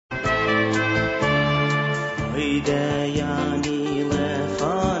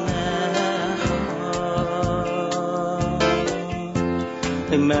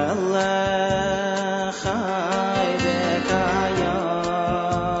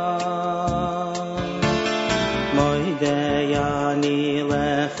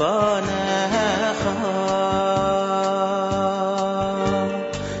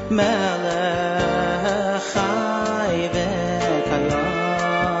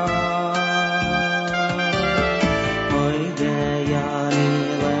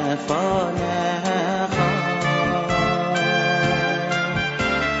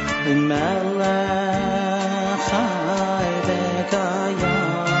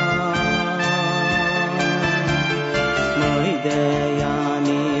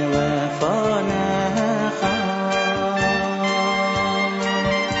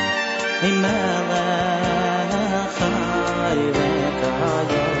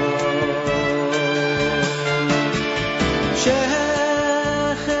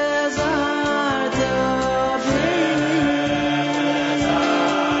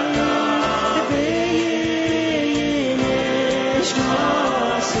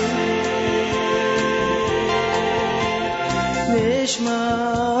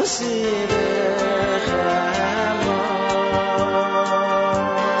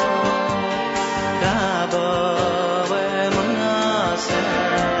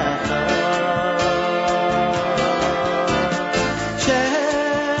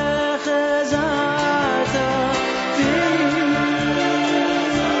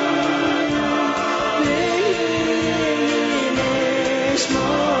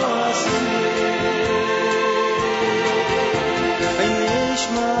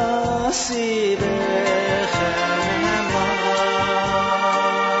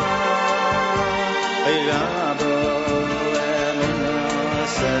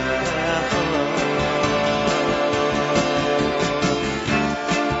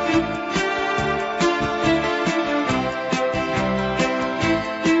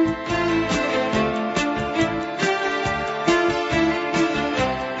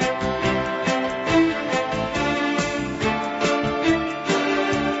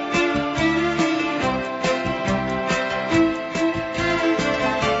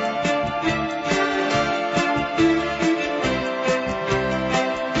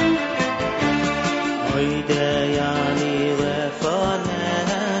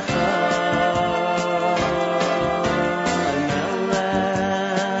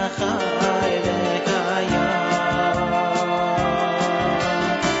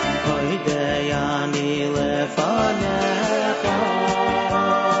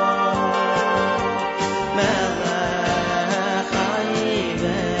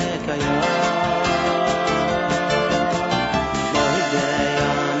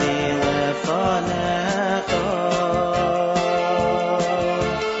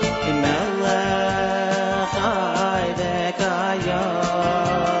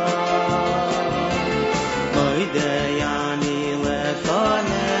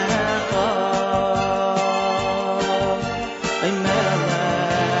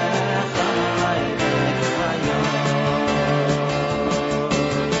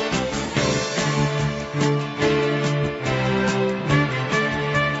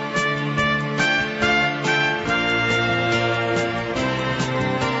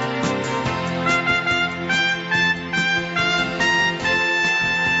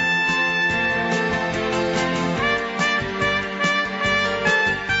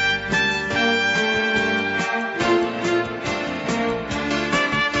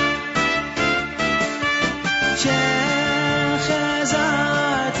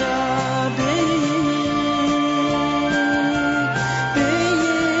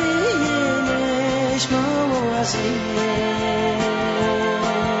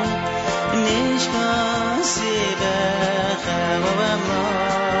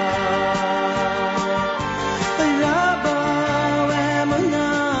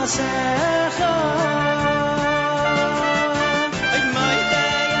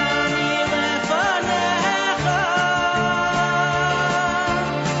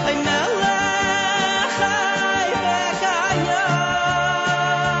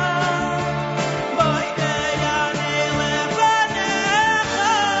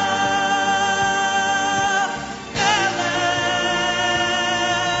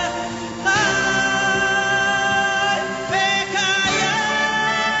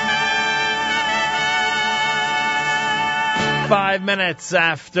Minutes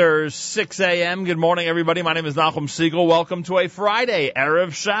after 6 a.m. Good morning, everybody. My name is Nachum Siegel. Welcome to a Friday,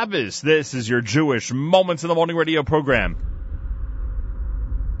 erev Shabbos. This is your Jewish Moments in the Morning radio program.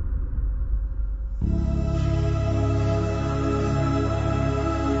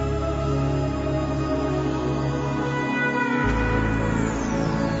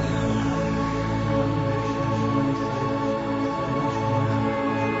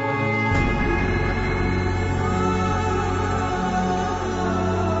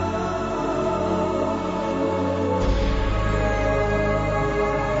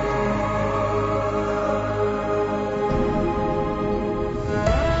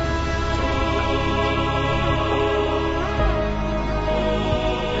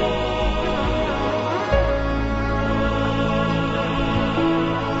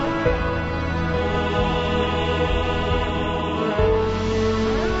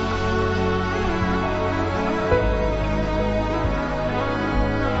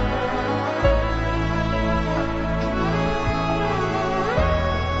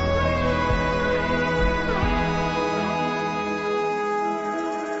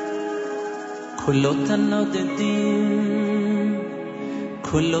 קולות הנודדים,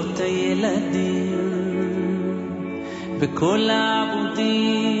 קולות הילדים, וכל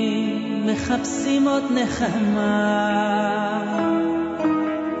העבודים מחפשים עוד נחמה.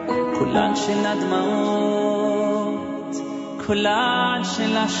 קולן של הדמעות, קולן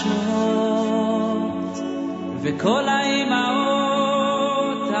של השמועות, וכל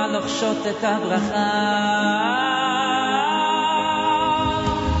האימהות הלוחשות את הברכה.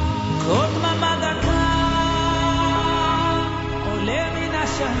 כל דממה דקה עולה מן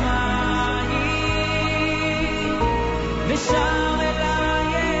השמיים, ושר אליי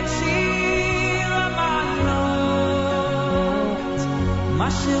את שיר המעלות.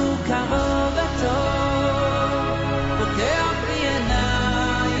 משהו קרוב וטוב פותח בי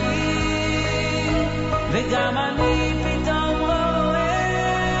עיניים, וגם אני פתאום רואה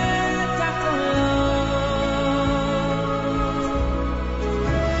את הקולות.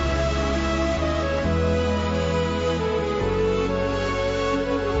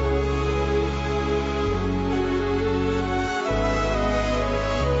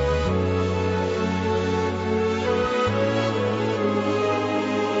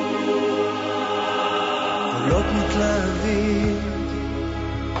 קולות מתלהבים,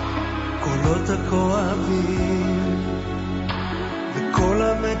 קולות הכואבים, וכל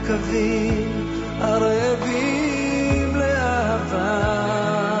המקווים הרעבים לאהבה.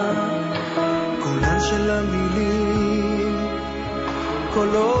 קולן של המילים,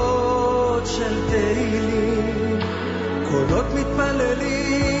 קולות של תהילים, קולות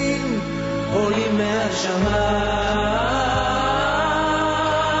מתפללים עולים מהשמיים.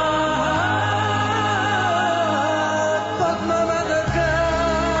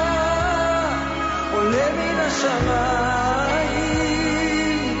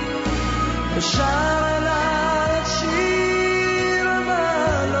 ושר אליי את שיר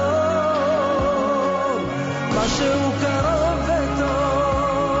המעלות. משהו קרוב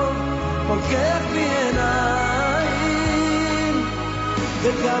וטוב פוקח בי עיניים,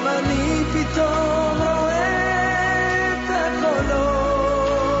 וגם אני פתאום רואה את הקולות.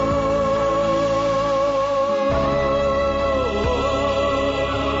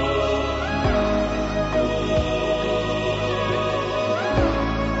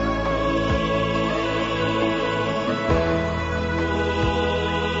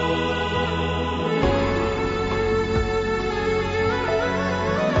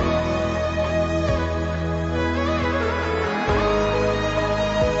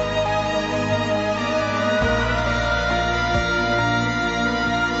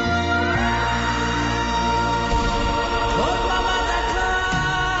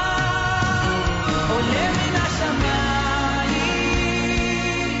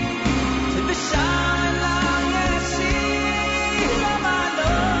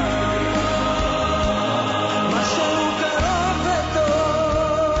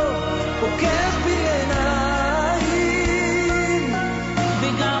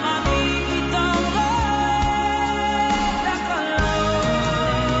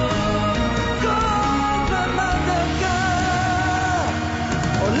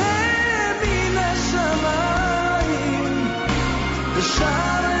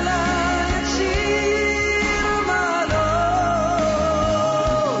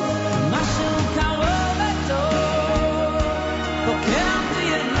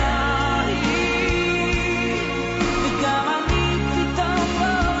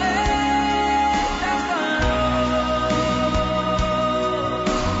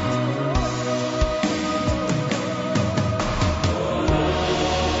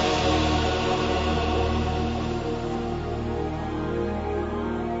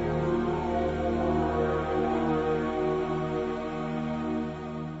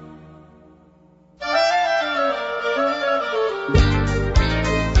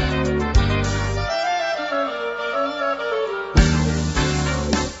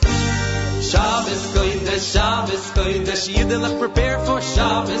 Yidden prepare for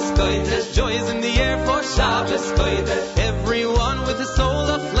Shabbos Kodesh. Joy is in the air for Shabbos Kodesh. Everyone with a soul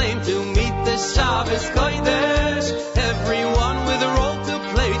aflame to meet the Shabbos Kodesh. Everyone with a role to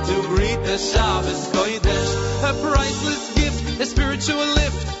play to greet the Shabbos Kodesh. A priceless gift, a spiritual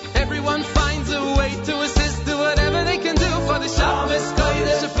lift. Everyone finds a way to assist, do whatever they can do for the Shabbos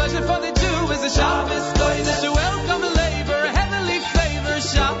Kodesh. A pleasure for the Jew is the Shabbos Kodesh. To welcome a labor, a heavenly favor,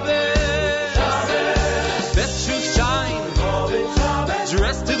 Shabbos.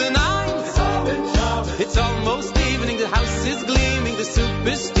 Dressed to the nines, it's almost evening, the house is gleaming, the soup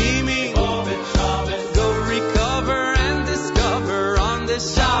is steaming. Go recover and discover on this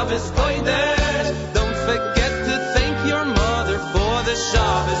Shabbos Kodesh. Don't forget to thank your mother for the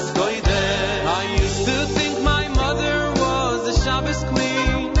Shabbos Kodesh.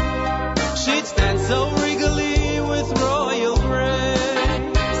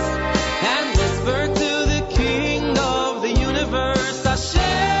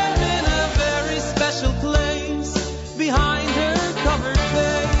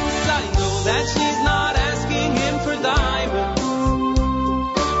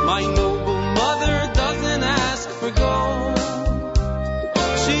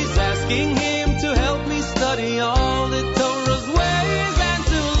 asking Him to help me study all the Torah's ways and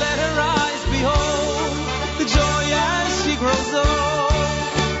to let her eyes behold the joy as she grows old.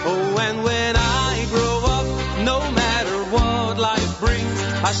 Oh, and when I grow up, no matter what life brings,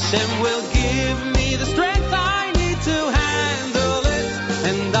 Hashem will give me the strength I need to handle it,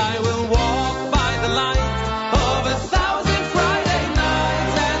 and I will walk by the light of 1,000 Friday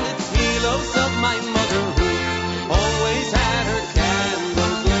nights and the telos of my mother who always had her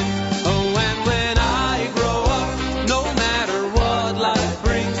candles lit. Oh, and when I grow up, no matter what life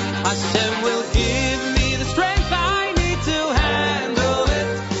brings, Hashem will give me the strength I need to handle it,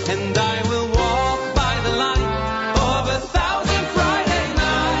 and I will walk by the light of 1,000 Friday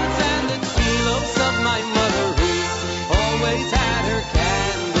nights and the telos of my mother who always had her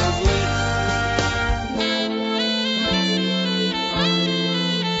candles lit.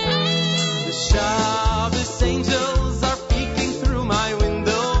 The Shabbos angels are peeking through my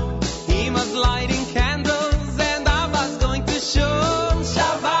window. Ima's lighting candles and Abba's going to show.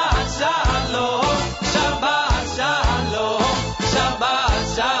 Shabbat shalom, Shabbat shalom, Shabbat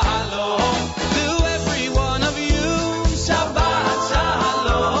shalom to every one of you. Shabbat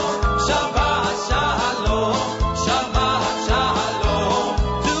shalom, Shabbat shalom, Shabbat shalom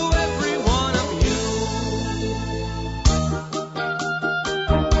to every one of you.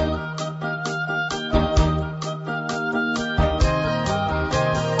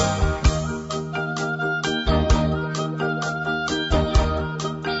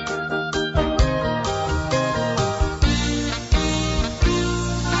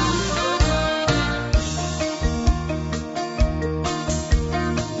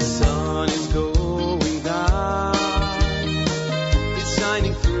 The sun is going down, it's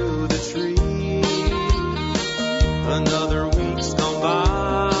shining through the trees. Another week's gone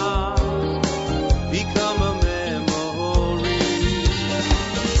by, become a memory.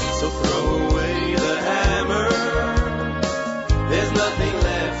 So throw away the hammer, there's nothing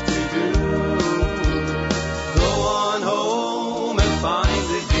left to do. Go on home and find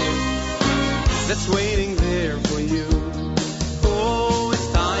the gift that's waiting there for you. Oh, it's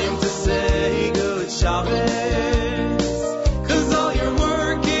time to say good Shabbos, 'cause all your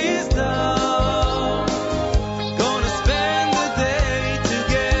work is done. Gonna spend the day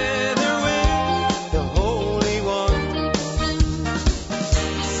together with the Holy One.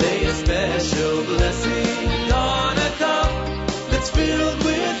 Say a special blessing on a cup that's filled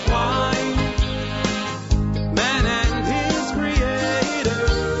with wine. Man and his creator.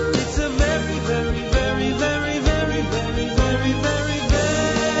 It's a very, very, very, very, very, very, very, very,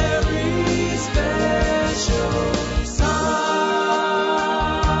 very special sign.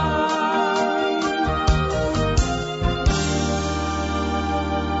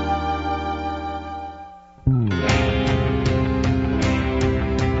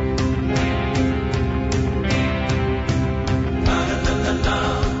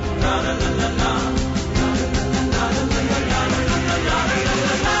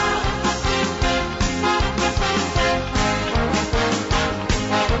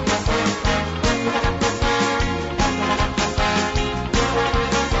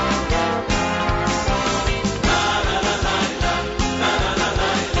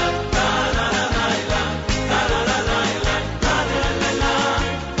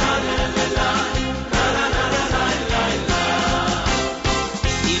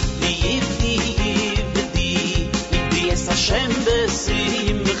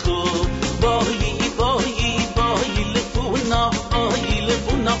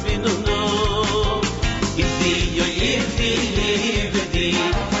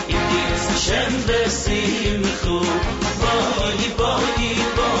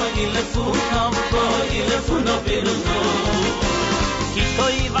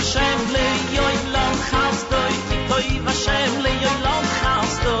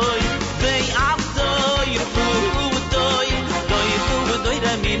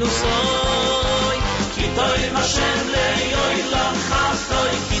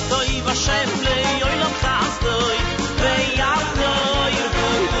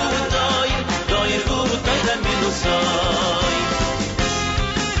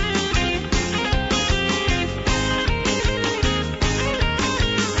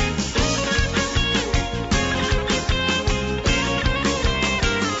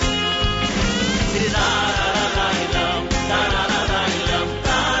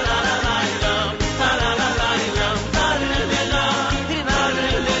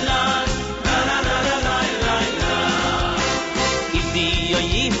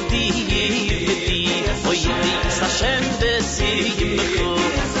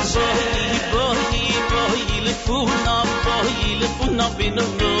 Boi, lefuna, binu,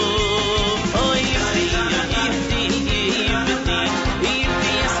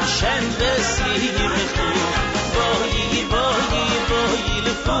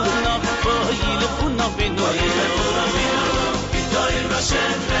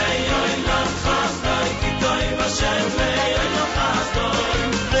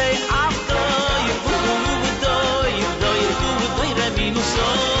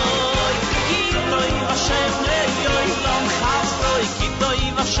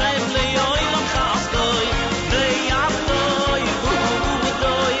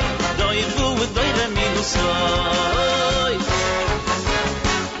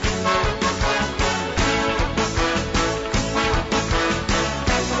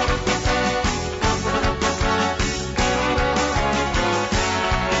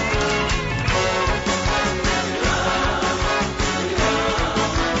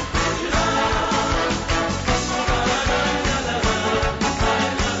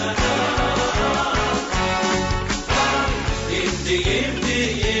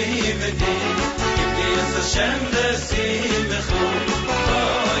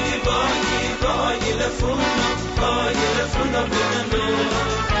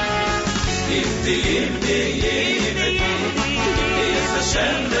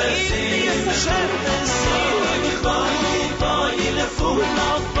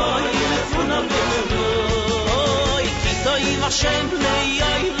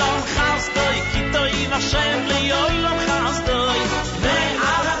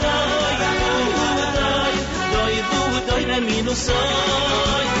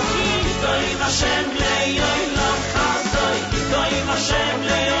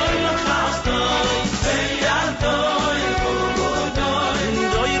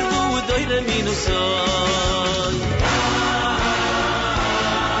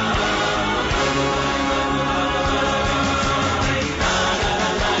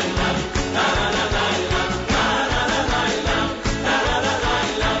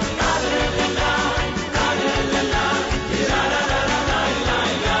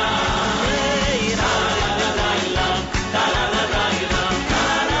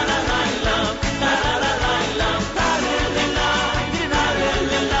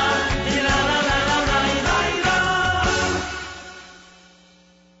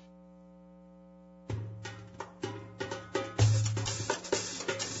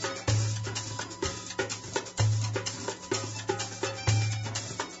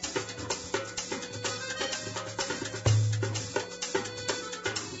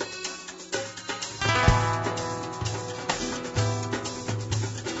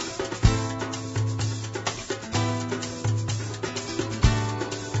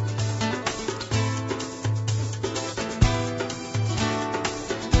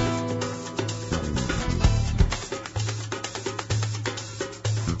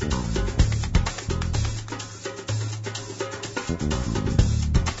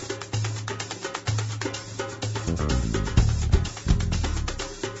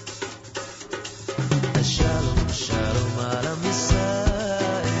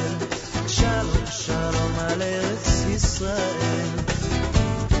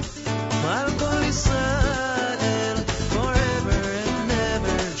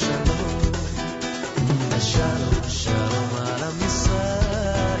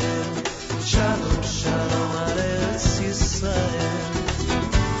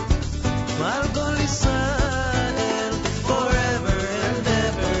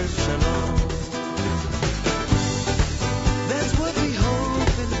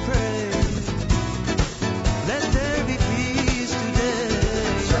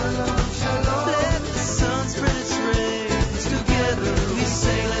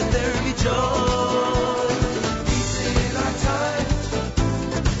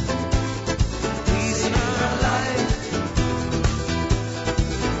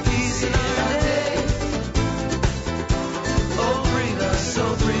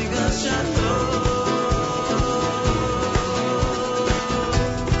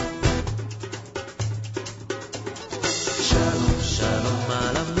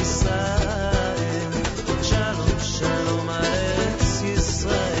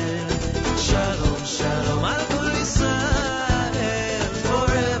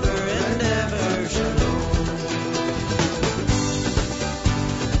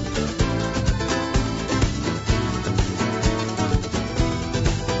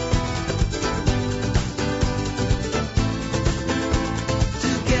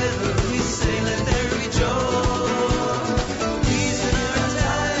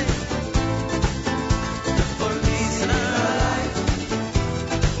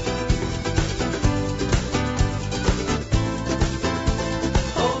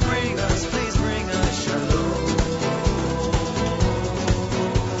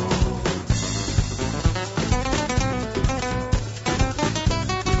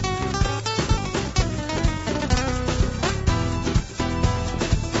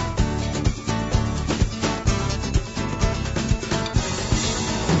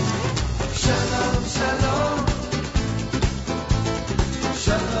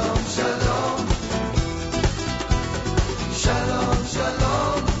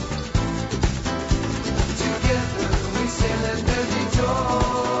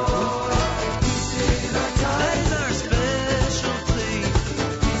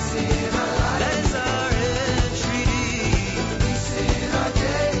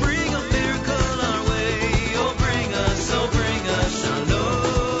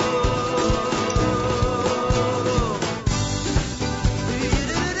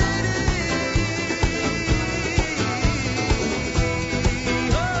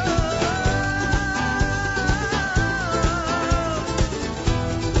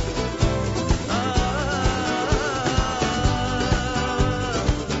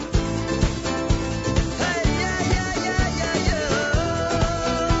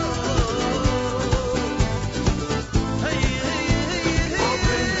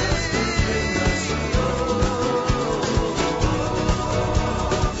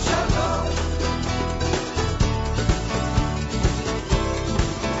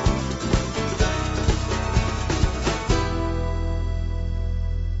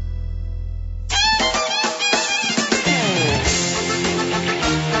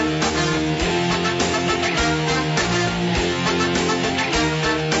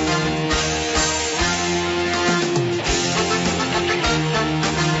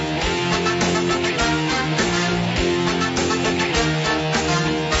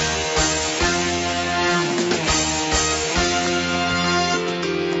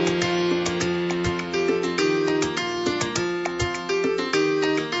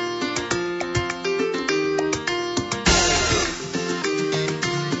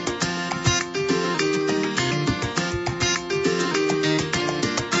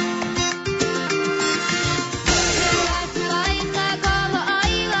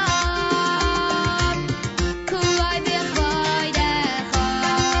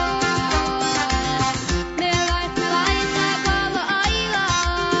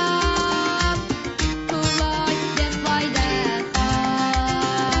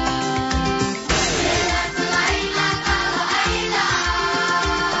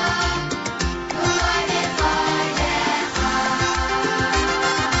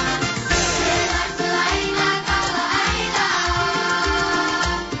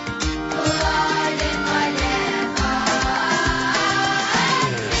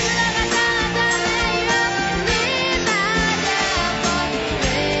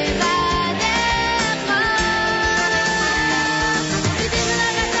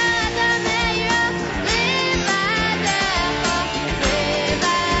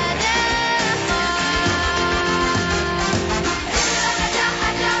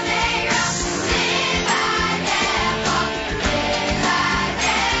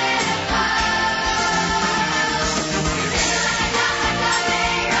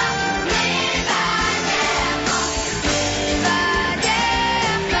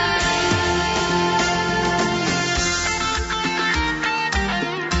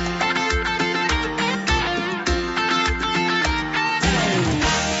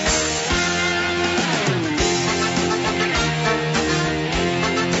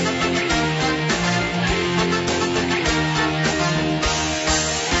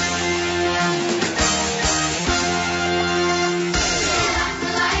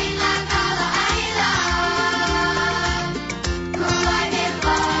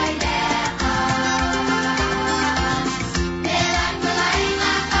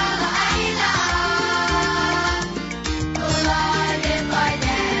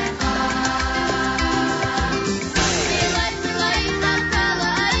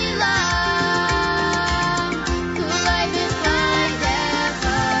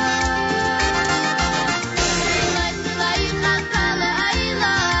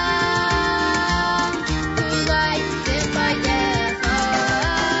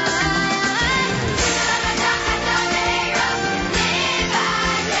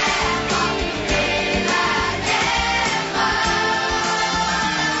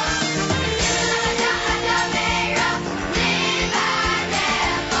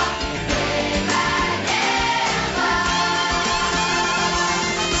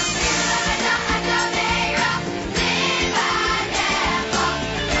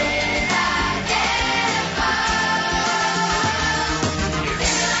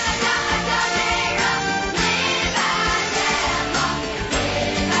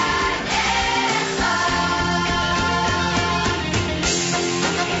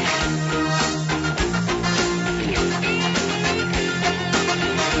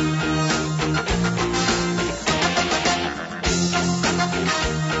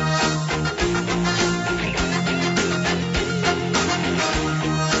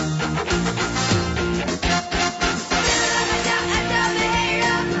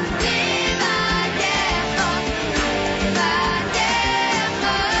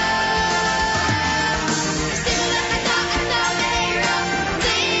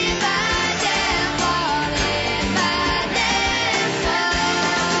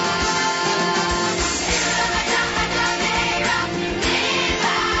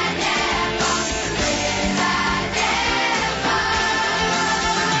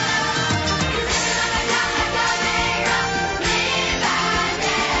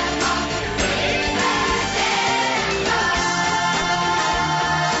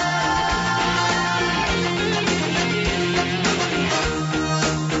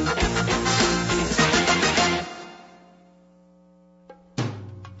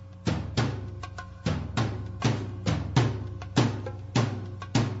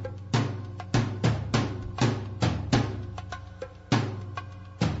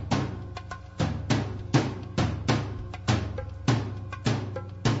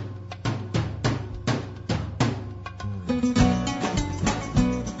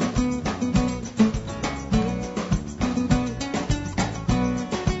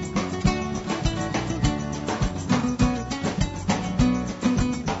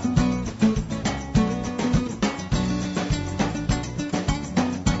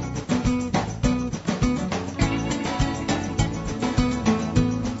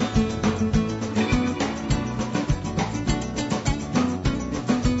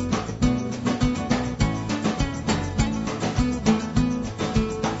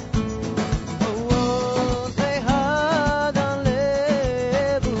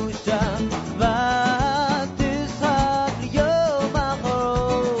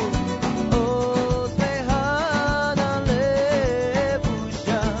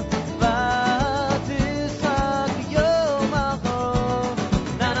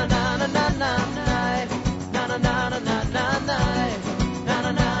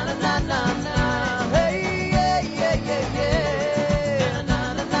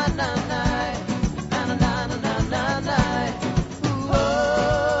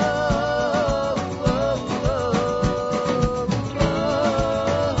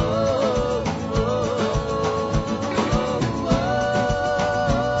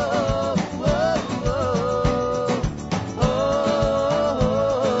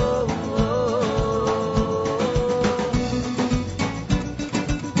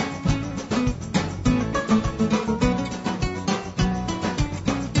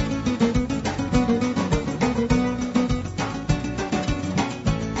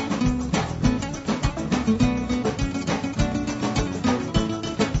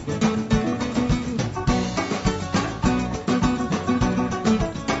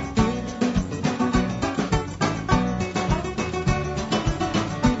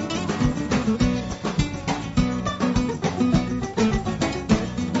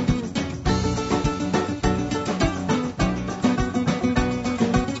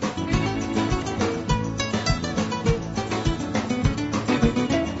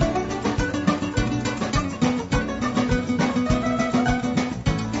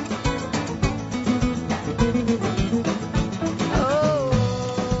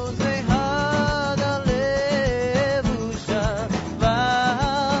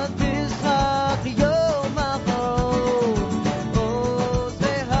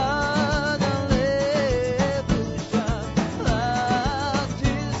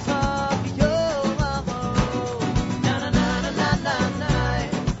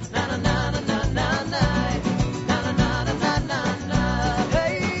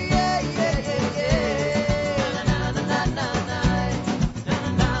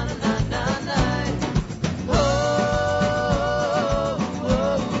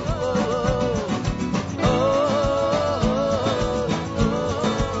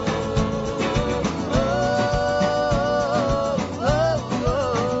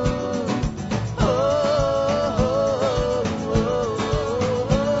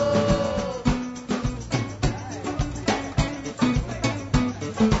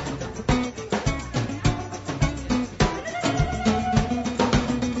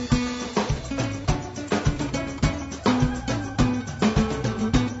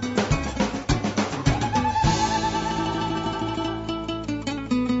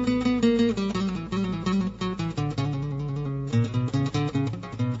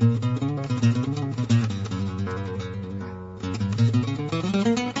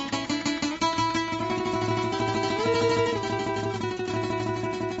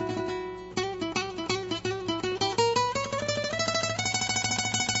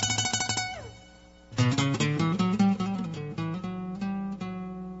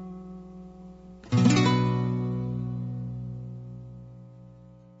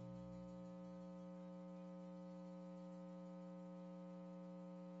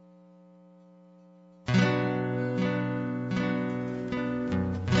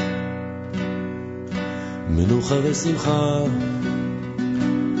 מנוחה ושמחה,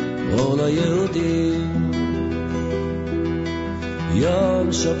 אור ליהודים,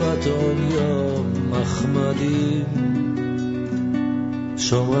 יום שבתון, יום מחמדים,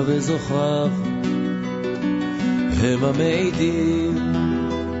 שומרה וזוכריו הם המעידים,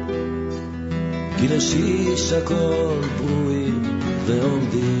 כי לשיש הכל ברואים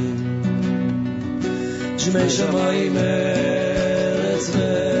ועומדים, שמי שמיים ארץ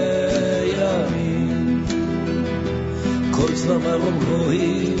וימים, כל צבא מרום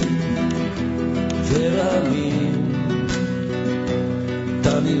גבוהים ורמים,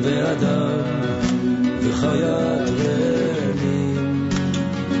 תמיד ואדם וחיית רמים,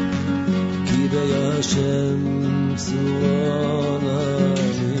 כי ביד השם צורון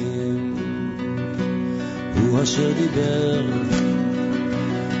עמים, הוא אשר דיבר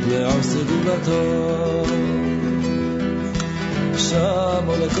לעם סגולתו, שם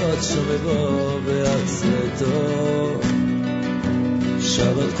הולקות שובבו בעצתו,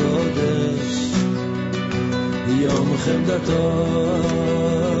 שבת קודש יום חמדתו,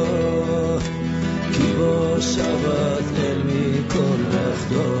 כי בו שבת אל מכל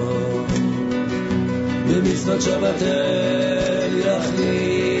מלאכתו, במצוות שבת אל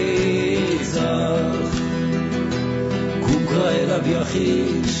יחניצח, קום קרא אליו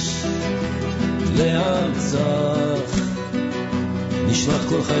יחיש להנצח, נשמת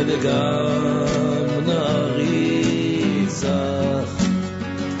כל חי וגם נריצח,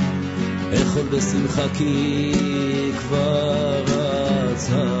 אכול בשמחה כי כבר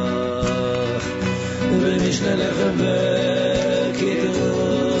רצח, ומשנה לחם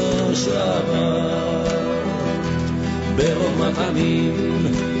וקידוש רבה, ברוב מטעמים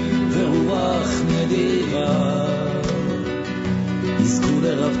ורוח נדירה, יזכו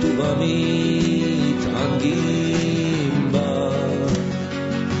לרב טובה מתענגים בה,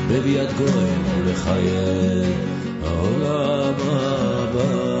 בביאת גורם ולחיי העולם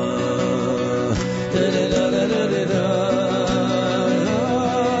הבא.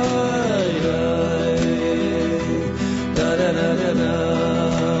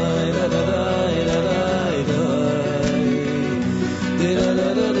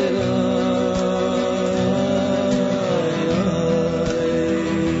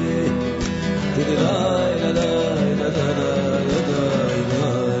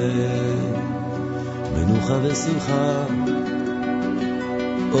 מנוחה ושמחה,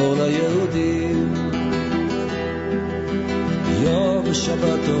 אור ליהודים, יום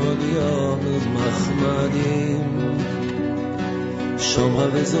שבתון, יום מחמדים, שומרה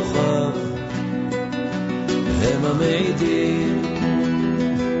וזוכריו הם המעידים,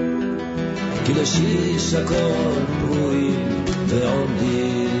 כי לשיש הכל ברואים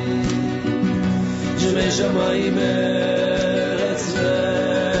ועומדים, שמי שמיים ארץ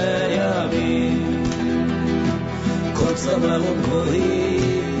וימים, כל צמרון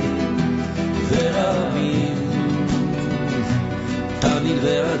גבוהים ורמים, תמיד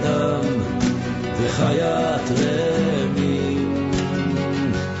ואדם וחיית רמים,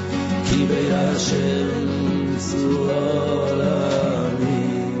 כי ביד השם צור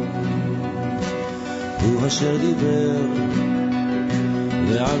עולמים, הוא אשר דיבר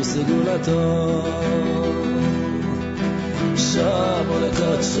לעם סגולתו, שם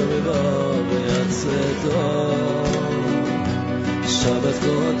הולקות שובבו בעצתו, שבת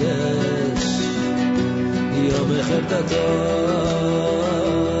קודש יום חמדתו,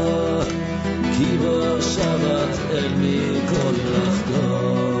 כי בו שבת אל מכל מלאכתו,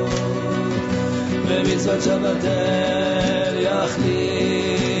 במצוות שבת אל יחניצח,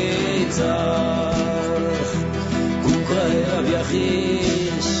 קום קרא אליו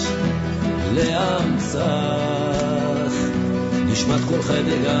יחיש להנצח, נשמת כל חי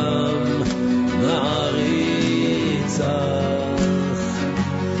וגם נעריצח,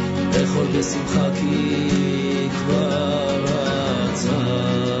 אכול בשמחה כי כבר רצח,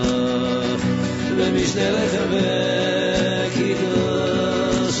 ומשנה לחם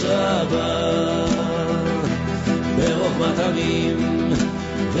וקידוש רבה, ברוב מטעמים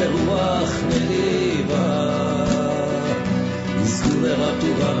ורוח נדיבה, יזכו לרב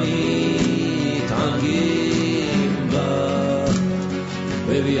טובה מתענגים בה,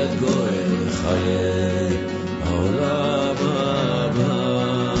 בביאת גואל חיי העולם הבא.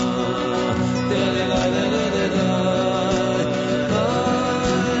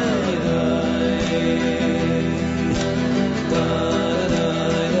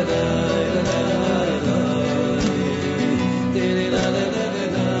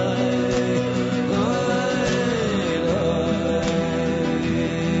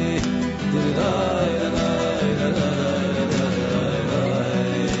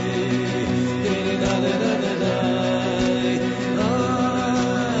 Da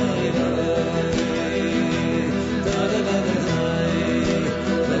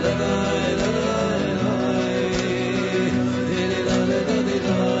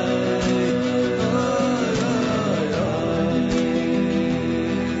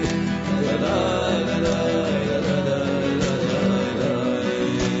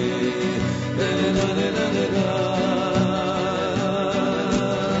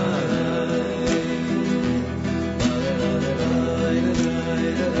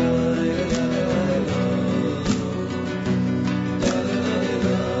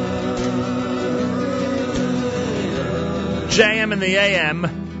JM in the AM.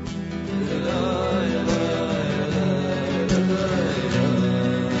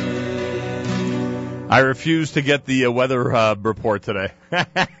 I refuse to get the weather report today.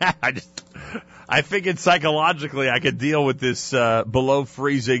 I figured psychologically I could deal with this below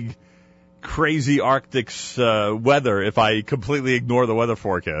freezing, crazy Arctic weather if I completely ignore the weather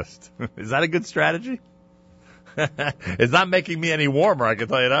forecast. Is that a good strategy? It's not making me any warmer, I can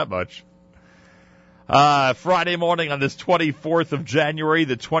tell you that much. Friday morning on this 24th of January,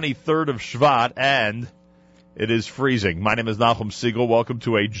 the 23rd of Shvat, and it is freezing. My name is Nachum Siegel. Welcome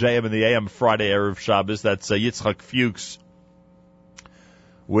to a JM in the AM Friday erev Shabbos. That's Yitzchak Fuchs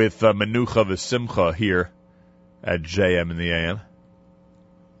with Menucha V'Simcha here at JM in the AM.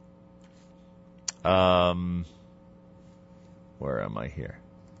 Where am I here?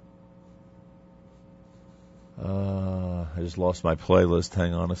 I just lost my playlist.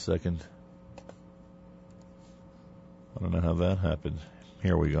 Hang on a second. I don't know how that happened.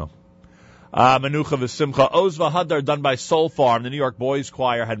 Here we go. Menucha V'Simcha. Oz V'Hadar done by Soul Farm. The New York Boys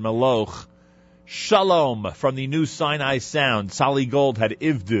Choir had Meloch. Shalom from the new Sinai Sound. Sally Gold had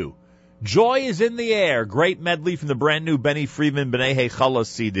Ivdu. Joy is in the air. Great medley from the brand new Benny Friedman B'nai Hechala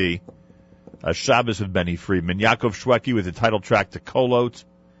CD. A Shabbos of Benny Friedman. Yaakov Shweki with the title track to Kolot.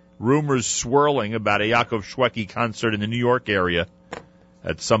 Rumors swirling about a Yaakov Shweki concert in the New York area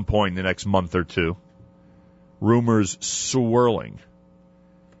at some point in the next month or two. Rumors swirling.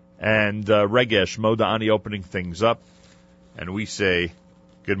 And Regesh Modani opening things up. And we say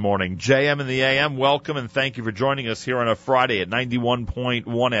good morning. JM in the AM, welcome and thank you for joining us here on a Friday at 91.1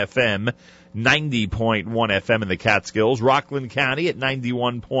 FM, 90.1 FM in the Catskills, Rockland County at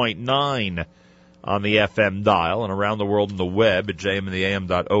 91.9 on the FM dial, and around the world on the web at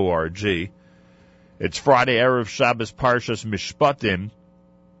jmintheam.org. It's Friday, erev Shabbos Parshas Mishpatim,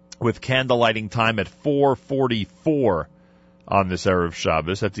 with candlelighting time at 4:44 on this erev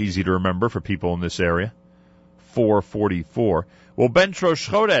Shabbos. That's easy to remember for people in this area. 4:44. Well, bench Rosh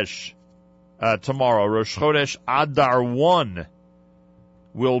Chodesh tomorrow. Rosh Chodesh Adar 1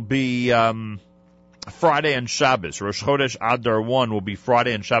 will be Friday and Shabbos. Rosh Chodesh Adar 1 will be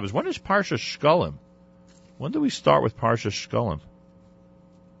Friday and Shabbos. When is Parsha Shkolim? When do we start with Parsha Shkolim?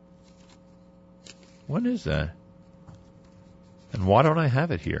 When is that? And why don't I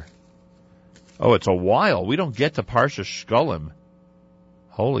have it here? Oh, it's a while. We don't get to Parsha Shkolim.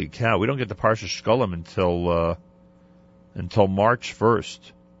 Holy cow. We don't get to Parsha Shkolim until March 1st.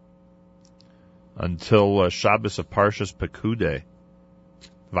 Until Shabbos of Parshas Pekudei.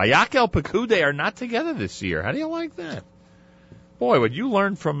 Vayakel Pekudei are not together this year. How do you like that? Boy, what you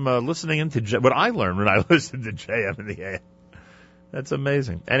learn from listening into what I learned when I listened to JM in the AM. That's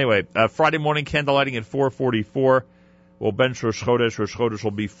amazing. Anyway, Friday morning candlelighting at 4:44. We'll bench Rosh Chodesh. Rosh Chodesh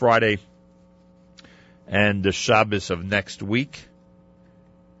will be Friday and the Shabbos of next week.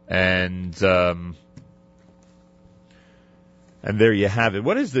 And there you have it.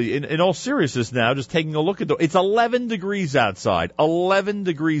 What is in all seriousness now, just taking a look at it's 11 degrees outside. 11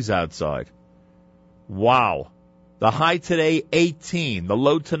 degrees outside. Wow. The high today, 18. The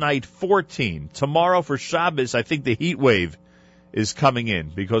low tonight, 14. Tomorrow for Shabbos, I think the heat wave is coming in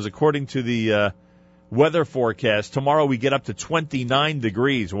because according to the weather forecast, tomorrow we get up to 29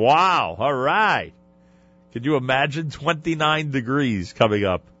 degrees. Wow. All right. Could you imagine 29 degrees coming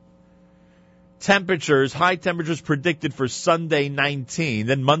up? Temperatures, high temperatures predicted for Sunday 19,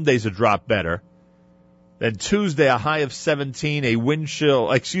 then Monday's a drop better. Then Tuesday a high of 17, a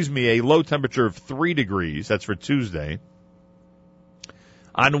low temperature of 3 degrees, that's for Tuesday.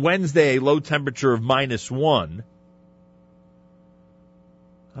 On Wednesday a low temperature of -1.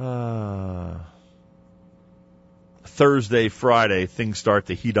 Thursday, Friday, things start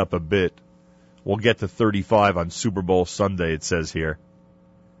to heat up a bit. We'll get to 35 on Super Bowl Sunday, it says here.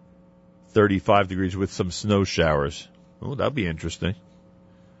 35 degrees with some snow showers. Oh, that'd be interesting.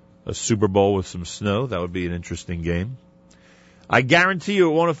 A Super Bowl with some snow, that would be an interesting game. I guarantee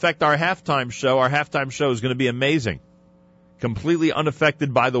you it won't affect our halftime show. Our halftime show is going to be amazing. Completely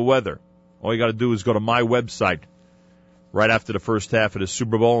unaffected by the weather. All you got to do is go to my website right after the first half of the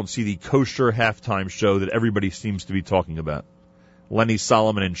Super Bowl and see the kosher halftime show that everybody seems to be talking about. Lenny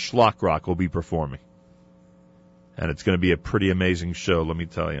Solomon and Schlockrock will be performing. And it's going to be a pretty amazing show, let me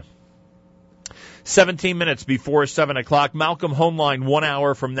tell you. 17 minutes before 7 o'clock. Malcolm Hoenlein 1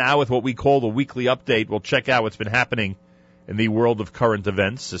 hour from now with what we call the weekly update. We'll check out what's been happening in the world of current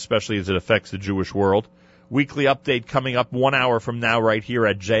events, especially as it affects the Jewish world. Weekly update coming up 1 hour from now right here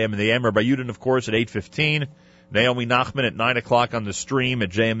at JM in the AM. Rabbi Yudin, of course, at 8:15. Naomi Nachman at 9 o'clock on the stream at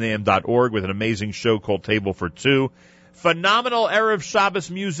jmintheam.org with an amazing show called Table for Two. Phenomenal erev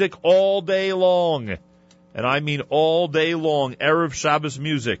Shabbos music all day long. and I mean all day long, erev Shabbos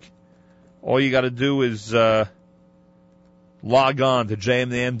music. All you got to do is log on to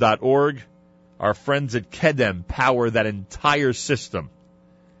jmam.org. Our friends at Kedem power that entire system,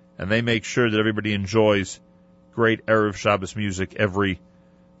 and they make sure that everybody enjoys great erev Shabbos music every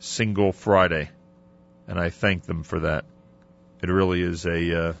single Friday, and I thank them for that. It really is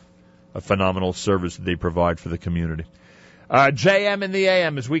a phenomenal service that they provide for the community. JM in the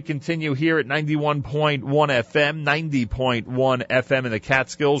AM as we continue here at 91.1 FM, 90.1 FM in the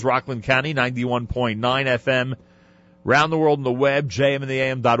Catskills, Rockland County, 91.9 FM. Round the world on the web,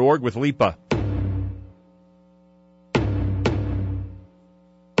 jmintheam.org with Lipa.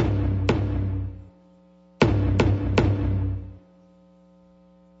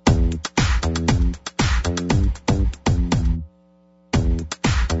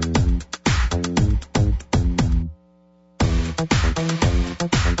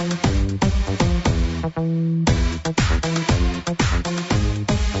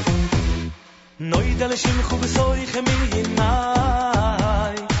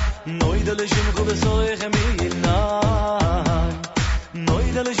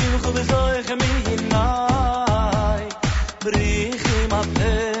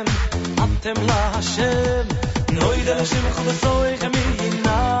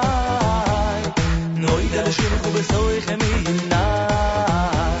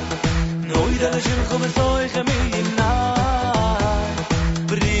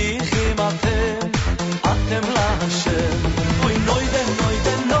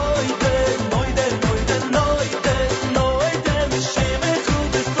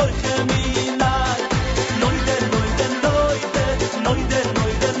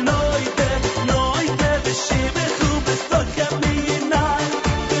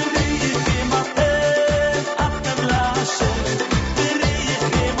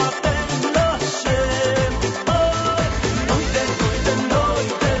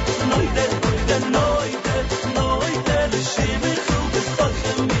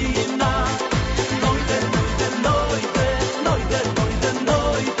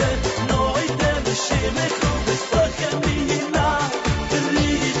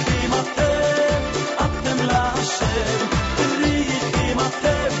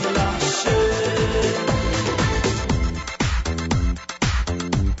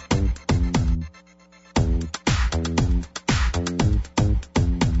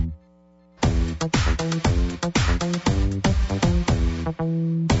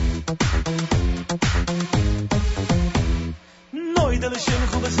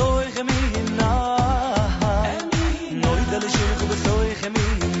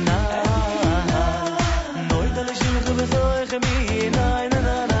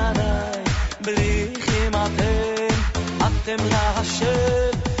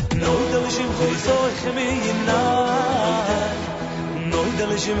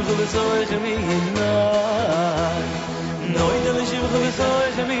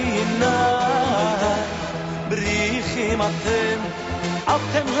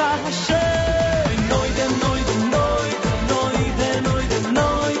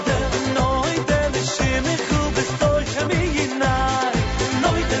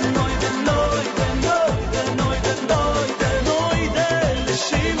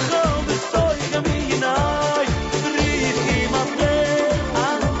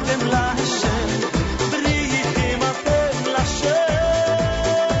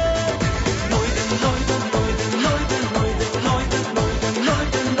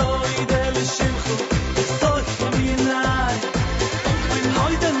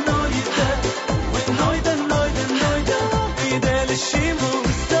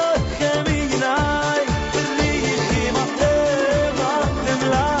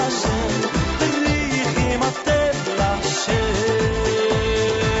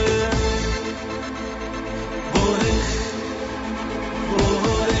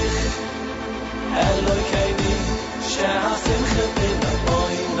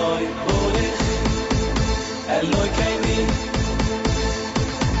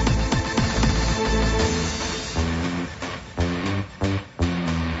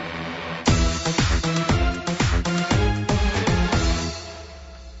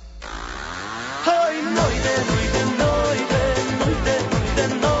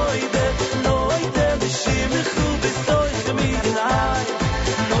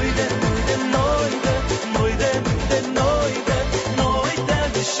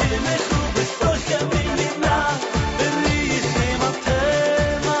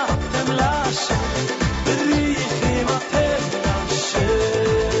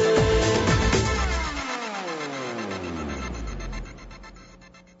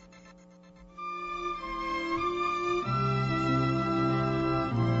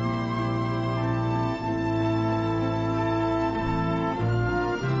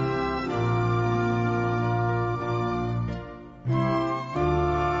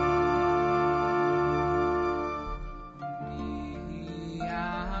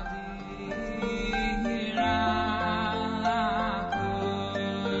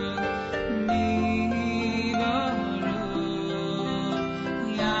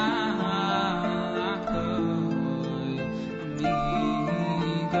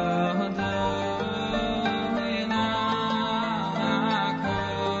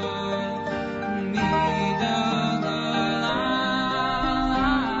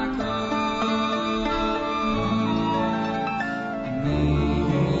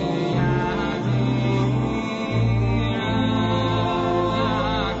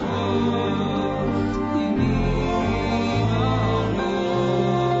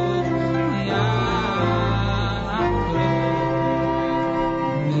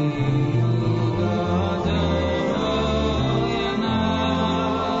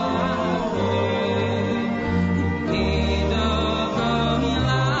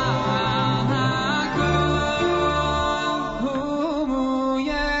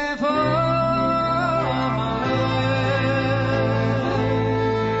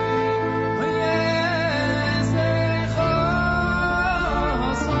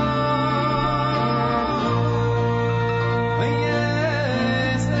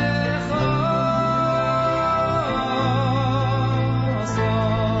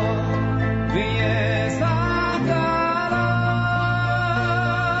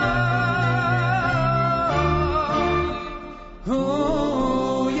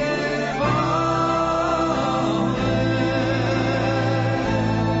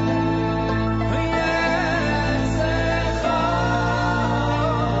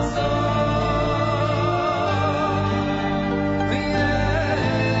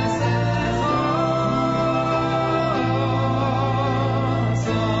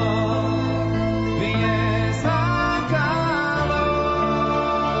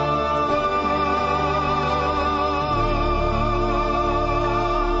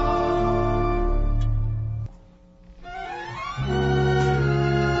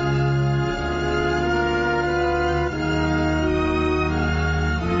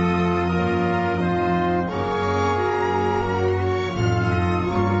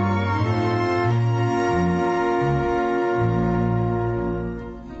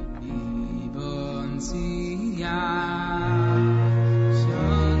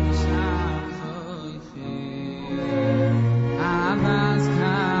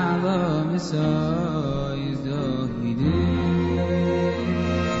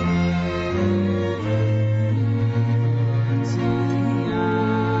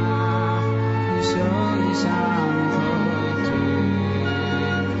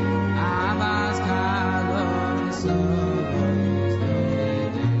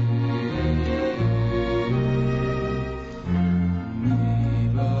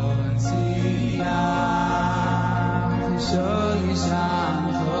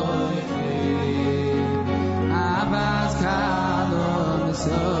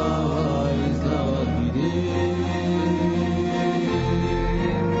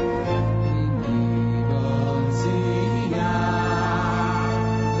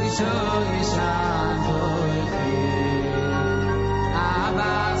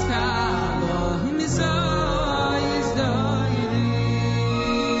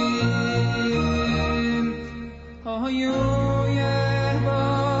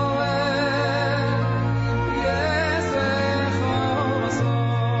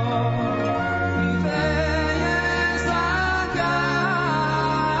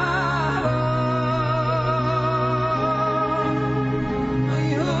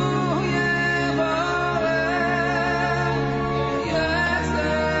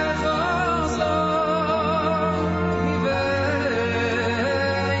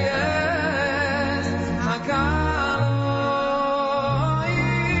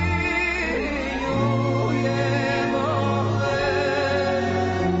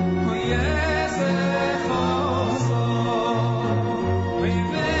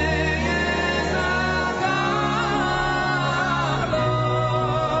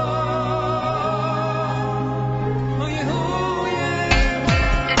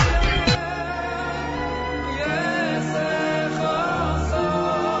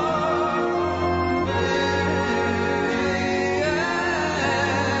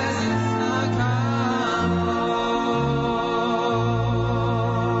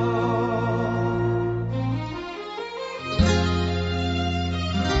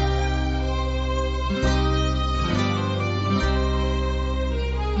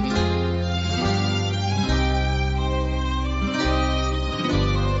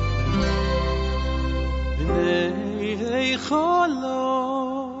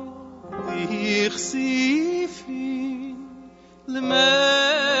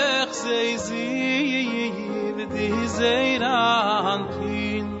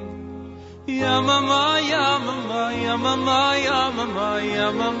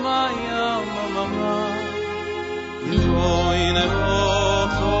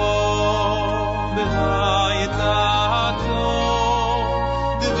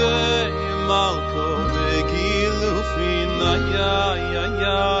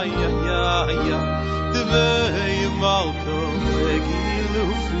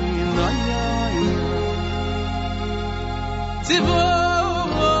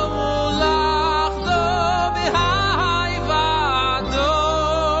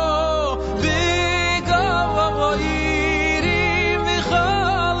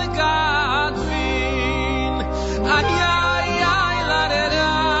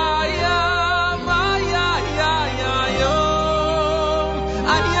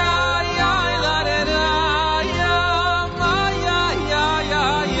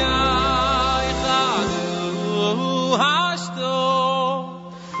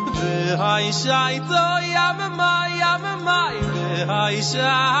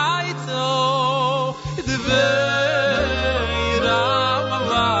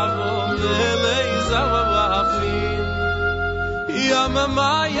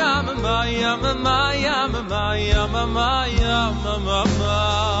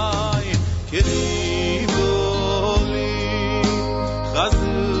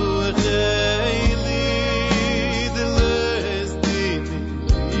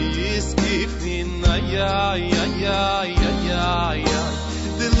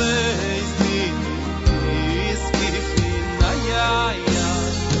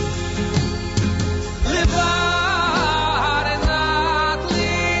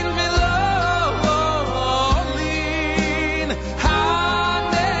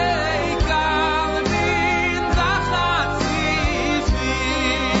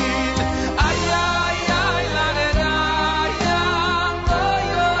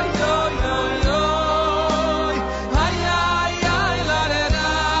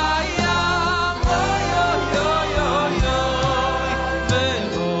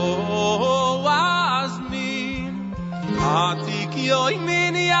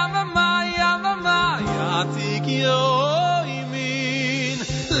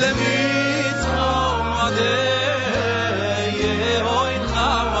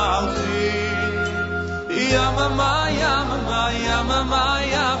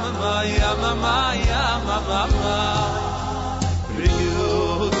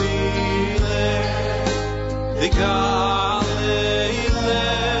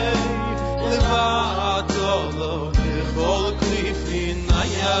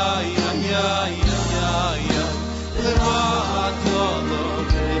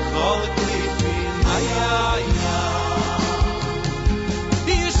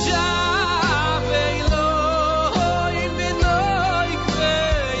 Yeshav Elohim b'noi kve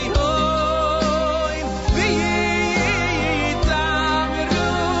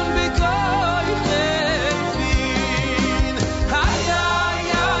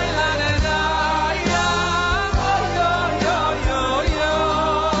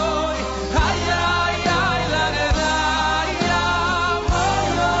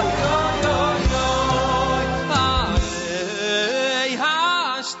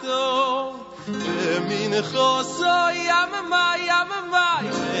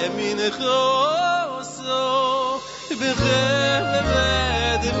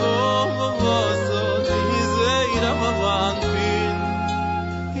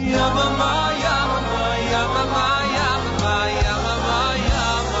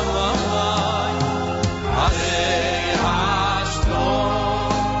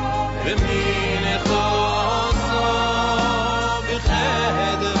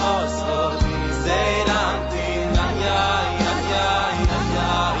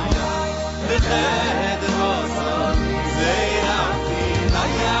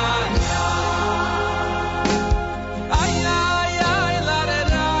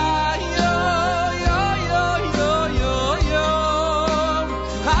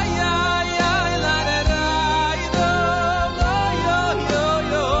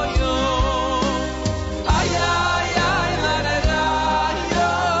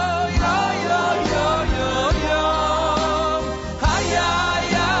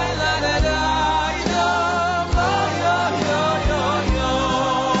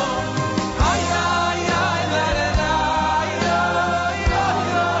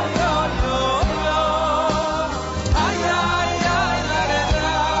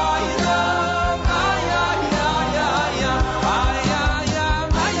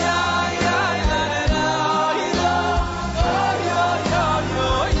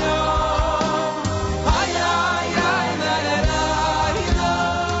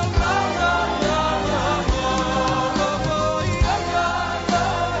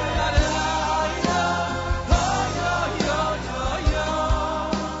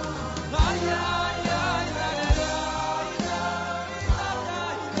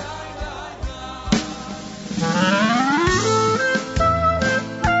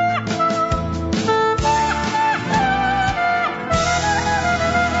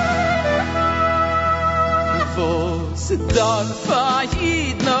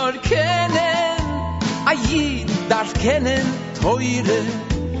Kennen teure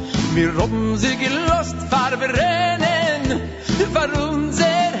mir robben sie gelost verbrennen war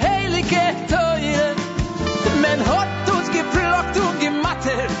unser heilige teure men hat uns geplockt und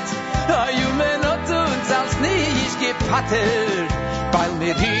gemattert men hat uns als nicht gepattert weil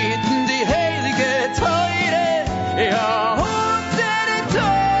wir hielten die heilige teure ja unsere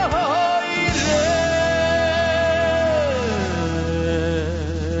teure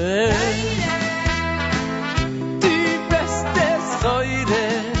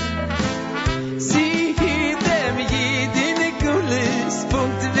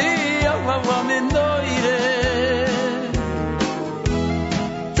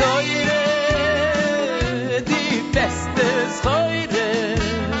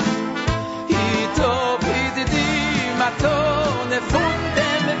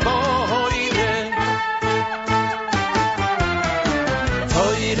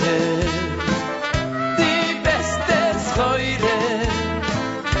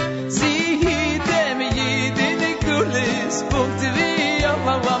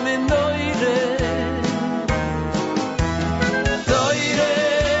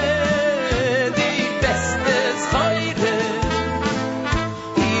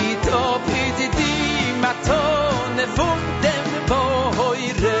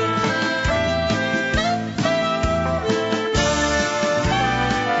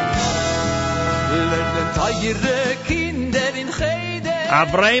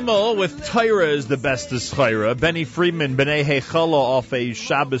Avremel with Torah is the bestest chayra. Benny Friedman, B'nai Heichalo off a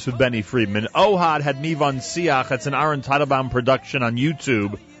Shabbos with Benny Friedman. Ohad had Mivan Siach. That's an Aaron Teitelbaum production on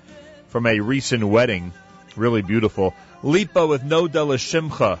YouTube from a recent wedding. Really beautiful. Lipa with No Dela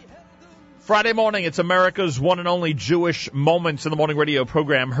Shimcha. Friday morning, it's America's one and only Jewish Moments in the Morning radio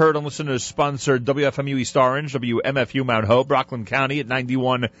program. Heard and listeners sponsored WFMU East Orange, WMFU Mount Hope, Rockland County at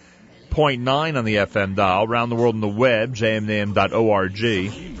 91.9 on the FM dial, around the world on the web, jmnam.org.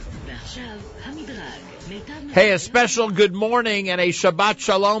 Hey, a special good morning and a Shabbat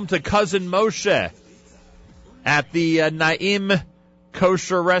Shalom to cousin Moshe at the Naim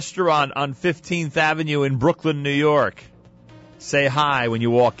Kosher Restaurant on 15th Avenue in Brooklyn, New York. Say hi when you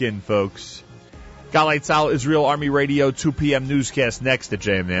walk in, folks. Galei Tzahal, Israel Army Radio, 2 p.m. newscast next at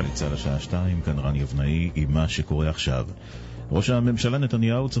JMNAM. ראש הממשלה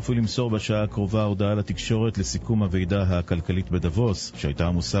נתניהו צפוי למסור בשעה הקרובה הודעה לתקשורת לסיכום הוועידה הכלכלית בדבוס, שהייתה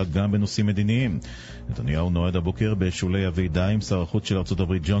עמוסה גם בנושאים מדיניים. נתניהו נועד הבוקר בשולי הוועידה עם שר החוץ של ארצות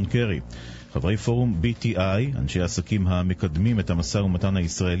הברית ג'ון קרי. חברי פורום BTI, אנשי העסקים המקדמים את המשא ומתן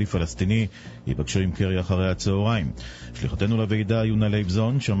הישראלי-פלסטיני, ייפגשו עם קרי אחרי הצהריים. שליחתנו לוועידה יונה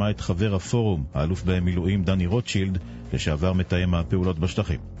לייבזון שמע את חבר הפורום, האלוף במילואים דני רוטשילד, לשעבר מתאם הפעולות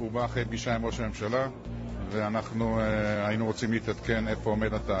בשטחים. הוא בא אחרי פגישה עם ראש הממשלה, ואנחנו היינו רוצים להתעדכן איפה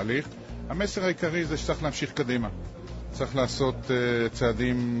עומד התהליך. המסר העיקרי זה שצריך להמשיך קדימה. צריך לעשות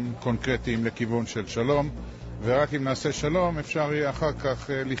צעדים קונקרטיים לכיוון של שלום, ורק אם נעשה שלום אפשר יהיה אחר כך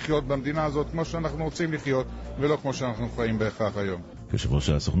לחיות במדינה הזאת כמו שאנחנו רוצים לחיות, ולא כמו שאנחנו חיים בהכרח היום. יושב ראש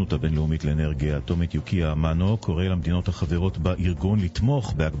הסוכנות הבינלאומית לאנרגיה אטומית יוקיה מנו קורא למדינות החברות בארגון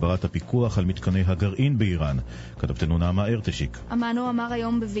לתמוך בהגברת הפיקוח על מתקני הגרעין באיראן. כתבתנו נעמה ארטשיק. מנו אמר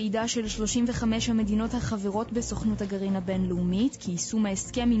היום בוועידה של 35 המדינות החברות בסוכנות הגרעין הבינלאומית כי יישום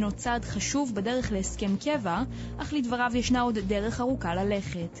ההסכם הינו צעד חשוב בדרך להסכם קבע, אך לדבריו ישנה עוד דרך ארוכה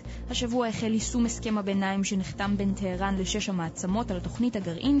ללכת. השבוע החל יישום הסכם הביניים שנחתם בין טהרן לשש המעצמות על תוכנית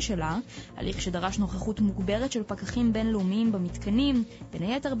הגרעין שלה, הליך שדרש נוכחות מוגברת של פקחים בינלאומיים במתקנים, בין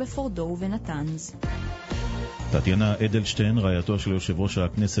היתר בפורדו ובנתנז. טטיאנה אדלשטיין, רעייתו של יושב ראש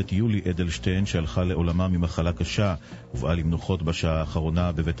הכנסת יולי אדלשטיין, שהלכה לעולמה ממחלה קשה, הובאה למנוחות בשעה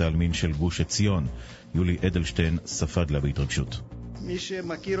האחרונה בבית העלמין של גוש עציון. יולי אדלשטיין ספד לה בהתרגשות. מי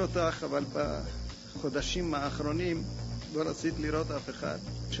שמכיר אותך, אבל בחודשים האחרונים לא רצית לראות אף אחד.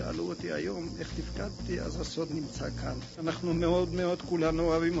 שאלו אותי היום איך תפקדתי, אז הסוד נמצא כאן. אנחנו מאוד מאוד כולנו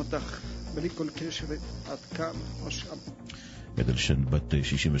אוהבים אותך, בלי כל קשר עד כאן או שם. אדלשטיין, בת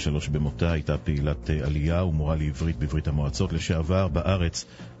 63 במותה, הייתה פעילת עלייה ומורה לעברית בברית המועצות לשעבר. בארץ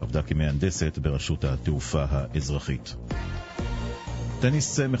עבדה כמהנדסת ברשות התעופה האזרחית.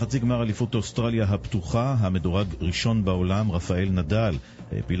 טניס מחצי גמר אליפות אוסטרליה הפתוחה, המדורג ראשון בעולם, רפאל נדל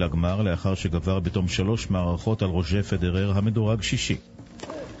העפיל הגמר לאחר שגבר בתום 3 מערכות על רוג'ר פדרר המדורג שישי.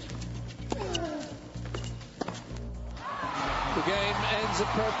 The game ends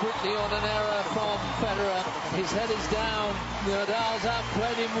appropriately on an error from Federer. His head is down. Nadal's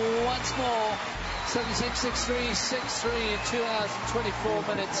outplayed him once more. 7-6, 6-3, 6-3 in 2 hours and 24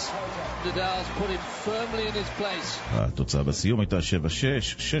 minutes. Nadal's put him firmly in his place. התוצאה בסיום הייתה 7-6,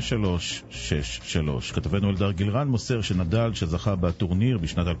 6-3, 6-3. כתבנו אלדר גילרן מוסר שנדל, שזכה בטורניר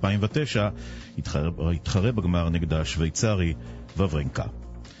בשנת 2009, התחרה בגמר נגד השוויצרי וברנקה.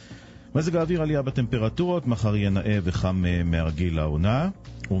 מזג האוויר, עלייה בטמפרטורות, מחר יהיה נאה וחם מהרגיל לעונה.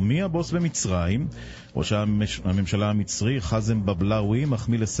 ומי הבוס במצרים? ראש הממשלה המצרי חזם בבלאווי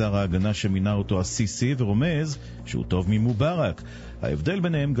מחמיא לשר ההגנה שמינה אותו הסיסי ורומז שהוא טוב ממובארק. ההבדל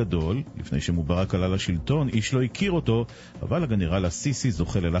ביניהם גדול, לפני שמובארק עלה לשלטון איש לא הכיר אותו, אבל הגנרל הסיסי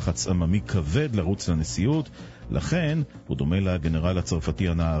זוכה ללחץ עממי כבד לרוץ לנשיאות, לכן הוא דומה לגנרל הצרפתי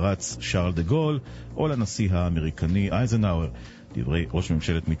הנערץ שרל דה גול או לנשיא האמריקני אייזנהאואר. דברי ראש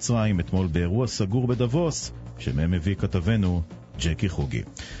ממשלת מצרים אתמול באירוע סגור בדבוס, שמהם מביא כתבנו ג'קי חוגי.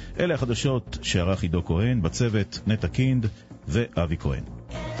 אלה החדשות שערך עידו כהן, בצוות נטע קינד ואבי כהן.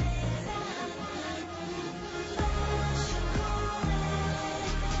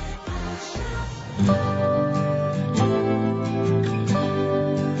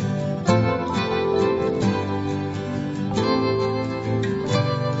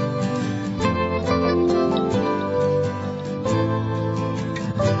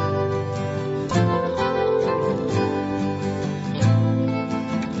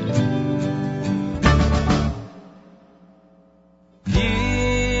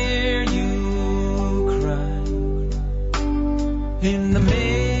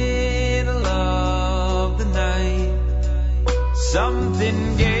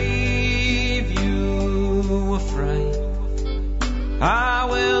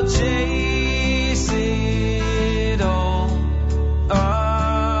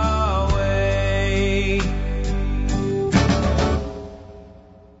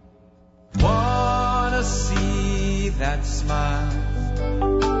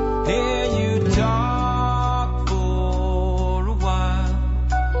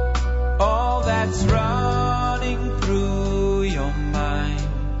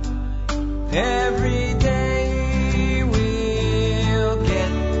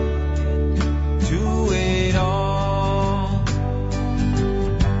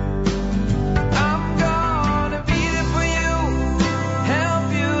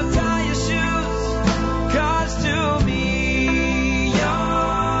 To me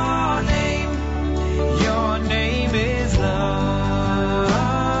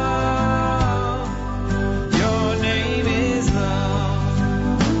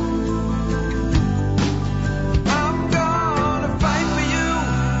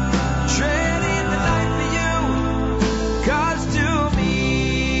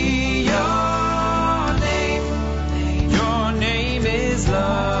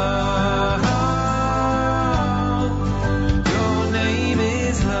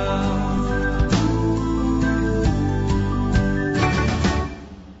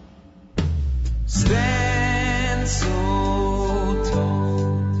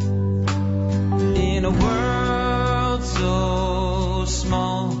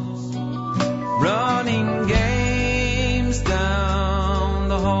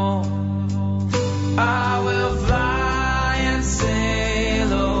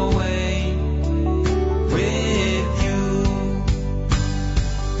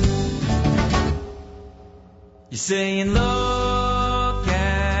You're saying, look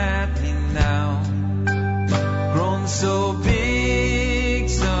at me now, grown so big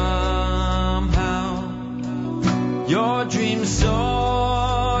somehow. Your dreams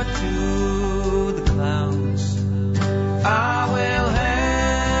soar to the clouds. I will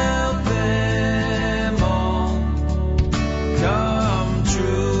help them all come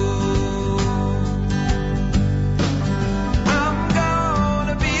true. I'm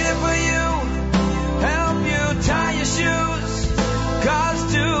gonna be there for you, help you tie your shoes, 'cause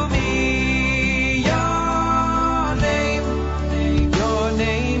to me your name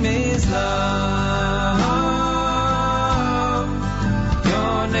is love.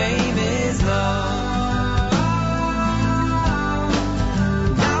 Your name is love.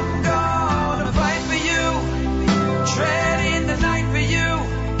 I'm gonna fight for you, tread in the night for you,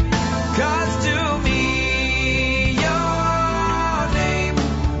 'cause to me your name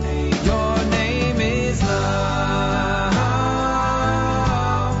is love.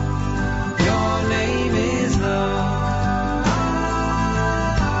 Your name is love.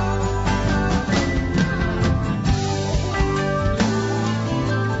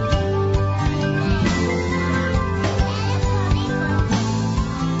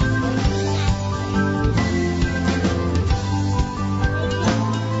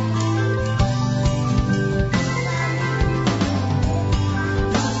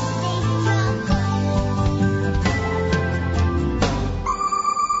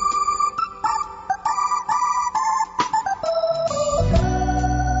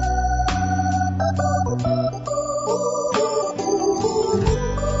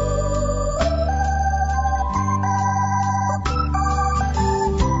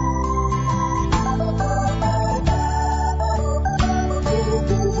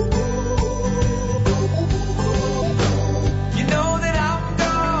 You know that I'm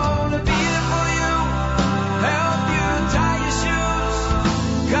gonna be there for you, help you tie your shoes,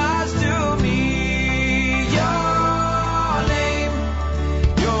 'cause to me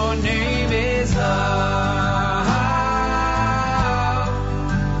your name is love.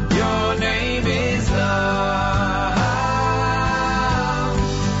 Your name is love.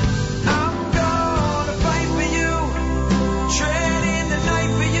 I'm gonna fight for you, tread in the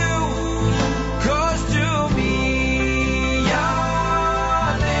night for you, 'cause to me your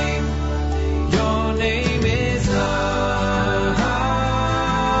name is love.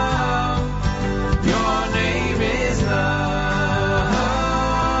 Your name is love.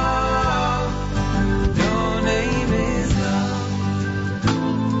 Your name is love.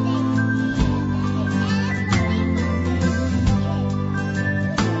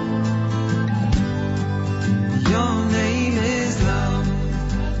 Your name is love.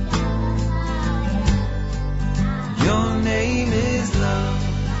 Your name is love.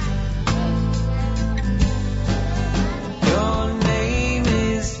 Your name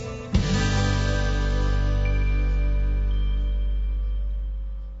is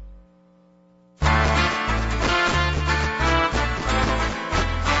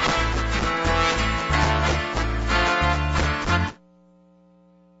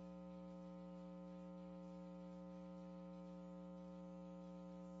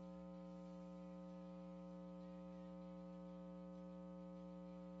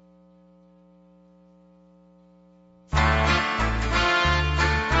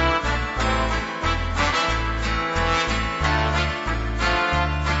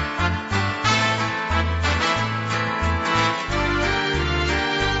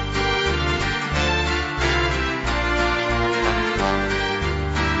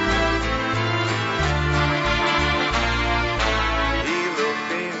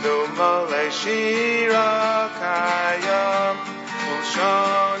Ilufinu mole shira kayam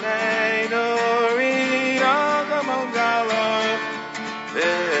Ulshoneinu rina gamongalo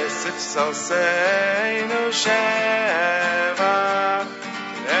Visif salseinu sheva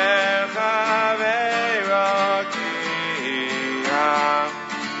Nechaveirakia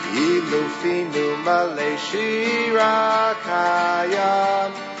Ilufinu mole shira kayam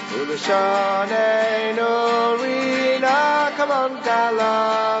Ulshoneinu rina gamongalo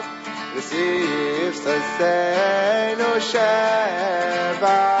Visif salseinu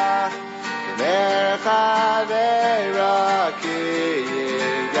sheva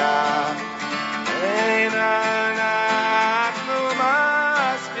Nechaveirakia Ein אנחנו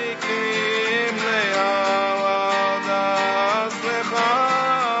מספיקים להודות לך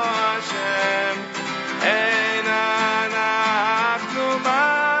השם אין אנחנו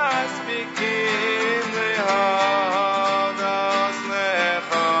מספיקים להודות לך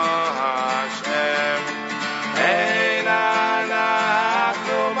השם אין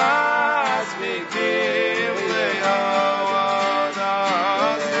אנחנו מספיקים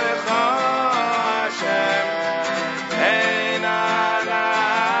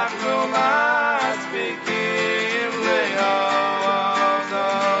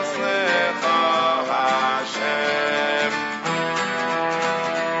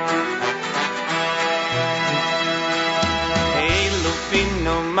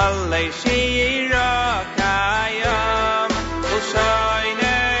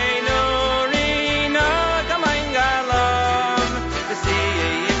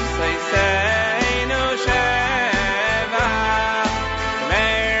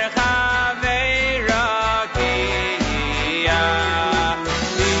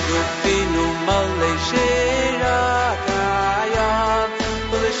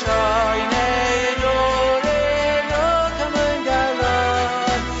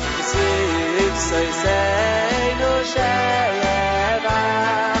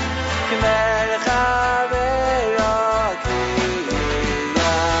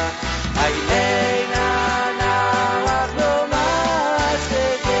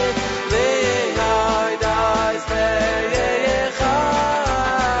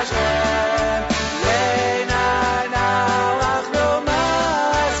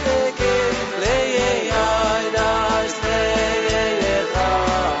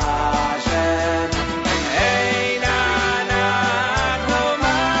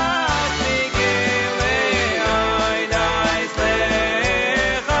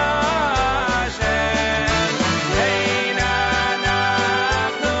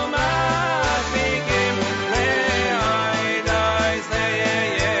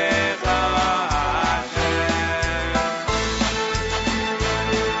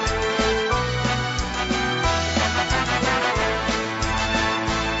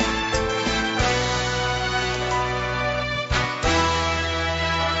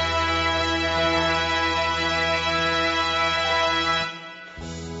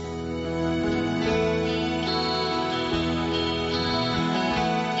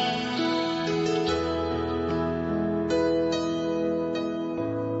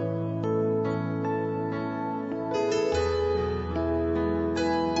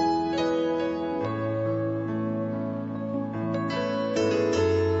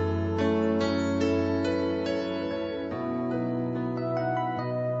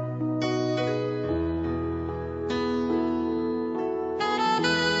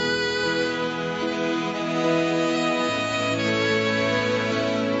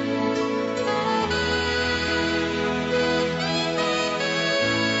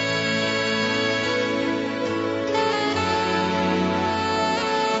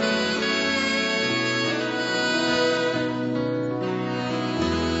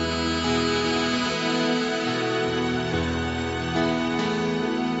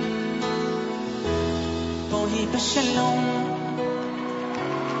בשלום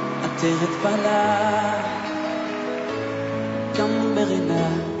עטרת פלה גם ברינה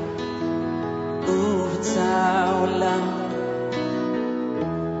ובצע עולם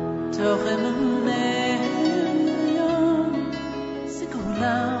תוך אמונה יום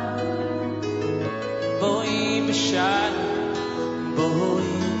סגולה בואי בשלום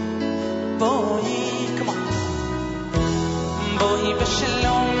בואי בואי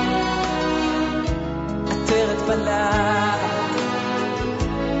בשלום עטרת פלה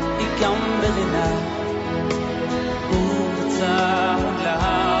היא גם ברינה ובצע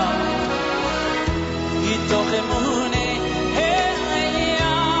עולם היא תוך אמונה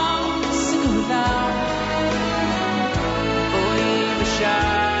היום סגולה בואי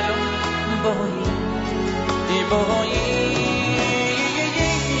בשלום בואי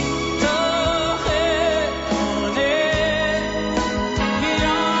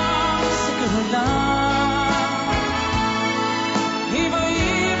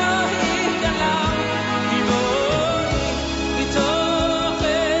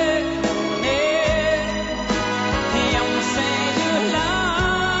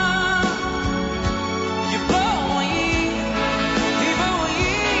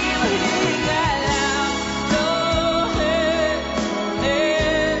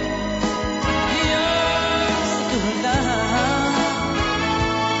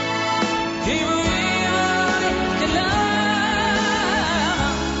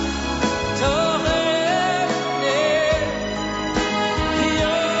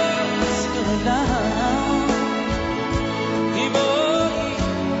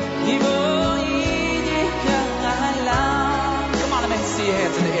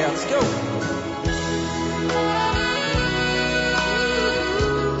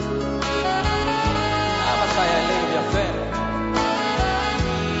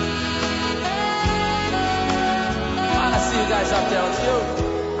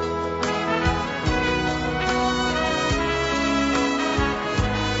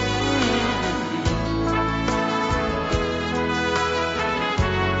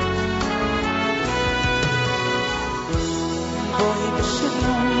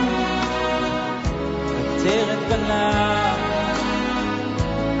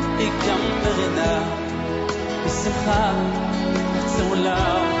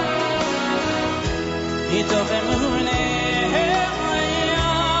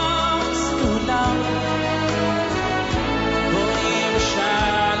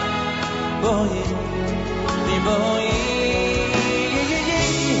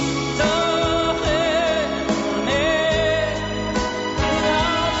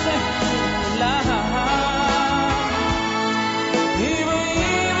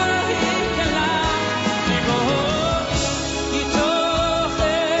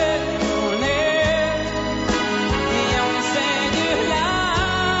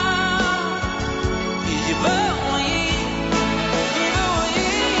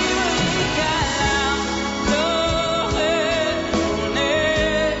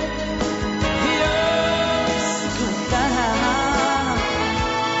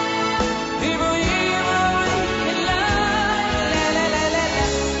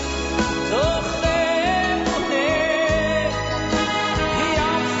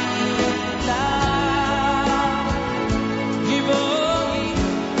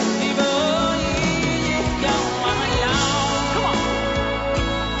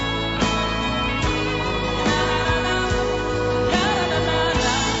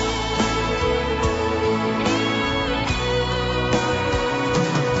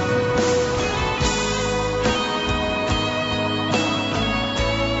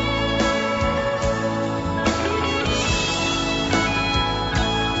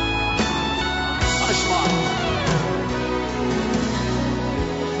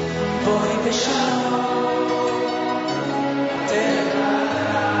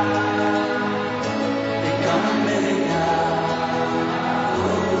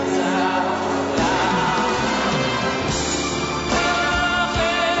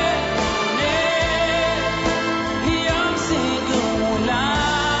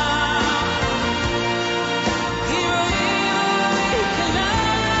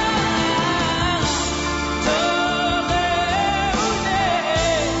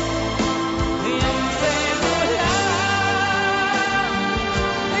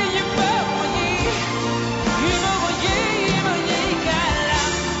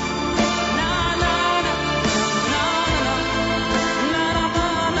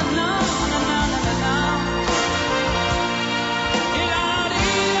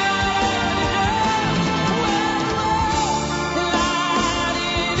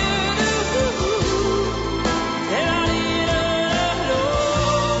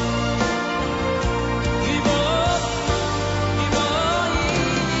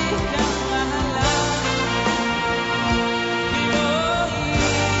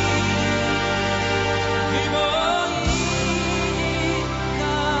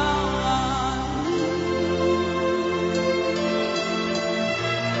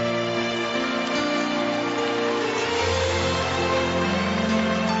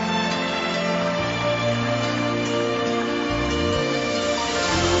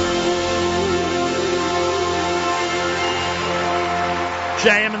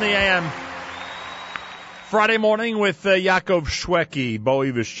JM in the AM. Friday morning with Yaakov Shweki,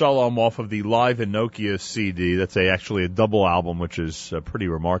 Bowie V'Shalom off of the Live in Nokia CD. That's actually a double album, which is pretty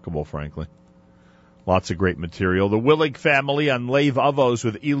remarkable, frankly. Lots of great material. The Willig family on Leiv Avos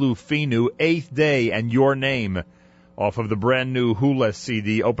with Ilu Finu, Eighth Day and Your Name off of the brand new Hula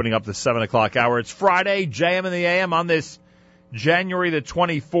CD, opening up the 7 o'clock hour. It's Friday, JM in the AM on this January the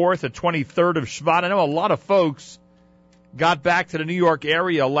 24th, the 23rd of Shvat. I know a lot of folks got back to the New York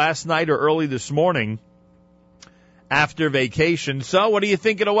area last night or early this morning after vacation. So what do you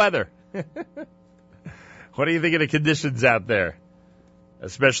think of the weather? What do you think of the conditions out there?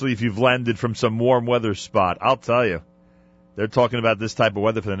 Especially if you've landed from some warm weather spot. I'll tell you, they're talking about this type of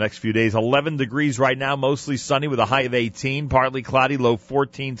weather for the next few days. 11 degrees right now, mostly sunny with a high of 18, partly cloudy, low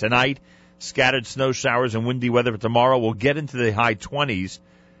 14 tonight. Scattered snow showers and windy weather for tomorrow. We'll get into the high 20s.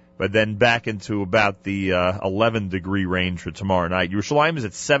 But then back into about the 11-degree range for tomorrow night. Yerushalayim is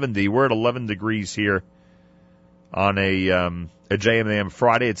at 70. We're at 11 degrees here on a JM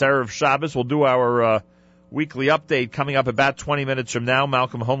Friday. It's erev Shabbos. We'll do our weekly update coming up about 20 minutes from now.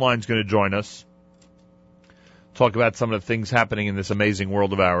 Malcolm Hoenlein is going to join us. Talk about some of the things happening in this amazing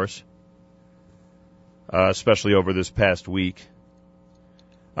world of ours, especially over this past week.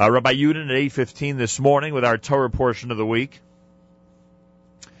 Rabbi Yudin at 8:15 this morning with our Torah portion of the week.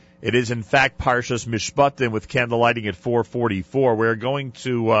 It is, in fact, Parshas Mishpatim with candle lighting at 4:44. We're going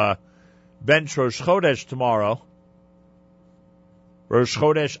to bench Rosh Chodesh tomorrow. Rosh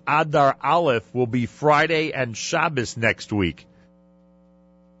Chodesh Adar Aleph will be Friday and Shabbos next week.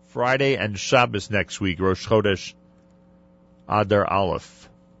 Friday and Shabbos next week, Rosh Chodesh Adar Aleph.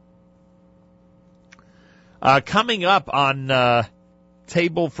 Coming up on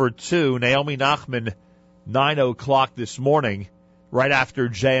Table for Two, Naomi Nachum, 9 o'clock this morning, right after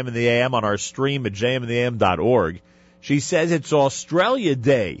JM in the AM on our stream at jmintheam.org. She says it's Australia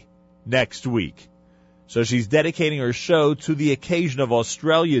Day next week. So she's dedicating her show to the occasion of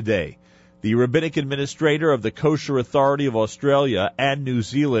Australia Day. The rabbinic administrator of the Kosher Authority of Australia and New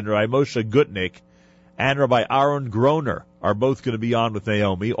Zealand, Rabbi Moshe Gutnick, and Rabbi Aaron Groner are both going to be on with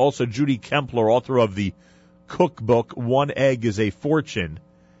Naomi. Also, Judy Kempler, author of the cookbook, One Egg is a Fortune.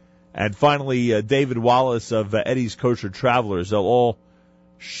 And finally, David Wallace of Eddie's Kosher Travelers. They'll all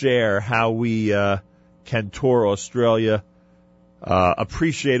share how we can tour Australia,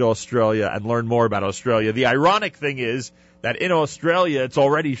 appreciate Australia, and learn more about Australia. The ironic thing is that in Australia, it's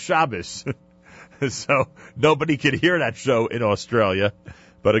already Shabbos. So nobody can hear that show in Australia,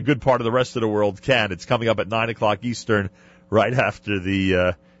 but a good part of the rest of the world can. It's coming up at 9 o'clock Eastern, right after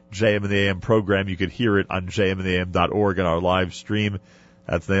the JM in the AM program. You can hear it on jmintheam.org on our live stream.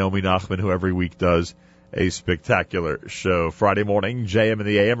 That's Naomi Nachum, who every week does a spectacular show. Friday morning, JM in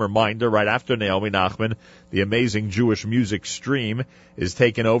the AM. Reminder, right after Naomi Nachum, the amazing Jewish music stream is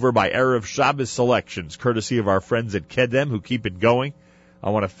taken over by erev Shabbos selections, courtesy of our friends at Kedem, who keep it going.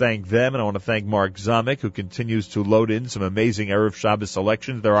 I want to thank them, and I want to thank Mark Zamek, who continues to load in some amazing erev Shabbos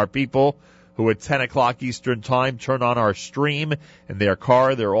selections. There are people who at 10 o'clock Eastern Time turn on our stream in their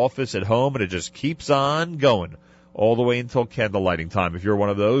car, their office, at home, and it just keeps on going all the way until candle lighting time. If you're one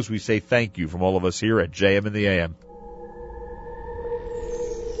of those, we say thank you from all of us here at JM in the AM.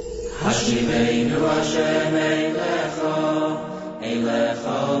 Hashivenu Hashem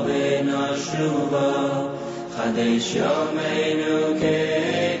Eilecha v'noshuva Chadesh Yomeinu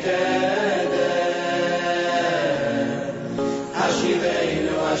kekedem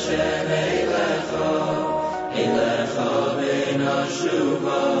Hashivenu Hashem Eilecha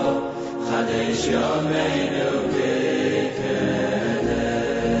v'noshuva Chadesh Yomeinu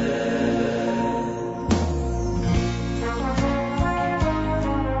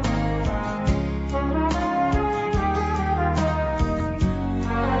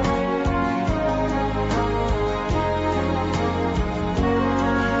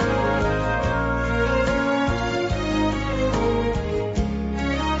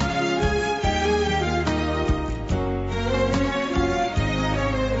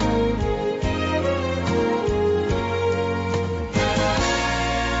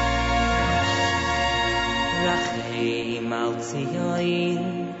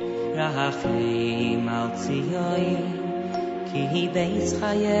Rachim al Tzion, ki beis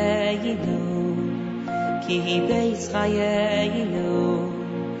chayenu, ki beis chayenu,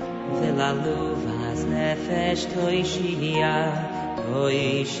 velalu vaz nefesh toishia,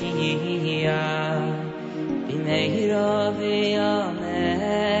 b'nei rovi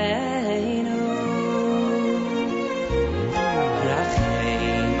yameinu.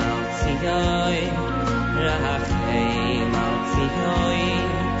 Rachim al Tzion, Rachim al Tzion,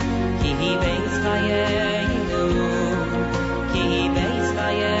 ki beis chayenu,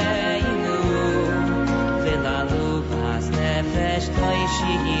 velalu vas nefesh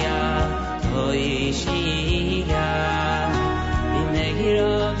toishia, b'nei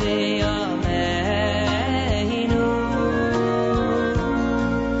rovi yameinu.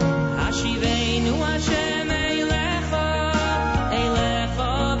 Hashivenu Hashem eilecha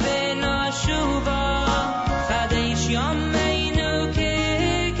v'noshuva, chadesh yameinu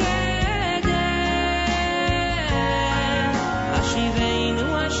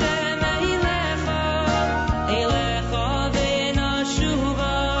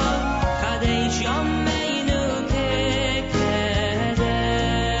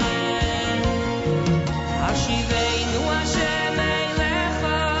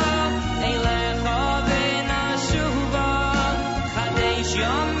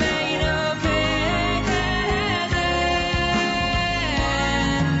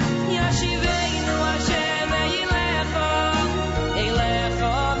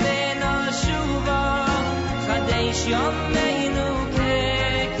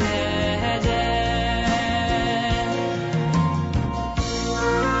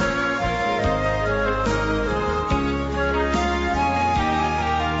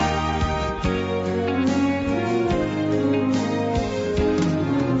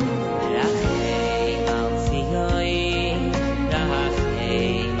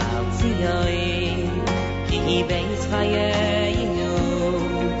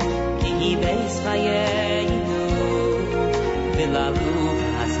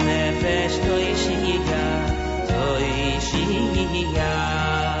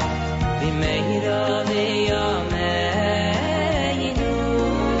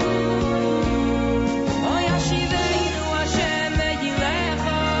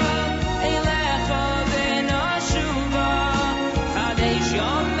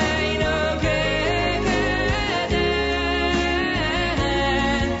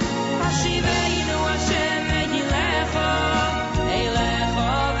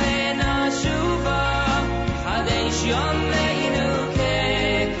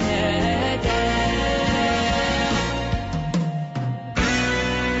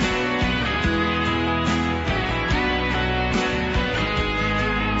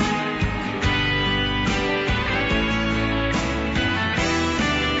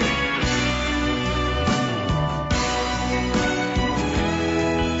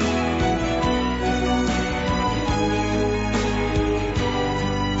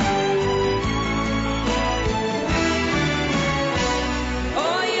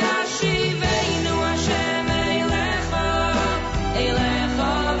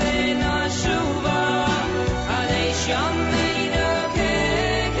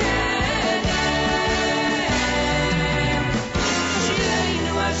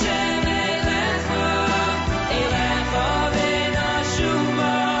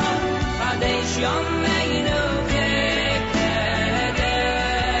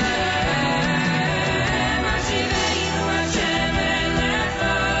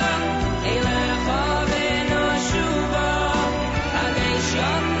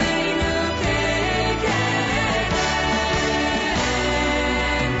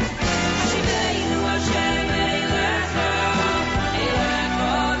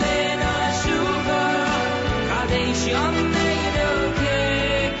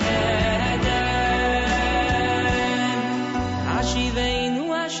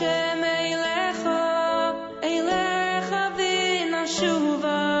Hashem Eilecha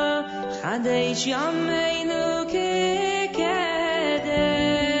v'nashuva Chadesh yameinu k'kedem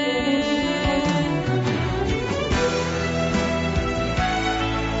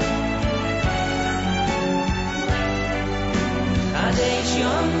Chadesh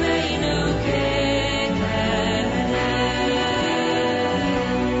yameinu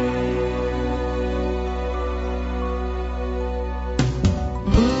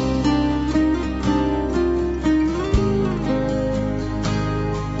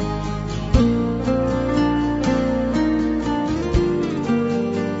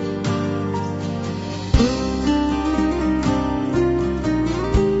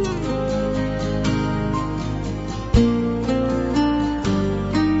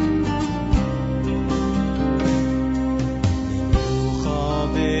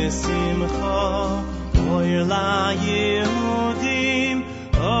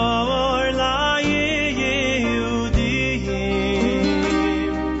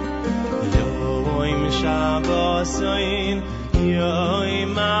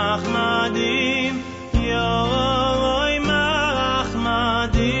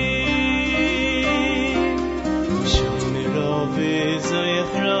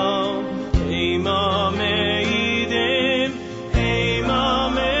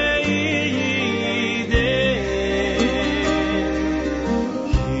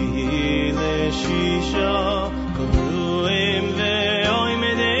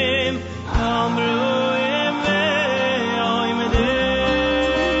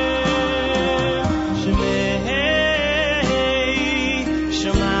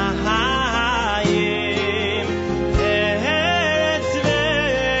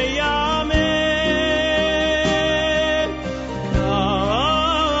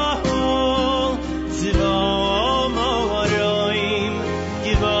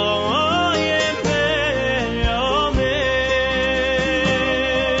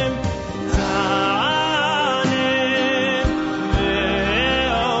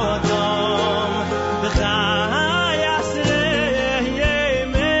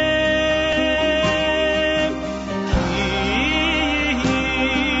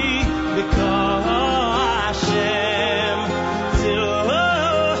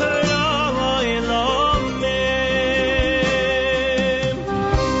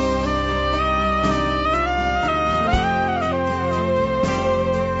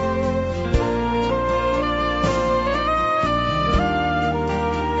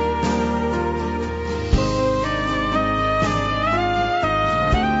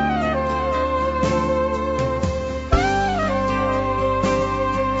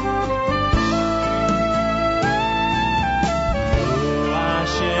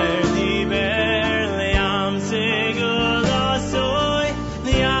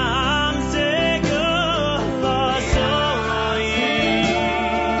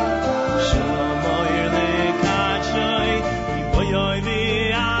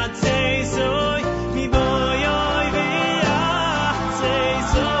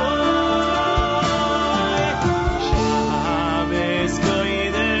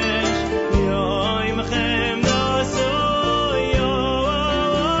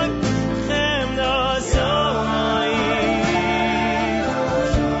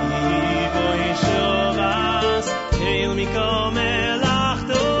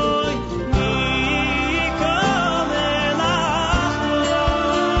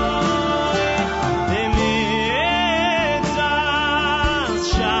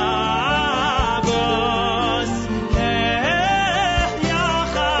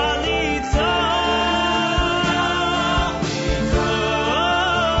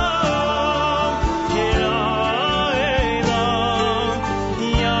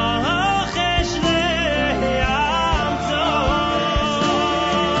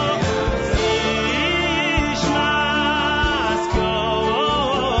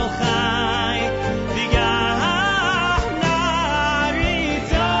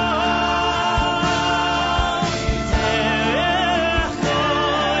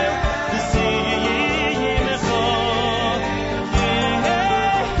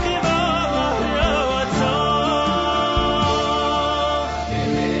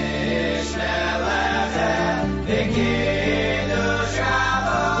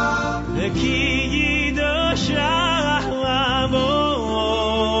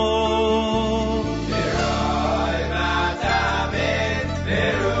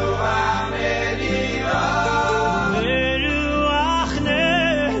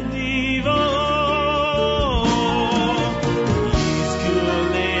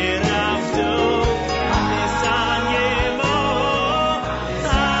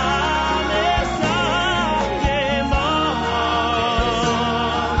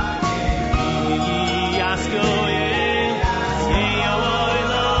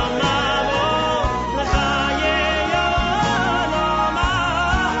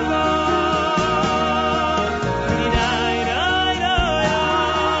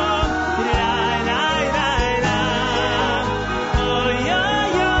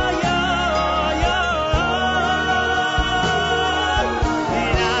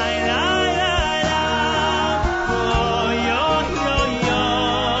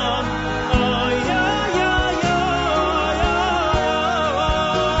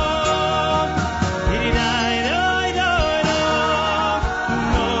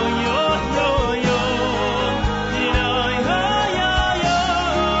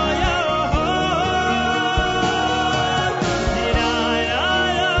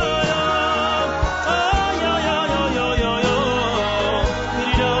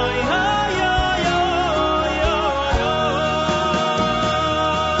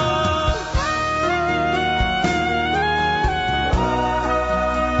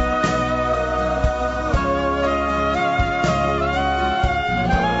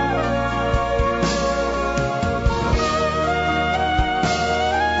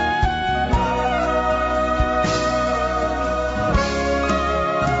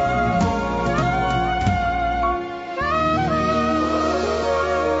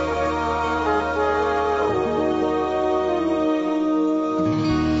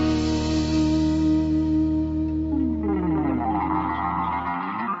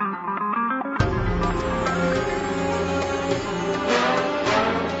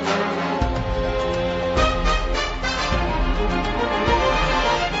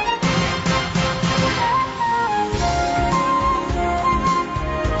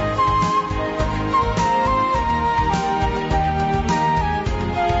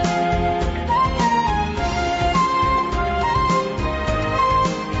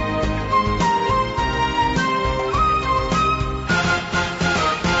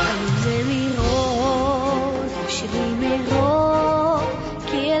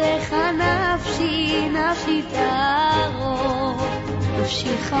נפשי תערור,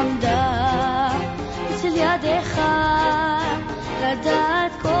 נפשי חמדה אצל ידיך,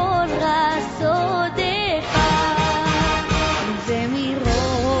 לדעת כל רסודיך.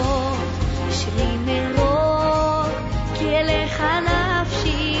 ומירוק, שלי מרוק, כי אליך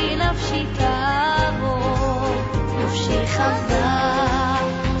נפשי, נפשי תערור, נפשי חמדה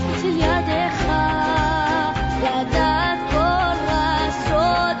אצל ידיך, לדעת כל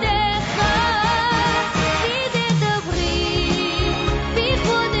רסודיך. תדברי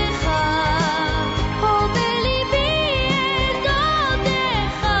בכבודך, פה בליבי את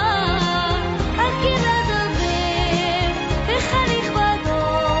דודך, על כן אדבר בך נכבדו,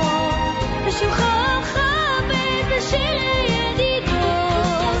 בשמך אכבד בשיר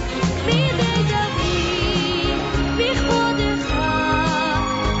ידידות. תדברי בכבודך,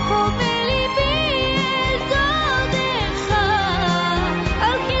 פה בליבי את דודך,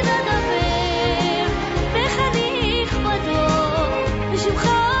 על כן אדבר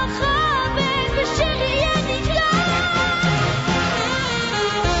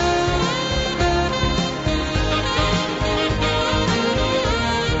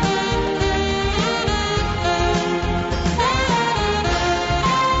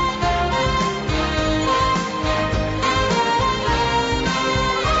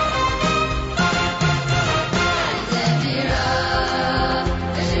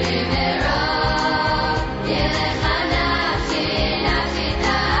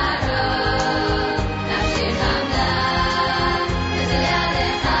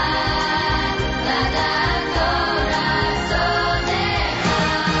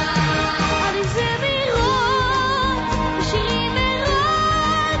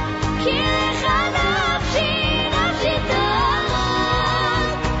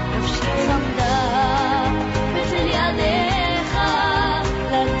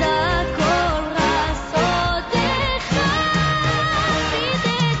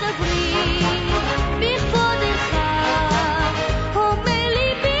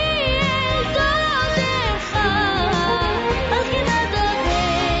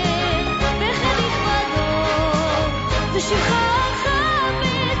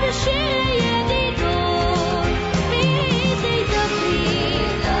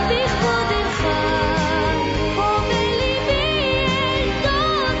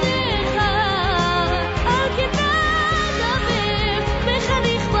בך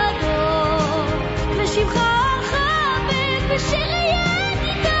נכבדו, בשמך אכבד בשיר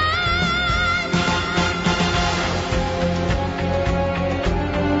ידידות.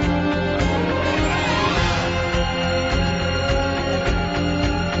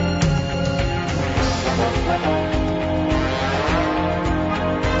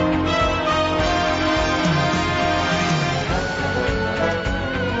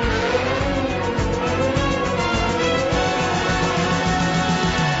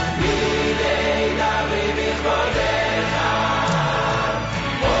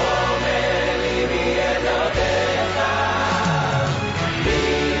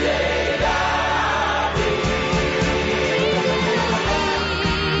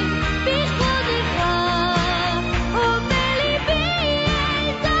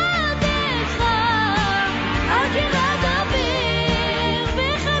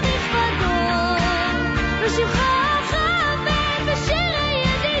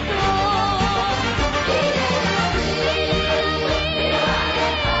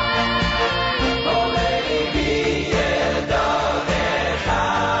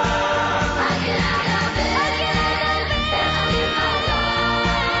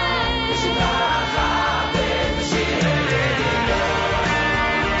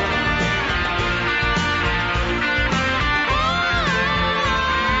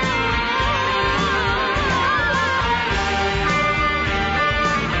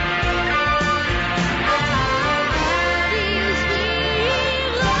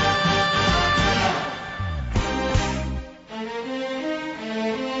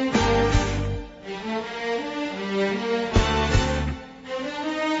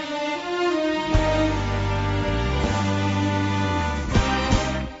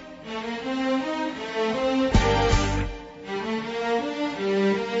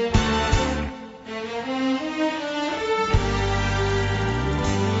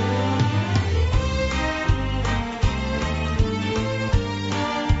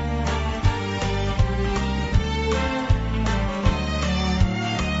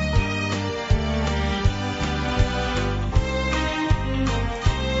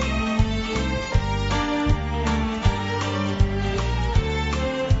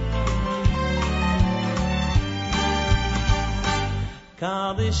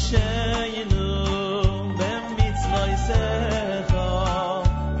 Kadishayinu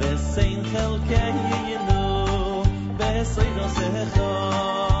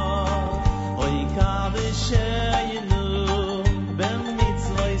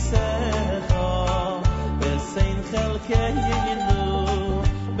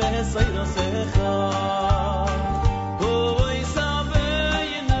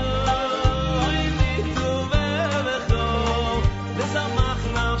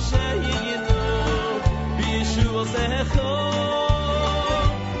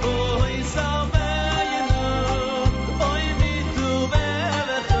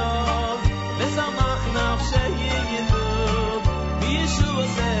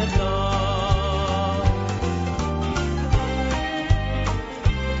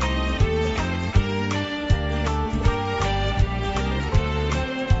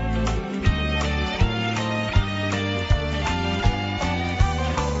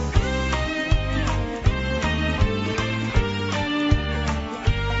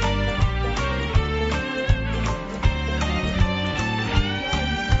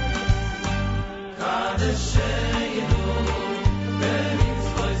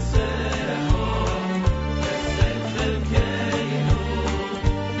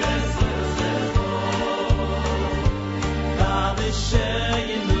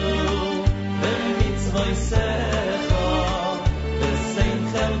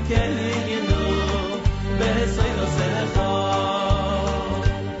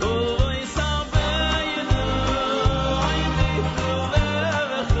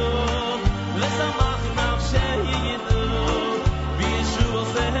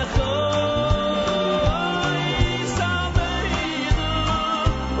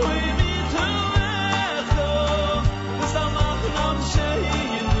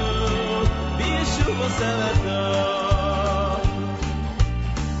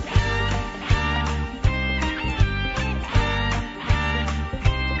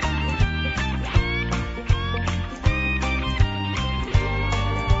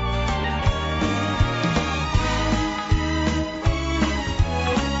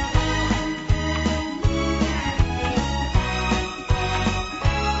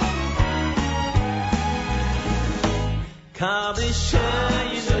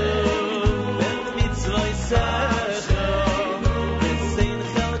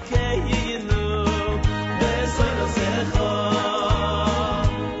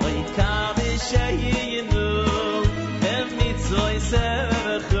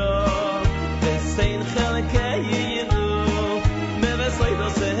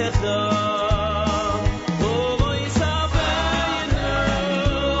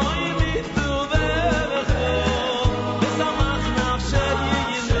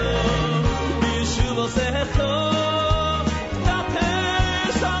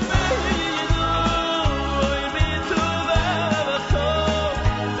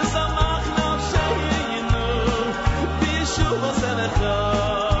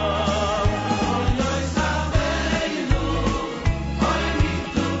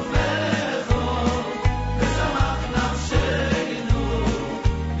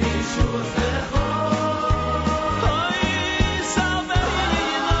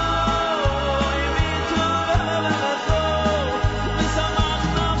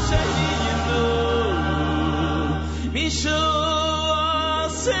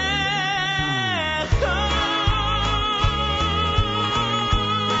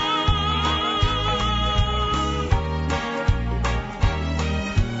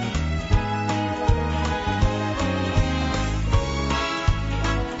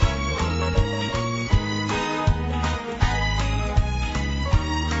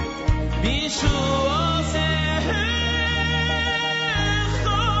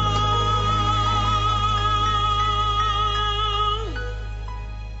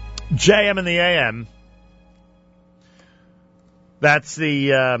JM in the AM. That's the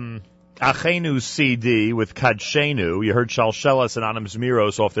Achenu CD with Kadshenu. You heard Shalshelas and Anam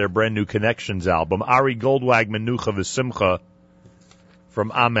Zmiros off their brand new Connections album. Ari Goldwag Menucha V'Simcha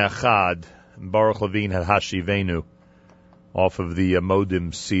from Am Echad. Baruch Levine had Hashivenu off of the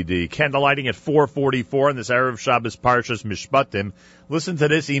Modim CD. Candlelighting at 4:44 on this erev Shabbos Parshas Mishpatim. Listen to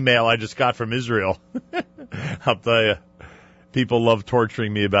this email I just got from Israel. I'll tell you. People love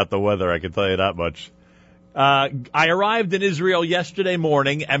torturing me about the weather, I can tell you that much. I arrived in Israel yesterday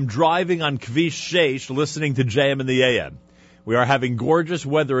morning. I'm driving on Kvish 6 listening to JM in the AM. We are having gorgeous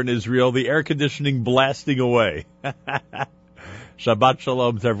weather in Israel, the air conditioning blasting away. Shabbat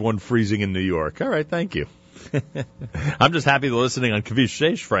Shalom to everyone freezing in New York. All right, thank you. I'm just happy to listening on Kvish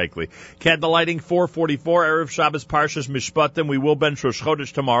 6, frankly. Candlelighting 4:44, erev Shabbos Parshas Mishpatim. We will bench Rosh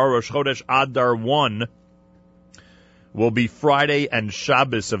Chodesh tomorrow, Rosh Chodesh Adar 1. will be Friday and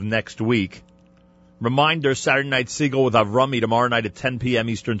Shabbos of next week. Reminder, Saturday Night Siegel with Avrami tomorrow night at 10 p.m.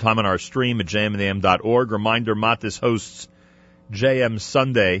 Eastern Time on our stream at jmandam.org. Reminder, Matis hosts JM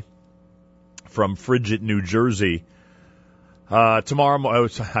Sunday from Frigid, New Jersey. Tomorrow,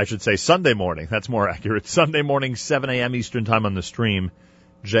 I should say Sunday morning. That's more accurate. Sunday morning, 7 a.m. Eastern Time on the stream,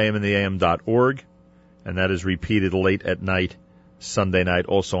 jmandam.org. And that is repeated late at night, Sunday night,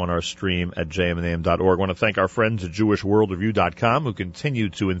 also on our stream at jmandam.org. I want to thank our friends at JewishWorldReview.com who continue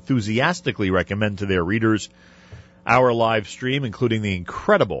to enthusiastically recommend to their readers our live stream, including the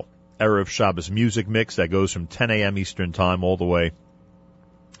incredible erev Shabbos music mix that goes from 10 a.m. Eastern Time all the way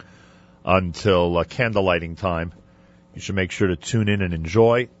until candlelighting time. You should make sure to tune in and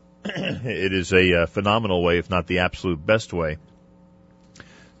enjoy. It is a phenomenal way, if not the absolute best way,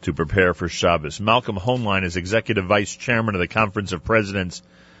 to prepare for Shabbos. Malcolm Hoenlein is Executive Vice Chairman of the Conference of Presidents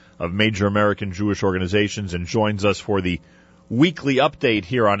of Major American Jewish Organizations and joins us for the weekly update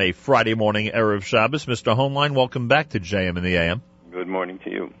here on a Friday morning erev Shabbos. Mr. Hoenlein, welcome back to JM and the AM. Good morning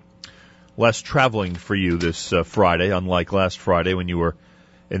to you. Less traveling for you this Friday, unlike last Friday when you were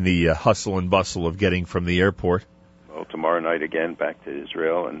in the hustle and bustle of getting from the airport. Well, tomorrow night again, back to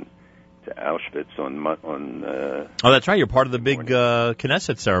Israel and to Auschwitz on oh, that's right. You're part of the big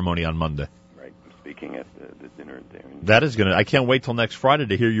Knesset ceremony on Monday. Right. I'm speaking at the dinner there. That is I can't wait till next Friday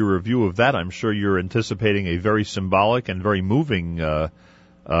to hear your review of that. I'm sure you're anticipating a very symbolic and very moving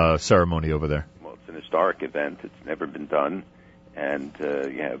ceremony over there. Well, it's an historic event. It's never been done. And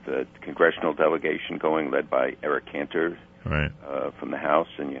you have a congressional delegation going, led by Eric Cantor, right, from the House,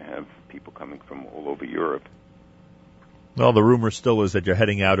 and you have people coming from all over Europe. Well, the rumor still is that you're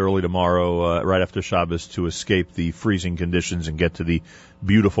heading out early tomorrow, right after Shabbos, to escape the freezing conditions and get to the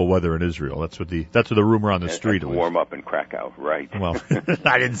beautiful weather in Israel. That's what the rumor on the street. And warm up in Krakow, right? Well,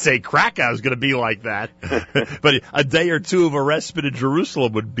 I didn't say Krakow is going to be like that, but a day or two of a respite in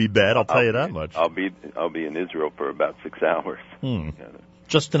Jerusalem would be bad. I'll tell you that much. I'll be in Israel for about 6 hours.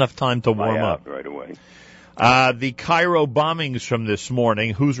 Just enough time to warm up right away. The Cairo bombings from this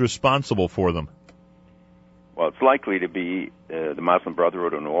morning. Who's responsible for them? Well, it's likely to be the Muslim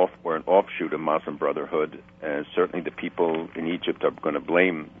Brotherhood or an offshoot of Muslim Brotherhood. Certainly the people in Egypt are going to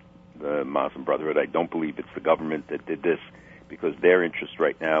blame the Muslim Brotherhood. I don't believe it's the government that did this, because their interest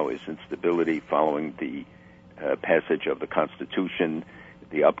right now is in stability following the passage of the Constitution,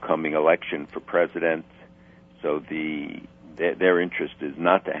 the upcoming election for president. So their interest is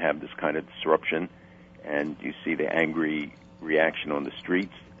not to have this kind of disruption. And you see the angry reaction on the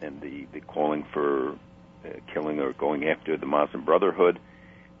streets and the calling for killing or going after the Muslim Brotherhood.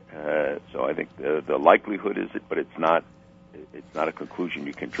 So I think the likelihood is it, but it's not a conclusion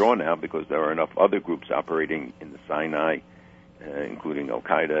you can draw now, because there are enough other groups operating in the Sinai, including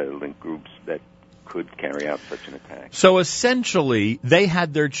Al-Qaeda-linked groups, that could carry out such an attack. So essentially, they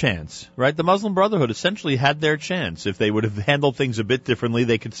had their chance, right? The Muslim Brotherhood essentially had their chance. If they would have handled things a bit differently,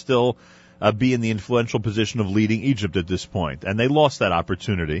 they could still be in the influential position of leading Egypt at this point. And they lost that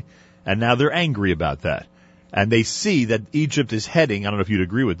opportunity, and now they're angry about that. And they see that Egypt is heading, I don't know if you'd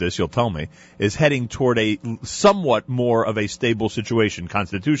agree with this, you'll tell me, is heading toward a somewhat more of a stable situation,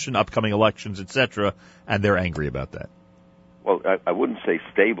 constitution, upcoming elections, etc., and they're angry about that. Well, I wouldn't say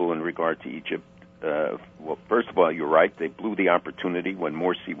stable in regard to Egypt. Well, first of all, you're right. They blew the opportunity when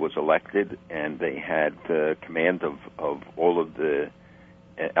Morsi was elected, and they had command of all of the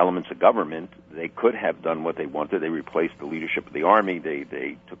elements of government. They could have done what they wanted. They replaced the leadership of the army.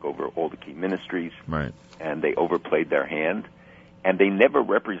 They took over all the key ministries. Right. And they overplayed their hand. And they never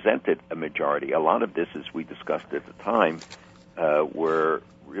represented a majority. A lot of this, as we discussed at the time, were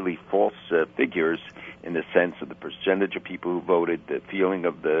really false figures in the sense of the percentage of people who voted, the feeling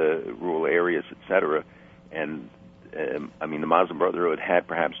of the rural areas, etc. And, the Muslim Brotherhood had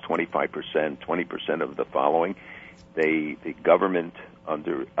perhaps 25%, 20% of the following. The government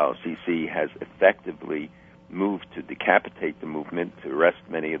under al-Sisi has effectively moved to decapitate the movement, to arrest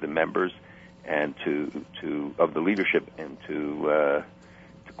many of the members, and of the leadership, and to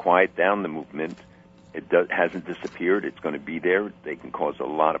quiet down the movement. It hasn't disappeared. It's going to be there. They can cause a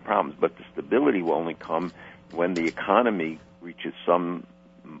lot of problems, but the stability will only come when the economy reaches some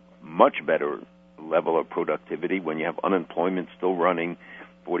much better level of productivity. When you have unemployment still running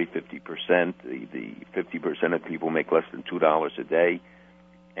 40-50%, the 50% of people make less than $2 a day,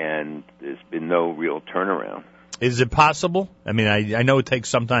 and there's been no real turnaround. Is it possible? I mean, I know it takes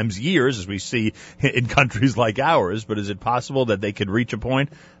sometimes years, as we see in countries like ours, but is it possible that they could reach a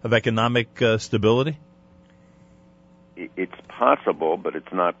point of economic stability? It's possible, but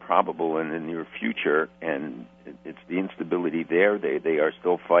it's not probable in the near future, and it's the instability there. They are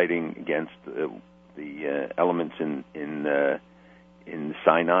still fighting against the the elements in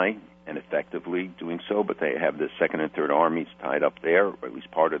Sinai, and effectively doing so, but they have the Second and Third Armies tied up there, or at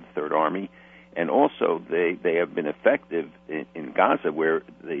least part of the Third Army. And also, they have been effective in Gaza, where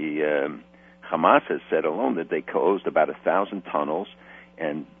the Hamas has said alone that they closed about 1,000 tunnels,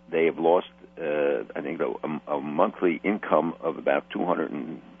 and they have lost, I think, a monthly income of about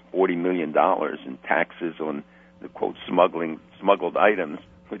 $240 million in taxes on the, quote, smuggled items,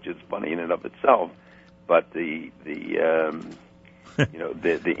 which is funny in and of itself. But the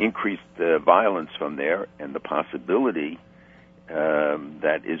increased violence from there, and the possibility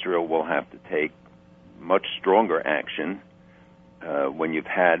that Israel will have to take much stronger action when you've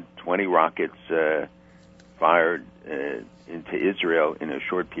had 20 rockets fired into Israel in a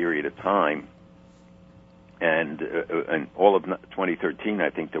short period of time, and all of 2013, I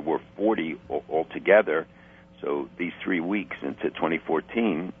think there were 40 altogether. So these 3 weeks into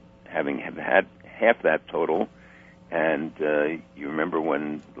 2014, having had half that total. And you remember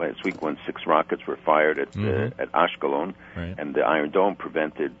when last week when 6 rockets were fired at Ashkelon, right, and the Iron Dome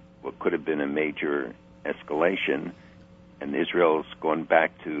prevented what could have been a major escalation, and Israel's gone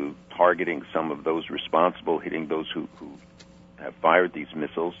back to targeting some of those responsible, hitting those who have fired these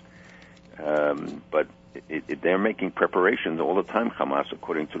missiles. But they're making preparations all the time, Hamas,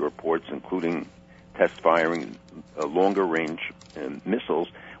 according to the reports, including test firing longer-range missiles,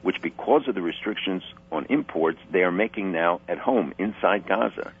 which, because of the restrictions on imports, they are making now at home inside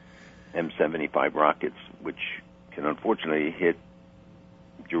Gaza, M75 rockets, which can unfortunately hit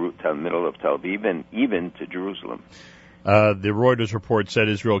the middle of Tel Aviv and even to Jerusalem. The Reuters report said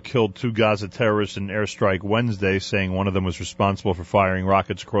Israel killed 2 Gaza terrorists in an airstrike Wednesday, saying one of them was responsible for firing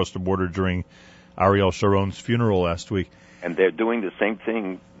rockets across the border during Ariel Sharon's funeral last week. And they're doing the same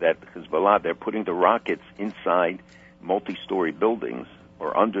thing that Hezbollah, they're putting the rockets inside multi-story buildings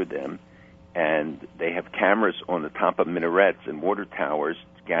or under them, and they have cameras on the top of minarets and water towers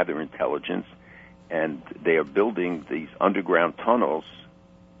to gather intelligence, and they are building these underground tunnels,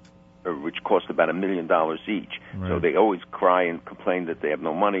 which cost about $1 million each. Right. So they always cry and complain that they have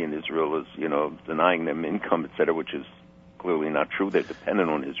no money, and Israel is, denying them income, etc., which is clearly not true. They're dependent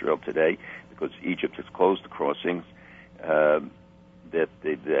on Israel today because Egypt has closed the crossings. That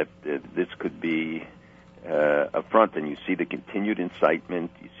this could be a front, and you see the continued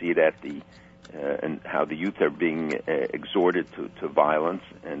incitement. You see it at and how the youth are being exhorted to violence,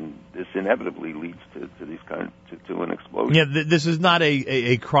 and this inevitably leads to these to an explosion. Yeah, this is not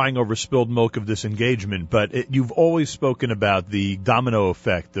a crying over spilled milk of disengagement, but you've always spoken about the domino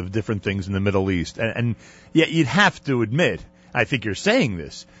effect of different things in the Middle East, and yet you'd have to admit, I think you're saying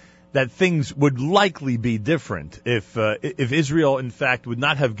this, that things would likely be different if Israel, in fact, would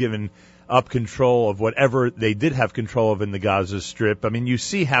not have given up control of whatever they did have control of in the Gaza Strip. I mean, you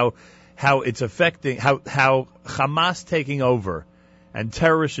see how it's affecting, how Hamas taking over and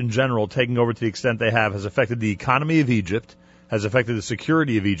terrorists in general taking over to the extent they have has affected the economy of Egypt, has affected the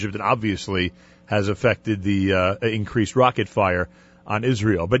security of Egypt, and obviously has affected the increased rocket fire on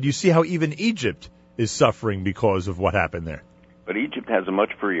Israel. But you see how even Egypt is suffering because of what happened there. But Egypt has a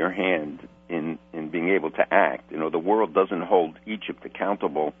much freer hand in being able to act. The world doesn't hold Egypt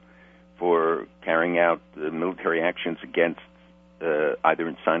accountable for carrying out military actions against either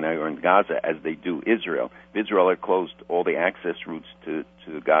in Sinai or in Gaza as they do Israel. If Israel had closed all the access routes to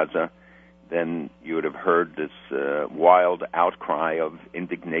Gaza, then you would have heard this wild outcry of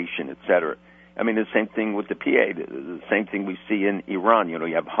indignation, etc. I mean, the same thing with the PA, the same thing we see in Iran. You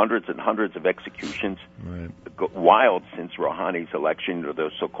have hundreds and hundreds of executions, right, wild since Rouhani's election,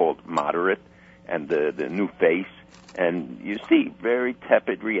 the so-called moderate, and the new face. And you see very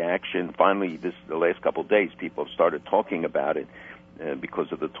tepid reaction. Finally, the last couple of days, people have started talking about it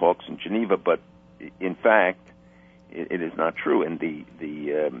because of the talks in Geneva. But in fact, it is not true. And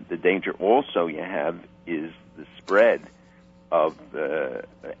the danger also you have is the spread of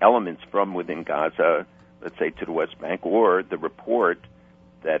elements from within Gaza, let's say to the West Bank, or the report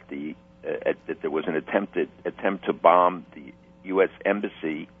that that there was an attempt to bomb the U.S.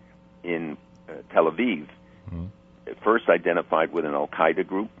 embassy in Tel Aviv. Mm-hmm. First identified with an Al-Qaeda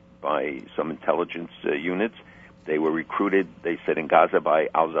group by some intelligence units. They were recruited, they said, in Gaza by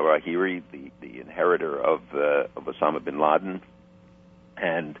al-Zawahiri, the inheritor of Osama bin Laden.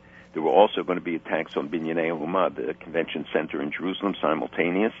 And there were also going to be attacks on Binyanei Huma, the convention center in Jerusalem,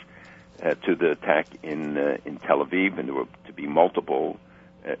 simultaneous to the attack in Tel Aviv, and there were to be multiple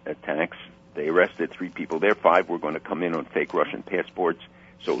attacks. They arrested 3 people there. 5 were going to come in on fake Russian passports.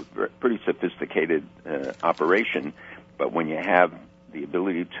 So pretty sophisticated operation. But when you have the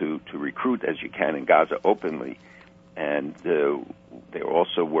ability to recruit, as you can in Gaza openly, And there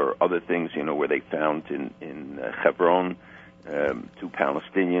also were other things, where they found in Hebron 2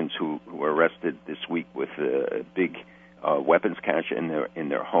 Palestinians who were arrested this week with a big weapons cache in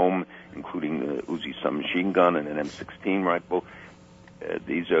their home, including the Uzi submachine gun and an M16 rifle.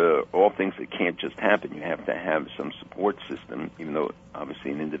 These are all things that can't just happen. You have to have some support system, even though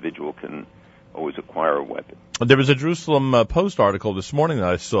obviously an individual can always acquire a weapon. There was a Jerusalem Post article this morning that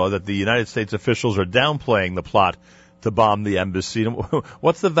I saw that the United States officials are downplaying the plot to bomb the embassy.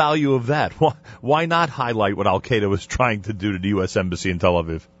 What's the value of that? Why not highlight what Al-Qaeda was trying to do to the U.S. Embassy in Tel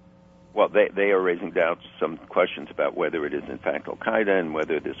Aviv? Well, they are raising doubts, some questions about whether it is in fact Al-Qaeda and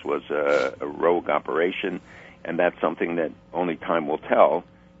whether this was a rogue operation, and that's something that only time will tell,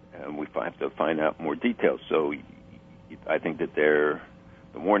 and we have to find out more details. So I think that the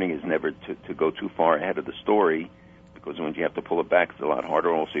warning is never to go too far ahead of the story, because when you have to pull it back, it's a lot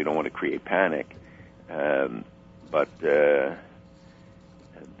harder. Also, you don't want to create panic. But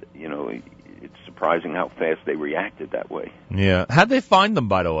it's surprising how fast they reacted that way. Yeah. How'd they find them,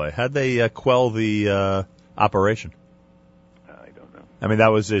 by the way? How'd they quell the operation? I don't know. I mean,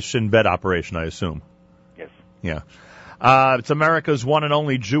 that was a Shin Bet operation, I assume. Yes. Yeah. It's America's one and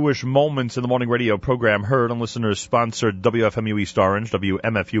only Jewish Moments in the Morning radio program, heard on listeners-sponsored WFMU East Orange,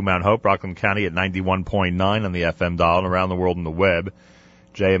 WMFU Mount Hope, Rockland County at 91.9 on the FM dial, and around the world on the web,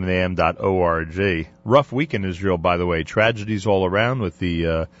 jmnam.org. Rough week in Israel, by the way. Tragedies all around with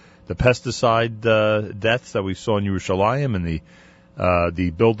the pesticide deaths that we saw in Yerushalayim and the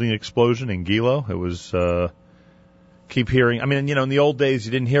building explosion in Gilo. It was keep hearing. I mean, in the old days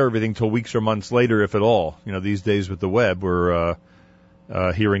you didn't hear everything till weeks or months later, if at all. These days with the web, we're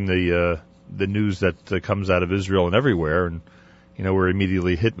hearing the news that comes out of Israel and everywhere, and we're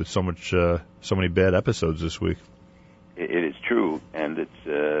immediately hit with so many bad episodes this week. It is true, and it's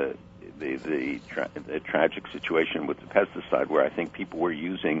the tragic situation with the pesticide, where I think people were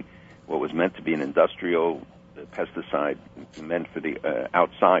using what was meant to be an industrial pesticide meant for the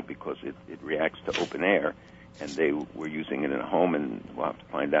outside, because it reacts to open air, and they were using it in a home, and we'll have to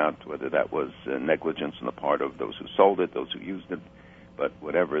find out whether that was negligence on the part of those who sold it, those who used it. But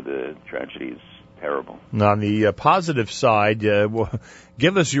whatever, the tragedy is terrible. Now, on the positive side,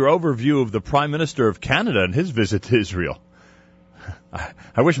 give us your overview of the Prime Minister of Canada and his visit to Israel.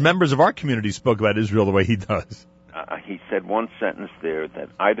 I wish members of our community spoke about Israel the way he does. He said one sentence there, that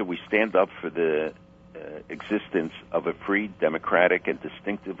either we stand up for the existence of a free, democratic, and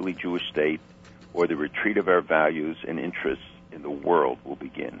distinctively Jewish state, or the retreat of our values and interests in the world will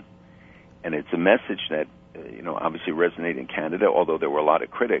begin. And it's a message that obviously resonated in Canada, although there were a lot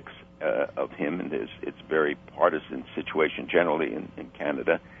of critics of him, and it's a very partisan situation generally in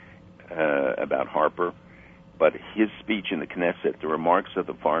Canada about Harper. But his speech in the Knesset, the remarks of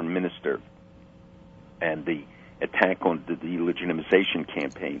the foreign minister, and the attack on the delegitimization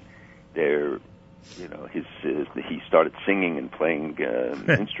campaign, he started singing and playing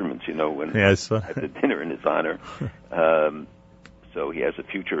instruments, when yes. at the dinner in his honor. So he has a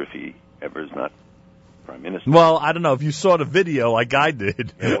future if he ever is not Prime Minister. Well, I don't know if you saw the video like I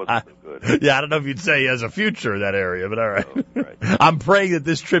did. It wasn't so good. Yeah, I don't know if you'd say he has a future in that area, but all right. Oh, right. I'm praying that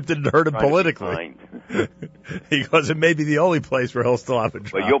this trip didn't hurt him politically. Because it may be the only place where he'll still have a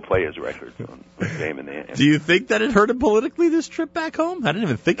job. Well, you'll play his records on Game in the End. Do you think that it hurt him politically, this trip back home? I didn't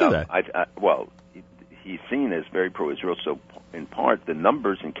even think of that. Well, he's seen as very pro-Israel, so in part, the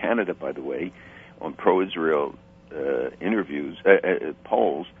numbers in Canada, by the way, on pro-Israel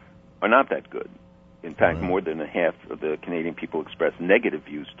polls are not that good. In fact, more than a half of the Canadian people express negative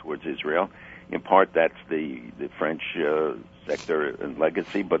views towards Israel. In part, that's the French sector and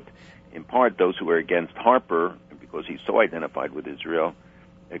legacy, but in part, those who are against Harper, because he's so identified with Israel,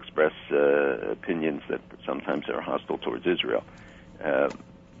 express opinions that sometimes are hostile towards Israel.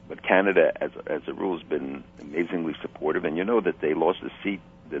 But Canada, as a rule, has been amazingly supportive, and that they lost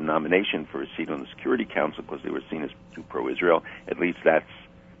the nomination for a seat on the Security Council because they were seen as too pro-Israel. At least that's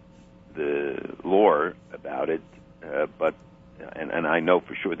the lore about it, but I know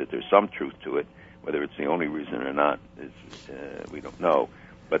for sure that there's some truth to it. Whether it's the only reason or not we don't know.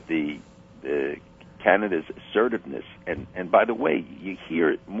 But the Canada's assertiveness, and by the way, you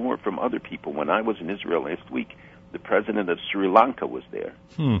hear it more from other people. When I was in Israel last week, the president of Sri Lanka was there.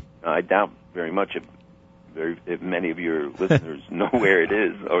 I doubt very much if many of your listeners know where it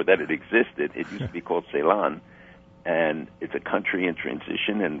is or that it existed. It used to be called Ceylon. And it's a country in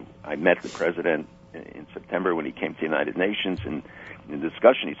transition, and I met the president in September when he came to the United Nations, and in the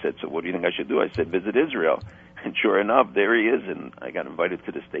discussion he said, so what do you think I should do? I said, visit Israel. And sure enough, there he is, and I got invited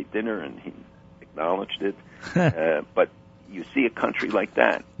to the state dinner, and he acknowledged it. But you see a country like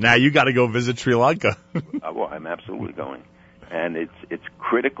that. Now you got to go visit Sri Lanka. Well, I'm absolutely going. And it's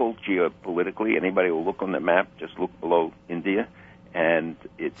critical geopolitically. Anybody who will look on the map, just look below India. And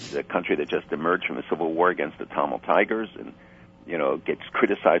it's a country that just emerged from a civil war against the Tamil Tigers and, gets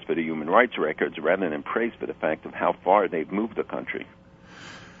criticized for the human rights records rather than praised for the fact of how far they've moved the country.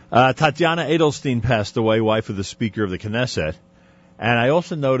 Tatiana Edelstein passed away, wife of the Speaker of the Knesset. And I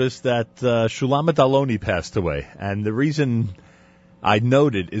also noticed that Shulamit Aloni passed away. And the reason I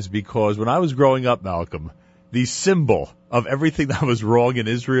noted is because when I was growing up, Malcolm, the symbol of everything that was wrong in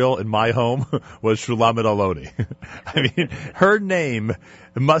Israel in my home was Shulamit Aloni. I mean, her name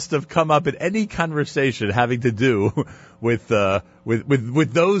must have come up in any conversation having to do with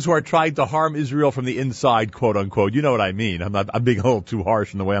those who are trying to harm Israel from the inside, quote unquote. You know what I mean. I'm being a little too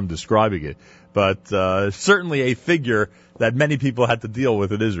harsh in the way I'm describing it, but certainly a figure that many people had to deal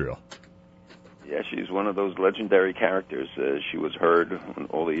with in Israel. Yeah, she's one of those legendary characters. She was heard on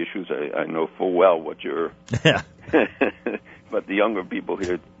all the issues. I know full well what you're... Yeah. But the younger people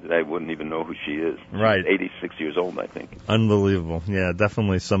here today wouldn't even know who she is. Right. She's 86 years old, I think. Unbelievable. Yeah,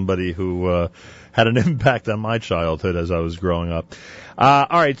 definitely somebody who had an impact on my childhood as I was growing up. All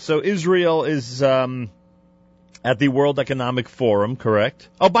right, so Israel is at the World Economic Forum, correct?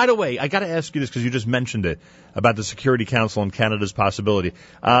 Oh, by the way, I got to ask you this because you just mentioned it, about the Security Council and Canada's possibility.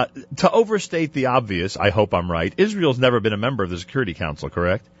 To overstate the obvious, I hope I'm right, Israel's never been a member of the Security Council,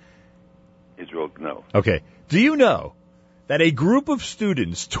 correct? Israel, no. Okay. Do you know that a group of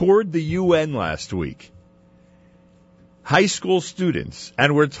students toured the UN last week? High school students.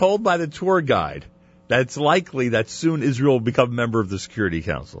 And we're told by the tour guide that it's likely that soon Israel will become a member of the Security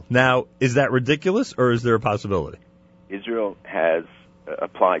Council. Now, is that ridiculous, or is there a possibility? Israel has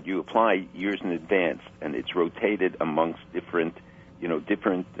applied. You apply years in advance, and it's rotated amongst different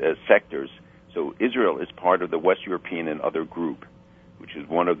sectors. So Israel is part of the West European and Other Group, which is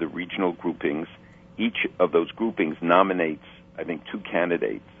one of the regional groupings. Each of those groupings nominates, I think, two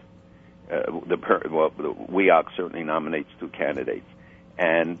candidates. The WEOC certainly nominates two candidates.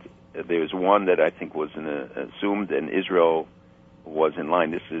 And there's one that I think was assumed, and Israel was in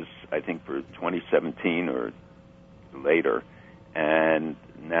line. This is, I think, for 2017 or later. And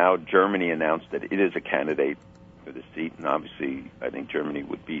now Germany announced that it is a candidate for the seat, and obviously I think Germany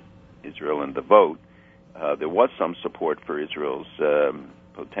would beat Israel in the vote. There was some support for Israel's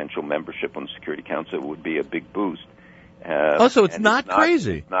potential membership on the Security Council. It would be a big boost. So it's not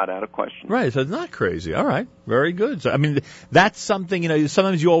crazy. It's not out of question. Right, so it's not crazy. All right, very good. So, I mean, that's something,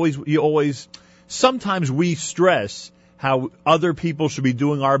 sometimes you always, sometimes we stress how other people should be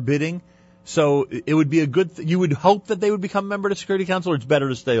doing our bidding. So it would be a good you would hope that they would become a member of the Security Council, or it's better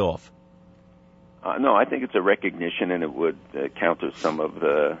to stay off? No, I think it's a recognition, and it would counter some of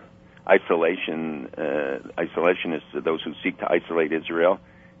the isolationists, those who seek to isolate Israel.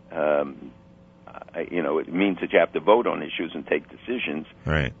 It means that you have to vote on issues and take decisions.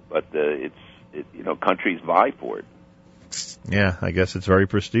 Right. But countries vie for it. Yeah, I guess it's very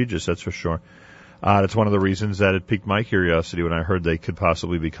prestigious, that's for sure. That's one of the reasons that it piqued my curiosity when I heard they could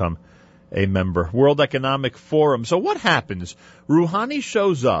possibly become a member. World Economic Forum. So what happens? Rouhani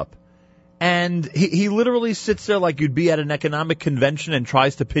shows up, and he literally sits there like you'd be at an economic convention and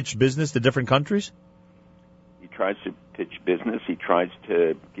tries to pitch business to different countries? He tries to pitch business. He tries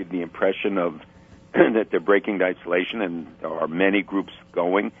to give the impression of that they're breaking the isolation, and there are many groups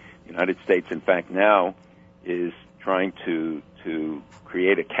going. The United States, in fact, now is trying to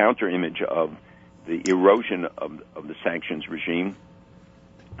create a counter-image of the erosion of the sanctions regime,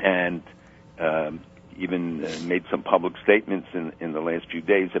 and even made some public statements in the last few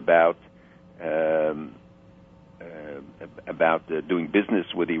days about doing business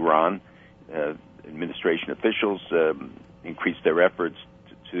with Iran. Administration officials increased their efforts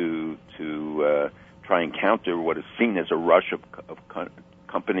to try and counter what is seen as a rush of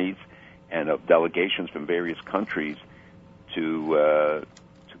companies and of delegations from various countries to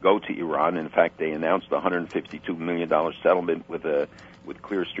go to Iran. In fact, they announced a $152 million settlement with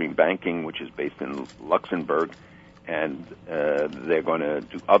Clearstream Banking, which is based in Luxembourg, and they're going to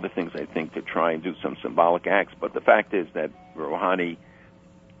do other things, I think, to try and do some symbolic acts. But the fact is that Rouhani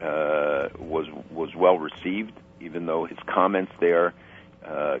was well received, even though his comments there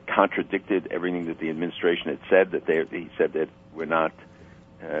contradicted everything that the administration had said. He said that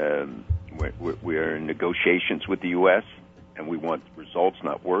we're in negotiations with the U.S. and we want results,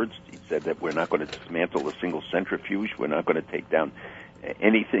 not words. He said that we're not going to dismantle a single centrifuge. We're not going to take down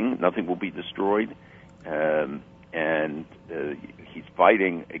anything. Nothing will be destroyed. And he's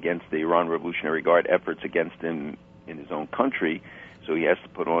fighting against the Iran Revolutionary Guard efforts against him in his own country. So he has to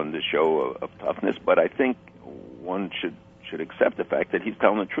put on the show of toughness. But I think one should should accept the fact that he's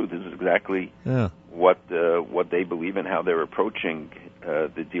telling the truth. This is exactly what they believe and how they're approaching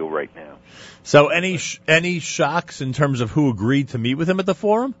the deal right now. So any shocks in terms of who agreed to meet with him at the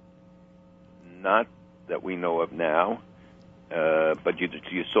forum? Not that we know of now. But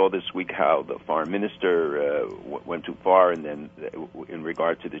you saw this week how the foreign minister went too far, and then in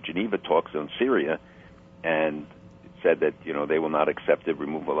regard to the Geneva talks on Syria, and said that they will not accept the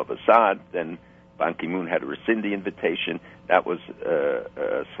removal of Assad. Then Ban Ki-moon had to rescind the invitation. That was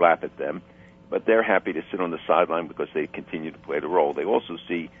a slap at them. But they're happy to sit on the sideline because they continue to play the role. They also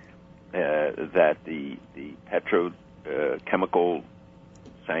see that the petrochemical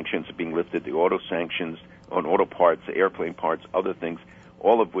sanctions are being lifted, the auto sanctions on auto parts, airplane parts, other things,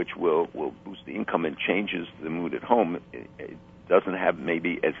 all of which will boost the income and changes the mood at home. It doesn't have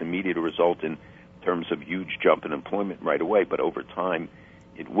maybe as immediate a result in terms of huge jump in employment right away, but over time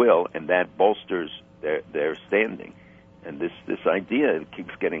it will, and that bolsters their standing. And this idea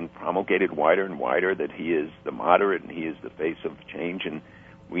keeps getting promulgated wider and wider that he is the moderate and he is the face of change. And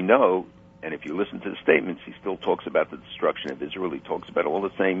we know, and if you listen to the statements, he still talks about the destruction of Israel. He talks about all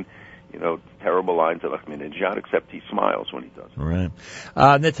the same terrible lines of Ahmadinejad, except he smiles when he does it. Right.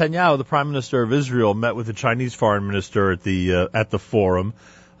 Netanyahu, the Prime Minister of Israel, met with the Chinese Foreign Minister at the forum.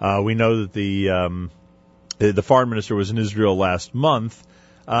 We know that the Foreign Minister was in Israel last month.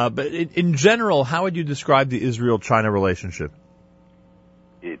 But in general, how would you describe the Israel-China relationship?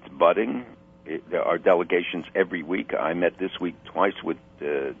 It's budding. There are delegations every week. I met this week twice with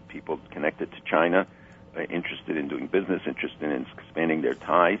people connected to China, interested in doing business, interested in expanding their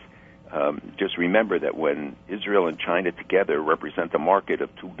ties. Just remember that when Israel and China together represent a market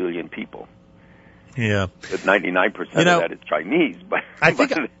of 2 billion people, that 99% of that is Chinese. But I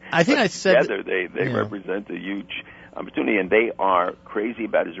think I said together they represent a huge opportunity, and they are crazy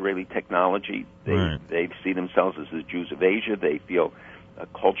about Israeli technology. They see themselves as the Jews of Asia. They feel a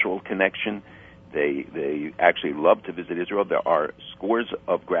cultural connection. They actually love to visit Israel. There are scores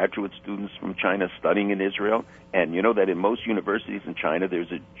of graduate students from China studying in Israel, and you know that in most universities in China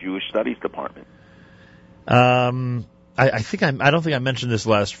there's a Jewish studies department. I don't think I mentioned this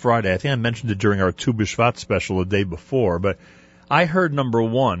last Friday. I think I mentioned it during our Tu B'Shvat special the day before, but I heard, number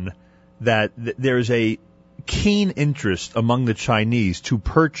one, that there's a keen interest among the Chinese to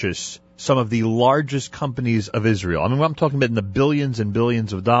purchase some of the largest companies of Israel. I mean, I'm talking about in the billions and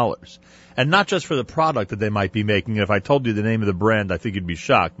billions of dollars. And not just for the product that they might be making. If I told you the name of the brand, I think you'd be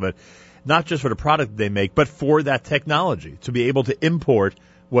shocked. But not just for the product they make, but for that technology, to be able to import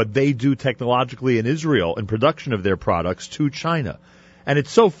what they do technologically in Israel in production of their products to China. And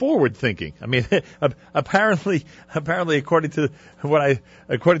it's so forward-thinking. I mean, apparently, according to what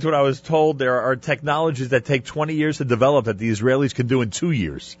I was told, there are technologies that take 20 years to develop that the Israelis can do in 2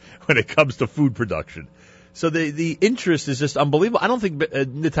 years when it comes to food production. So the interest is just unbelievable. I don't think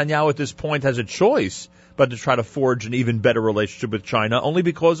Netanyahu at this point has a choice but to try to forge an even better relationship with China, only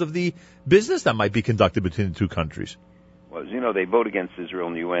because of the business that might be conducted between the two countries. Well, as you know, they vote against Israel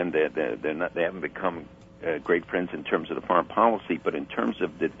in the UN. They haven't become great friends in terms of the foreign policy, but in terms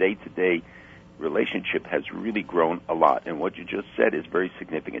of the day-to-day relationship has really grown a lot. And what you just said is very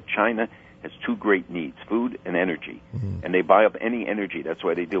significant. China has two great needs, food and energy. Mm-hmm. And they buy up any energy. That's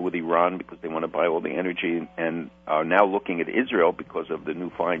why they deal with Iran, because they want to buy all the energy, and are now looking at Israel because of the new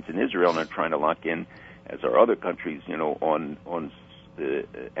finds in Israel, and are trying to lock in, as are other countries, on the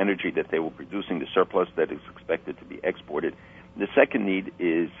energy that they were producing, the surplus that is expected to be exported. The second need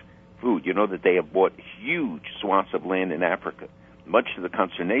is food. You know that they have bought huge swaths of land in Africa, much to the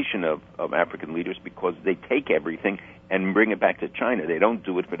consternation of African leaders, because they take everything and bring it back to China. They don't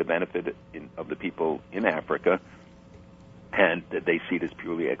do it for the benefit of the people in Africa, and they see it as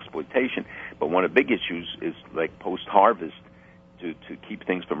purely exploitation. But one of the big issues is, like, post-harvest, to keep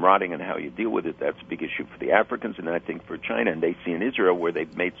things from rotting and how you deal with it. That's a big issue for the Africans, and I think for China. And they see in Israel where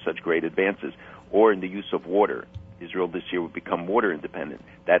they've made such great advances, or in the use of water. Israel this year would become water independent.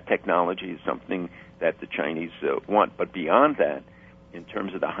 That technology is something that the Chinese want. But beyond that, in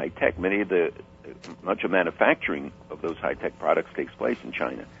terms of the high-tech, much of manufacturing of those high-tech products takes place in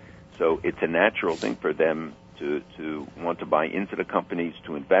China. So it's a natural thing for them to want to buy into the companies,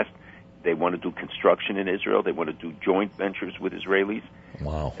 to invest. They want to do construction in Israel. They want to do joint ventures with Israelis.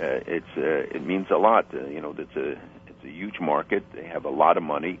 Wow. It means a lot. It's a huge market. They have a lot of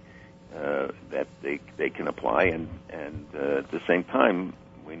money that they can apply, and at the same time,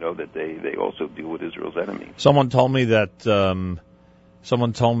 we know that they also deal with Israel's enemies. Someone told me that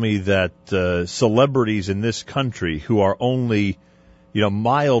celebrities in this country who are only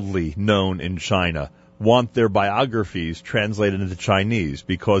mildly known in China want their biographies translated into Chinese,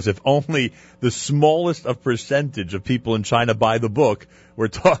 because if only the smallest of percentage of people in China buy the book, we're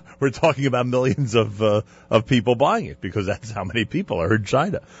talking about millions of people buying it, because that's how many people are in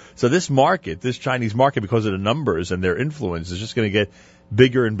China. So this market, this Chinese market, because of the numbers and their influence, is just going to get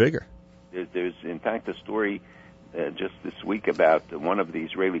bigger and bigger. There's in fact a story just this week about one of the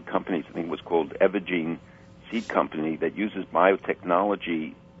Israeli companies, I think it was called Evergene Seed Company, that uses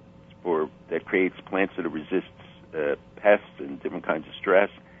biotechnology that creates plants that resist pests and different kinds of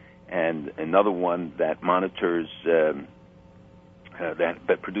stress, and another one that monitors that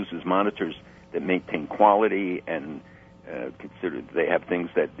produces monitors that maintain quality and they have things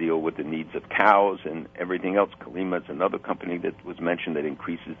that deal with the needs of cows and everything else. Kalima is another company that was mentioned that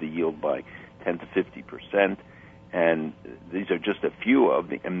increases the yield by 10 to 50%. And these are just a few of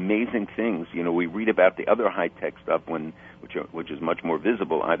the amazing things. You know, we read about the other high-tech stuff which is much more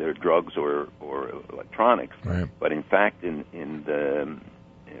visible, either drugs or electronics. Right. But in fact, in the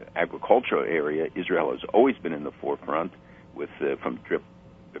agricultural area, Israel has always been in the forefront with from drip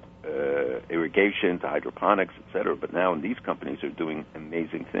irrigation to hydroponics, etc. But now these companies are doing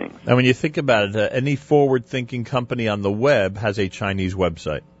amazing things. And when you think about it, any forward-thinking company on the web has a Chinese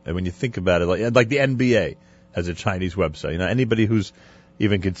website. And when you think about it, like the NBA has a Chinese website. You know, anybody who's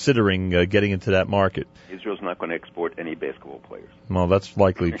even considering getting into that market. Israel's not going to export any basketball players. Well, that's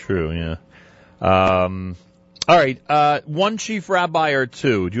likely true, yeah. All right, one chief rabbi or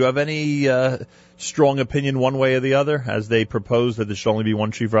two. Do you have any strong opinion one way or the other, as they propose that there should only be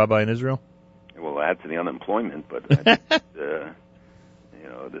one chief rabbi in Israel? It will add to the unemployment, but I think that's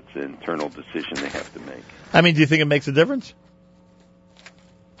an internal decision they have to make. I mean, do you think it makes a difference?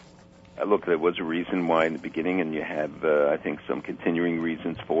 Look, there was a reason why in the beginning, and you have, I think, some continuing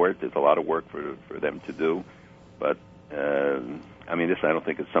reasons for it. There's a lot of work for them to do. But, I mean, this I don't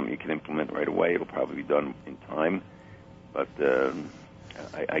think is something you can implement right away. It'll probably be done in time. But,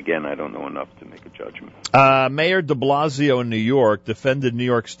 I don't know enough to make a judgment. Mayor de Blasio in New York defended New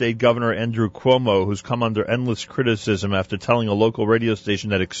York State Governor Andrew Cuomo, who's come under endless criticism after telling a local radio station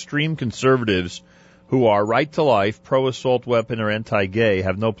that extreme conservatives who are right to life, pro-assault weapon, or anti-gay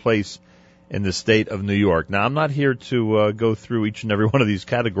have no place in the state of New York. Now, I'm not here to go through each and every one of these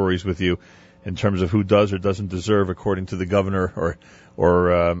categories with you in terms of who does or doesn't deserve, according to the governor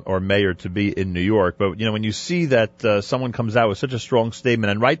or mayor, to be in New York. But, you know, when you see that someone comes out with such a strong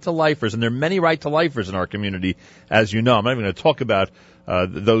statement, and right-to-lifers, and there are many right-to-lifers in our community, as you know. I'm not even going to talk about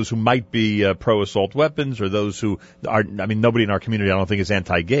those who might be pro-assault weapons, or those who are, I mean, nobody in our community I don't think is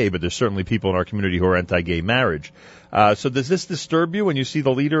anti-gay, but there's certainly people in our community who are anti-gay marriage. So does this disturb you when you see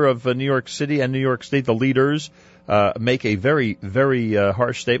the leader of New York City and New York State, the leaders, make a very, very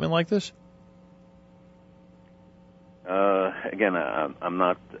harsh statement like this? Again, I'm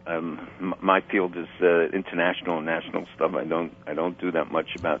not. My field is international and national stuff. I don't do that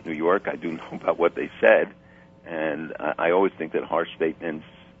much about New York. I do know about what they said, and I always think that harsh statements,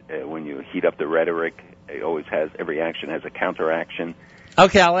 when you heat up the rhetoric, every action has a counteraction.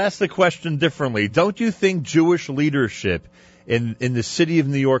 Okay, I'll ask the question differently. Don't you think Jewish leadership in the city of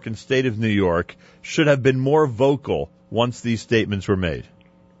New York and state of New York should have been more vocal once these statements were made?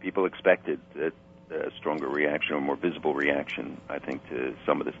 People expected a stronger reaction, or more visible reaction, I think, to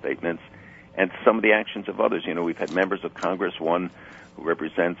some of the statements and some of the actions of others. You know, we've had members of Congress, one who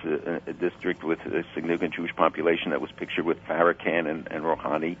represents a district with a significant Jewish population, that was pictured with Farrakhan and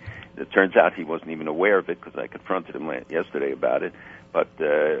Rouhani. It turns out he wasn't even aware of it, because I confronted him yesterday about it. But,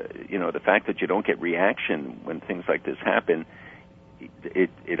 the fact that you don't get reaction when things like this happen,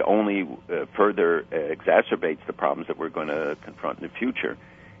 it only further exacerbates the problems that we're going to confront in the future.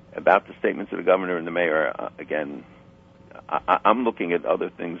 About the statements of the governor and the mayor, again, I'm looking at other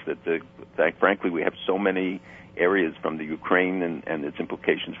things that frankly, we have so many areas, from the Ukraine and its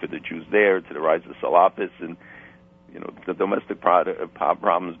implications for the Jews there, to the rise of the Salafists, and, the domestic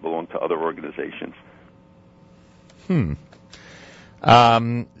problems belong to other organizations. On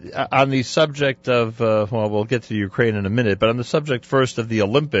the subject of, we'll get to Ukraine in a minute, but on the subject first of the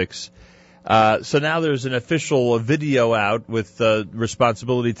Olympics, so now there's an official video out with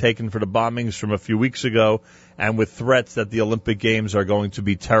responsibility taken for the bombings from a few weeks ago, and with threats that the Olympic Games are going to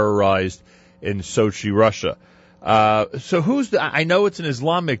be terrorized in Sochi, Russia. So I know it's an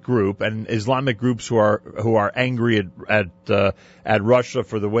Islamic group, and Islamic groups who are angry at Russia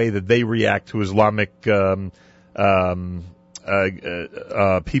for the way that they react to Islamic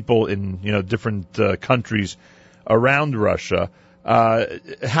people in different countries around Russia.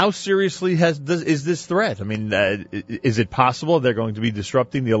 How seriously is this threat? I mean, is it possible they're going to be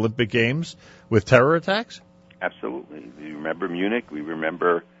disrupting the Olympic Games with terror attacks? Absolutely. We remember Munich. We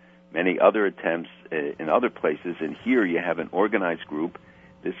remember many other attempts in other places. And here you have an organized group.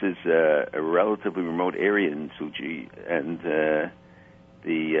 This is a relatively remote area in Suji, and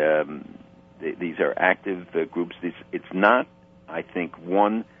these are active groups. It's not, I think,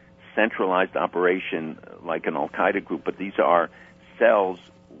 one centralized operation like an Al-Qaeda group, but these are cells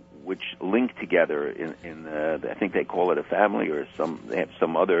which link together in I think they call it a family, or they have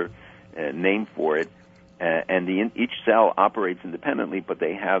some other name for it. And each cell operates independently, but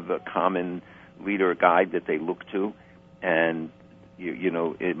they have a common leader, guide that they look to. And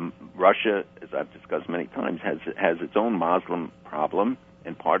Russia, as I've discussed many times, has its own Muslim problem,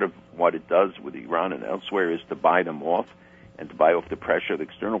 and part of what it does with Iran and elsewhere is to buy them off, and to buy off the pressure, the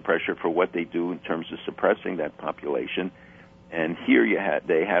external pressure for what they do in terms of suppressing that population. And here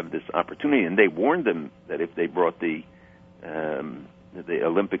they have this opportunity, and they warned them that if they brought the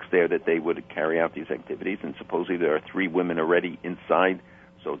Olympics there, that they would carry out these activities. And supposedly there are 3 women already inside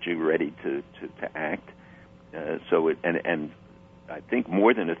Sochi ready to act. And I think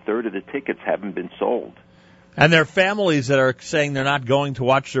more than a third of the tickets haven't been sold. And there are families that are saying they're not going to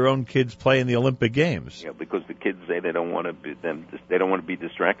watch their own kids play in the Olympic Games. Yeah, because the kids say they don't want to be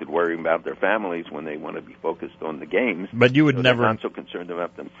distracted worrying about their families when they want to be focused on the games. But you would never. They're not so concerned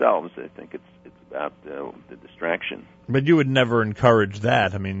about themselves. I think it's about the distraction. But you would never encourage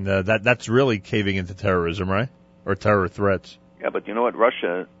that. I mean, that's really caving into terrorism, right? Or terror threats. Yeah, but you know what?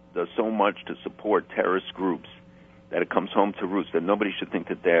 Russia does so much to support terrorist groups that it comes home to roost. That nobody should think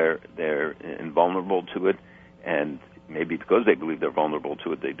that they're invulnerable to it. And maybe because they believe they're vulnerable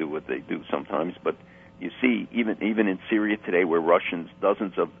to it, they do what they do sometimes. But you see, even in Syria today, where Russians,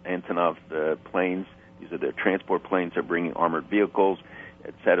 dozens of Antonov planes, these are their transport planes, are bringing armored vehicles,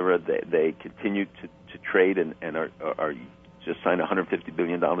 etc. They continue to trade and are just signed a $150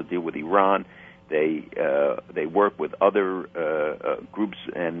 billion deal with Iran. They work with other groups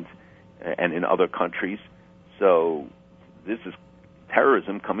and in other countries. So this is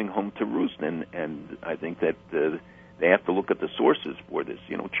terrorism coming home to roost, and I think that they have to look at the sources for this.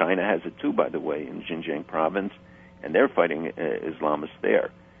 China has it too, by the way, in Xinjiang province, and they're fighting Islamists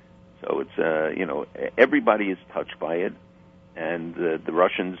there. So it's everybody is touched by it, and the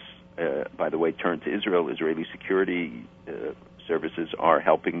Russians, by the way, turned to Israel. Israeli security services are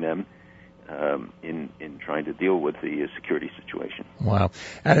helping them in trying to deal with the security situation. Wow.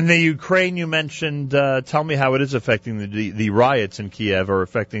 And in the Ukraine, you mentioned, tell me how it is affecting the riots in Kiev or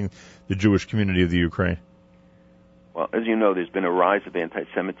affecting the Jewish community of the Ukraine. Well, as you know, there's been a rise of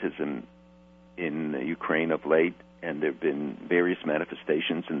anti-Semitism in Ukraine of late, and there have been various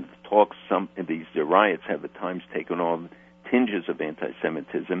manifestations and talks. These riots have at times taken on tinges of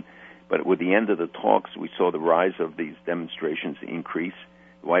anti-Semitism, but with the end of the talks, we saw the rise of these demonstrations increase.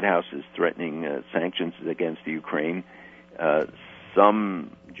 The White House is threatening sanctions against the Ukraine. Some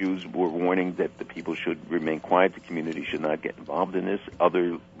Jews were warning that the people should remain quiet. The community should not get involved in this.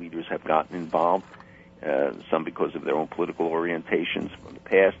 Other leaders have gotten involved, some because of their own political orientations from the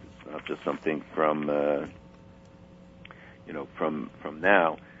past. It's not just something from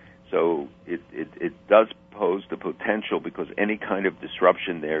now. So it does pose the potential, because any kind of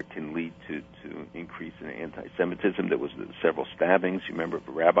disruption there can lead to increase in anti-Semitism. There was several stabbings. You remember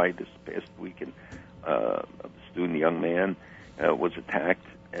a rabbi this past week, and a student, a young man, was attacked.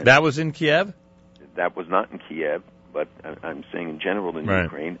 And that was in Kiev? That was not in Kiev, but I'm saying in general in right.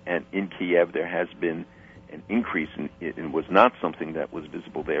 Ukraine. And in Kiev there has been an increase in it, and was not something that was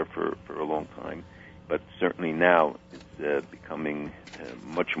visible there for a long time. But certainly now it's becoming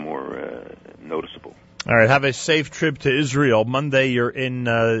much more noticeable. All right, have a safe trip to Israel. Monday you're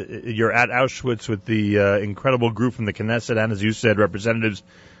at Auschwitz with the incredible group from the Knesset, and as you said, representatives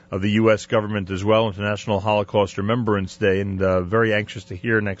of the U.S. government as well, International Holocaust Remembrance Day, and very anxious to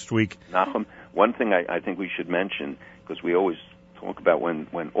hear next week. Nachum, one thing I think we should mention, because we always talk about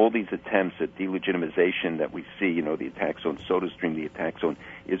when all these attempts at delegitimization that we see, the attacks on SodaStream, the attacks on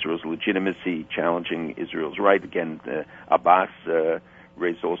Israel's legitimacy, challenging Israel's right. Again, Abbas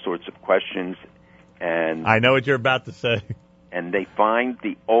raised all sorts of questions. And I know what you're about to say. And they find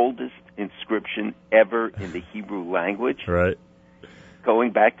the oldest inscription ever in the Hebrew language. Right.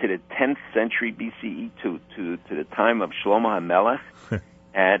 Going back to the 10th century BCE to the time of Shlomo HaMelech.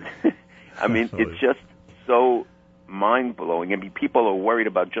 And, I mean, it's just so mind-blowing. I mean, people are worried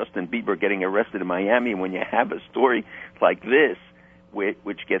about Justin Bieber getting arrested in Miami, and when you have a story like this,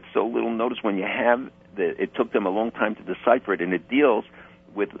 which gets so little notice, when you have it took them a long time to decipher it, and it deals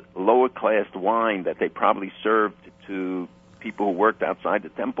with lower-class wine that they probably served to people who worked outside the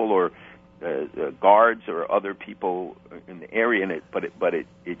temple, or guards or other people in the area. But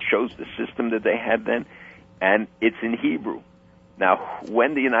it shows the system that they had then, and it's in Hebrew. Now,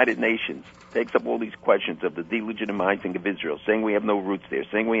 when the United Nations takes up all these questions of the delegitimizing of Israel, saying we have no roots there,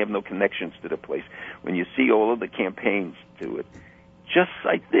 saying we have no connections to the place, when you see all of the campaigns to it, just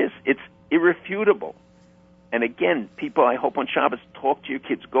like this, it's irrefutable. And again, people, I hope on Shabbos, talk to your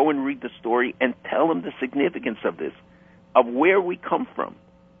kids, go and read the story and tell them the significance of this, of where we come from,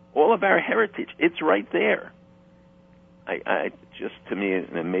 all of our heritage. It's right there. I just, to me,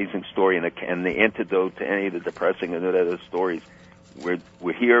 an amazing story and the antidote to any of the depressing and other stories.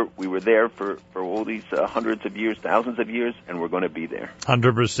 We're here. We were there for all these hundreds of years, thousands of years, and we're going to be there.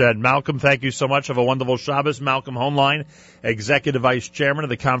 100%. Malcolm, thank you so much. Have a wonderful Shabbos. Malcolm Hoenlein, Executive Vice Chairman of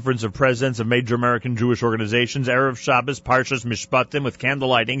the Conference of Presidents of Major American Jewish Organizations. Erev Shabbos, Parshas Mishpatim, with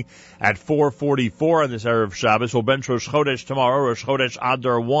candlelighting at 4:44 on this Erev Shabbos. We'll bench Rosh Chodesh tomorrow. Rosh Chodesh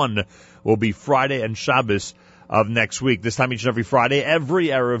Adar 1 will be Friday and Shabbos of next week. This time each and every Friday, every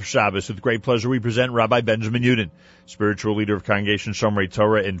Erev Shabbos. With great pleasure, we present Rabbi Benjamin Yudin, spiritual leader of Congregation Shomrei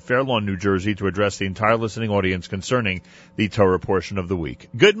Torah in Fair Lawn, New Jersey, to address the entire listening audience concerning the Torah portion of the week.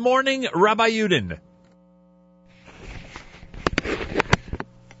 Good morning, Rabbi Yudin.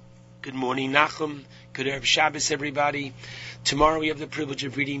 Good morning, Nachum. Good Erev Shabbos, everybody. Tomorrow we have the privilege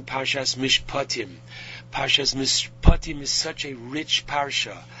of reading Parshas Mishpatim. Parshas Mishpatim is such a rich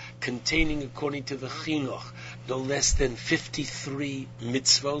parsha, containing, according to the Chinuch, no less than 53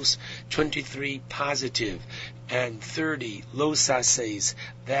 mitzvos, 23 positive, and 30 lo saseis,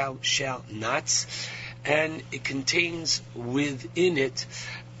 thou shalt nots. And it contains within it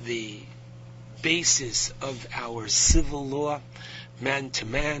the basis of our civil law, man to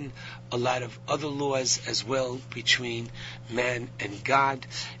man, a lot of other laws as well between man and God.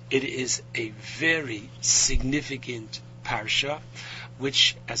 It is a very significant parsha,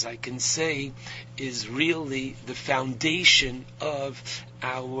 which, as I can say, is really the foundation of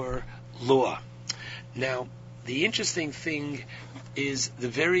our law. Now, the interesting thing is the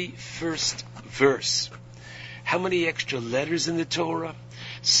very first verse. How many extra letters in the Torah?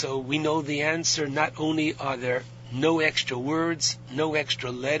 So we know the answer. Not only are there no extra words, no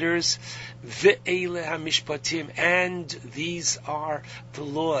extra letters, ve'ele hamishpatim, and these are the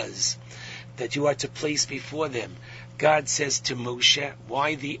laws that you are to place before them. God says to Moshe,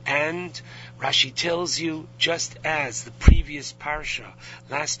 why the and? Rashi tells you, just as the previous parsha,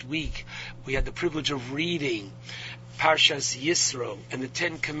 last week, we had the privilege of reading Parshas Yisro, and the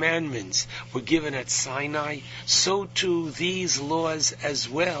 10 Commandments were given at Sinai, so too these laws as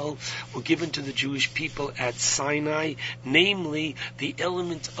well were given to the Jewish people at Sinai, namely the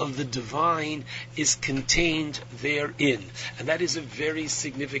element of the divine is contained therein. And that is a very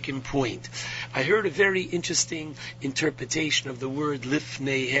significant point. I heard a very interesting interpretation of the word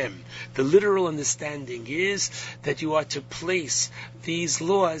lifneihem. The literal understanding is that you are to place these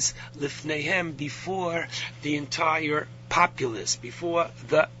laws, lifneihem, before the entire populace, before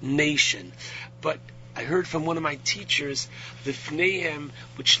the nation. But I heard from one of my teachers, lifneihem,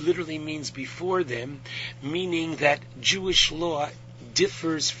 which literally means before them, meaning that Jewish law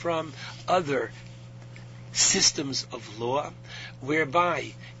differs from other systems of law,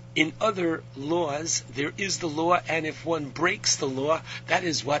 whereby in other laws there is the law, and if one breaks the law, that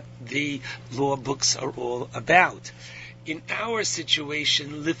is what the law books are all about. In our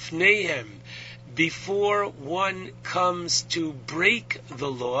situation, lifneihem, before one comes to break the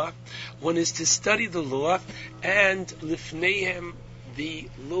law, one is to study the law, and lifneihem, the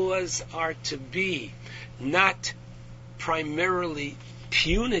laws are to be not primarily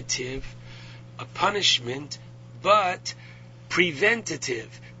punitive, a punishment, but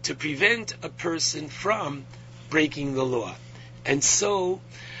preventative, to prevent a person from breaking the law. And so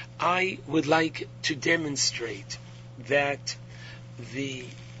I would like to demonstrate that the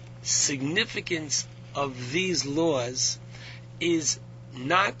significance of these laws is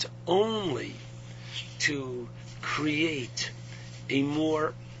not only to create a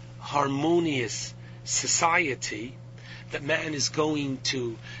more harmonious society, that man is going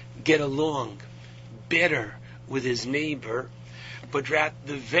to get along better with his neighbor, but rather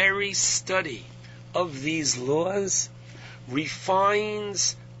the very study of these laws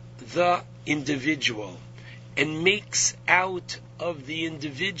refines the individual and makes out of the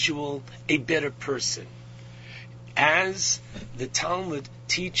individual a better person. As the Talmud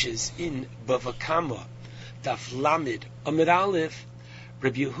teaches in Bava Kama, Daf Lamed Amud Aleph,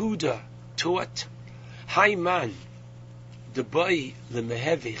 Rabbi Yehuda taught, Hayman debai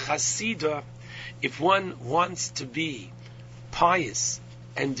lemehevi chasida, if one wants to be pious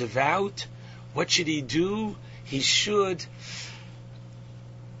and devout, what should he do? He should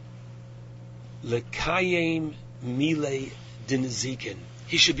lekayim mile dinazikin.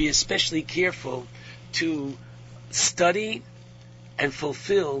 He should be especially careful to study and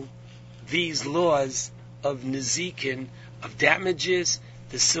fulfill these laws of Nezikin, of damages,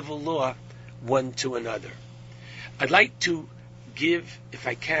 the civil law, one to another. I'd like to give, if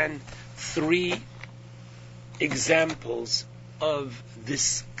I can, 3 examples of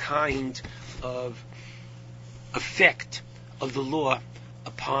this kind of effect of the law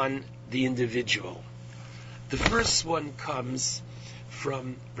upon the individual. The first one comes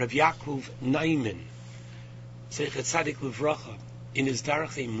from Rabbi Yaakov Naiman, Zeichet Tzadik Livracha, in his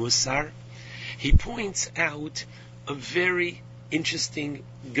Darchei Musar. He points out a very interesting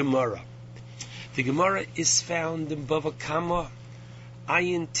Gemara. The Gemara is found in Bava Kama,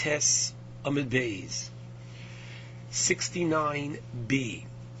 Ayin Tes Amid Beis, 69b,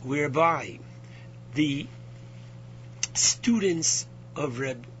 whereby the students of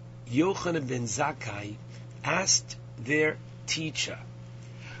Reb Yochanan ben Zakkai asked their teacher,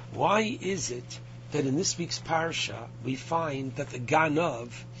 why is it that in this week's parsha we find that the Ganav,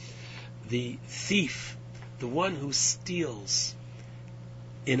 the thief, the one who steals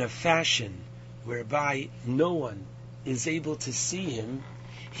in a fashion whereby no one is able to see him,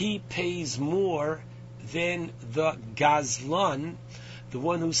 he pays more than the Gazlan, the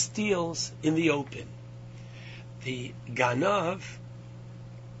one who steals in the open. The Ganav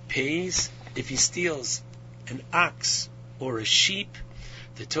pays if he steals an ox or a sheep.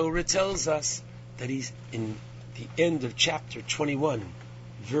 The Torah tells us that he's in the end of chapter 21,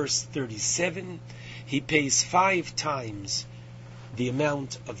 verse 37, he pays 5 times the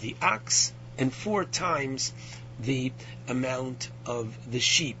amount of the ox and 4 times the amount of the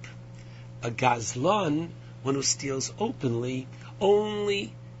sheep. A Gazlan, one who steals openly,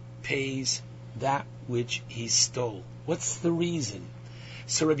 only pays that which he stole. What's the reason?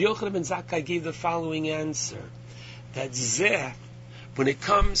 So Rabbi Yochanan ben Zakkai gave the following answer, that Zeh, when it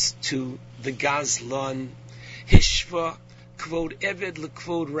comes to the Gazlan, Hishva kvod Eved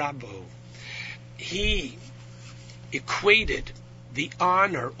lekvod Rabbo, he equated the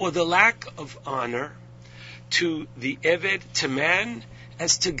honor or the lack of honor to the Eved, to man,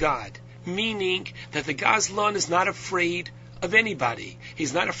 as to God, meaning that the Gazlan is not afraid of anybody.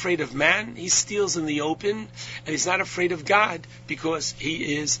 He's not afraid of man, he steals in the open, and he's not afraid of God because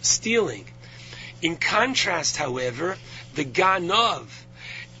he is stealing. In contrast, however, the Ganav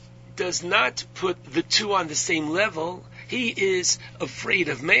does not put the two on the same level. He is afraid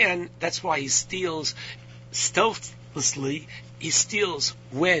of man, that's why he steals stealthily. He steals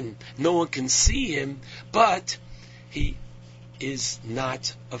when no one can see him, but he is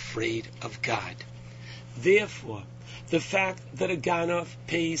not afraid of God. Therefore, the fact that a Ganav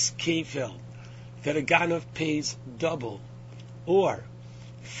pays kefil, that a Ganav pays double, or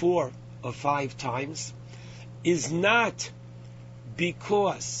 4 or 5 times, is not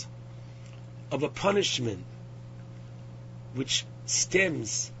because of a punishment which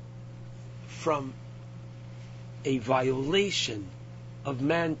stems from a violation of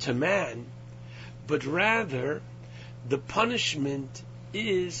man to man, but rather the punishment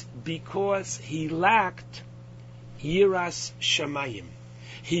is because he lacked Yiras Shamayim.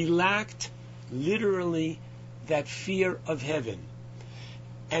 He lacked literally that fear of heaven.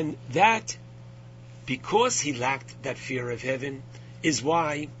 And that, because he lacked that fear of heaven, is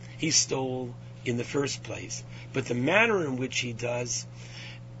why he stole in the first place. But the manner in which he does,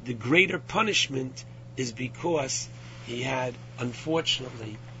 the greater punishment is because he had,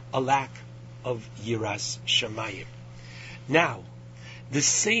 unfortunately, a lack of Yiras Shamayim. Now, the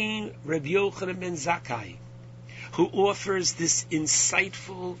same Rabbi Yochanan ben Zakkai, who offers this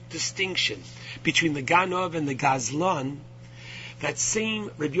insightful distinction between the Ganav and the Gazlan, that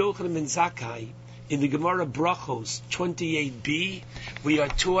same Rabbi Yochanan ben Zakkai, in the Gemara Brachos 28b, we are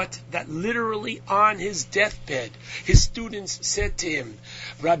taught that literally on his deathbed, his students said to him,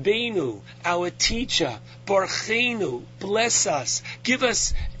 Rabbeinu, our teacher, Barchenu, bless us, give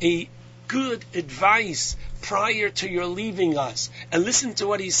us a good advice prior to your leaving us. And listen to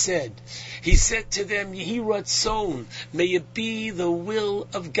what he said. He said to them, Yehi Ratzon, may it be the will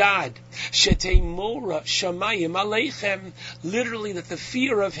of God. Shetei Mora Shamayim Aleichem, literally that the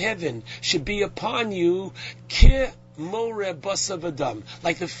fear of heaven should be upon you, Ke More Basavadam,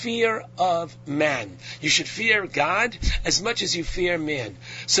 like the fear of man. You should fear God as much as you fear man.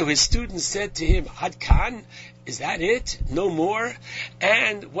 So his students said to him, Ad Kan, is that it? No more?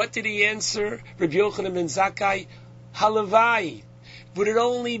 And what did he answer? Rabbi Yochanan ben Zakkai, Halavai. Would it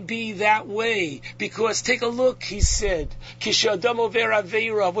only be that way? Because take a look, he said, Kishadam over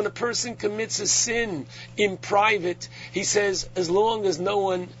Aveira, when a person commits a sin in private, he says, as long as no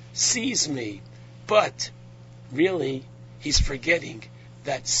one sees me. But really, he's forgetting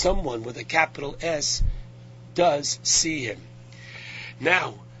that someone with a capital S does see him.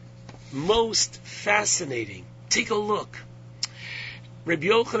 Now, most fascinating. Take a look. Rabbi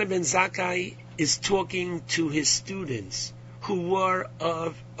Yochanan ben Zakkai is talking to his students who were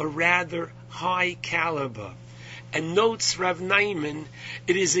of a rather high caliber. And notes Rav Naiman,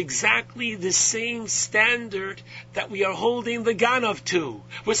 it is exactly the same standard that we are holding the Ganav to.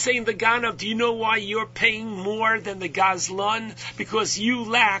 We're saying the Ganav, do you know why you're paying more than the Gazlan? Because you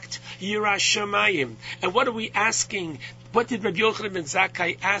lacked Yirah Shamayim. And what are we asking? What did Rabbi Yochanan ben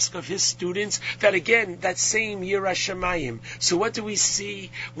Zakkai ask of his students? That again, that same Yirah Shamayim. So what do we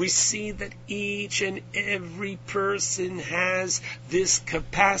see? We see that each and every person has this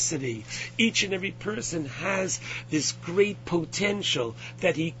capacity. Each and every person has this great potential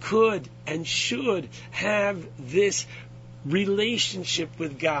that he could and should have this relationship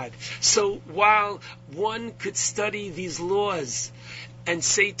with God. So while one could study these laws and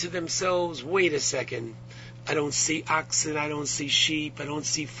say to themselves, wait a second, I don't see oxen, I don't see sheep, I don't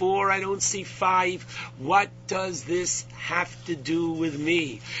see 4, I don't see 5. What does this have to do with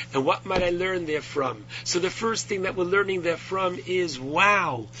me? And what might I learn therefrom? So the first thing that we're learning therefrom is,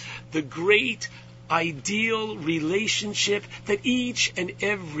 wow, the great ideal relationship that each and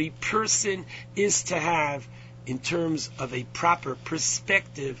every person is to have in terms of a proper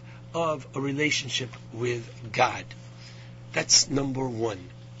perspective of a relationship with God. That's number one.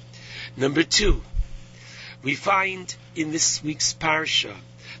 Number two, we find in this week's parsha,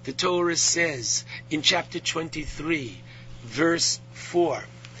 the Torah says in chapter 23, verse 4,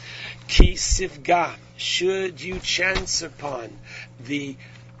 Ki sifga, should you chance upon the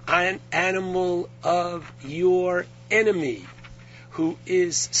animal of your enemy who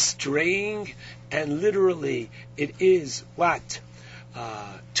is straying, and literally it is what?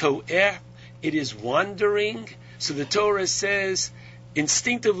 To'eh, it is wandering. So the Torah says,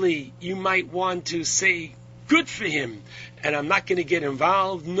 instinctively you might want to say, good for him, and I'm not going to get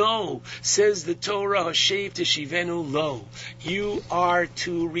involved. No, says the Torah, Hashev teshivenu lo, you are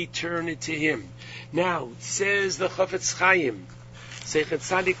to return it to him. Now, says the Chafetz Chaim, Sechet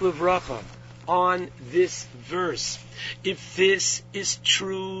Tzadik Levracha, on this verse, if this is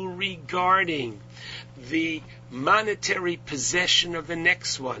true regarding the monetary possession of the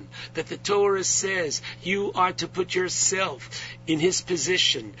next one, that the Torah says you are to put yourself in his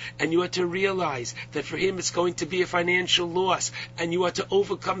position, and you are to realize that for him it's going to be a financial loss, and you are to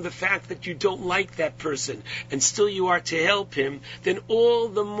overcome the fact that you don't like that person, and still you are to help him, then all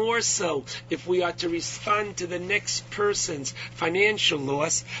the more so, if we are to respond to the next person's financial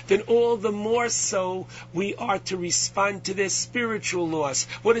loss, then all the more so we are to respond to their spiritual loss.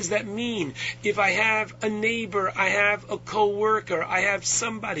 What does that mean? If I have a neighbor, I have a co-worker, I have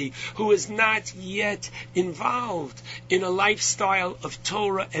somebody who is not yet involved in a lifestyle of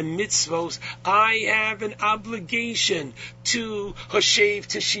Torah and mitzvos, I have an obligation to Hashev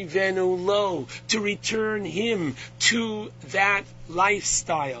teshivenu lo, to return him to that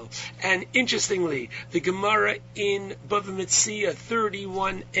lifestyle. And interestingly, the Gemara in Bava Metzia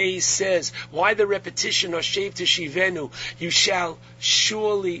 31a says, why the repetition, Hashev teshivenu, you shall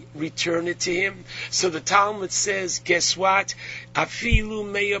surely return it to him? So the Talmud says, guess what? Afilu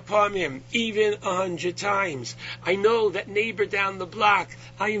meyapamim, even 100 times. I know that neighbor down the block,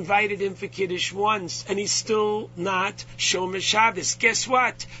 I invited him for Kiddush once, and he's still not Shomer Shabbos. Guess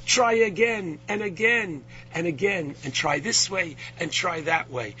what? Try again, and again, and again, and try this way, and try that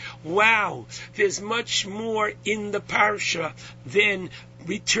way. Wow, there's much more in the parsha than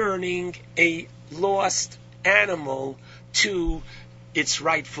returning a lost animal to its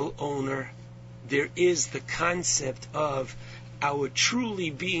rightful owner. There is the concept of our truly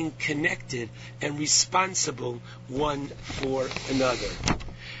being connected and responsible one for another.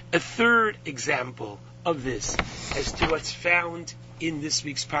 A third example of this as to what's found in this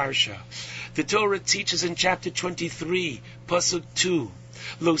week's parsha. The Torah teaches in chapter 23, pasuk 2,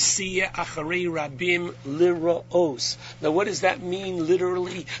 Lo siya acharei rabim liraos. Now what does that mean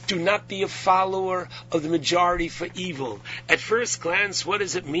literally? Do not be a follower of the majority for evil. At first glance, what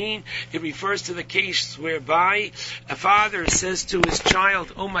does it mean? It refers to the case whereby a father says to his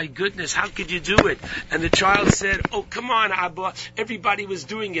child, oh my goodness, how could you do it? And the child said, oh come on Abba, everybody was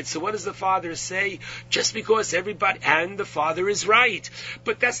doing it. So what does the father say? Just because everybody, and the father is right.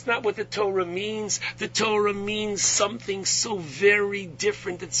 But that's not what the Torah means. The Torah means something so very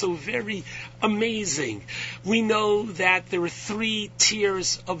different, that's so very amazing. We know that there are 3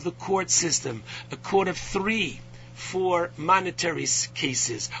 tiers of the court system. A court of 3 for monetary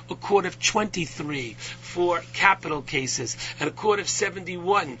cases, a court of 23 for capital cases, and a court of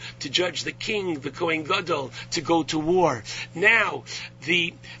 71 to judge the king, the Kohen Gadol, to go to war. Now,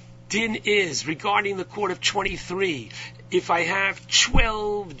 the din is, regarding the court of 23, if I have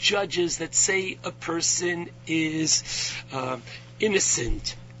 12 judges that say a person is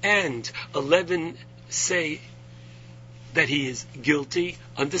innocent and 11 say that he is guilty,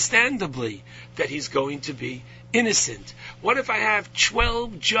 understandably, that he's going to be innocent. What if I have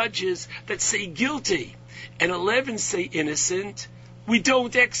 12 judges that say guilty and 11 say innocent? We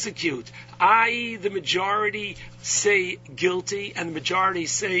don't execute. The majority say guilty and the majority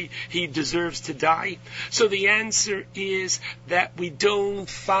say he deserves to die. So the answer is that we don't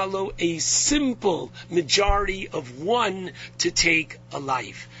follow a simple majority of one to take a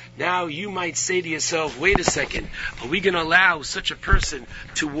life. Now you might say to yourself, wait a second, are we going to allow such a person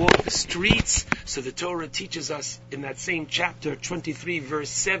to walk the streets? So the Torah teaches us in that same chapter, 23 verse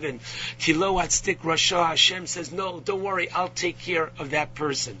 7, Kilo atzdik rasha, Hashem says, no, don't worry, I'll take care of that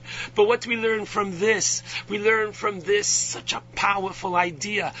person. But what do we learn from this? We learn from this such a powerful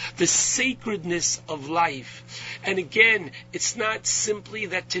idea, the sacredness of life. And again, it's not simply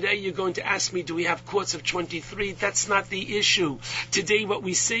that today you're going to ask me, do we have courts of 23? That's not the issue. Today what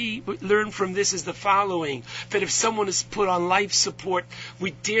we learn from this is the following, that if someone is put on life support,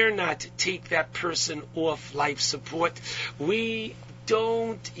 we dare not take that person off life support. We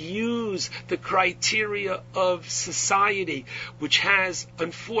don't use the criteria of society, which has,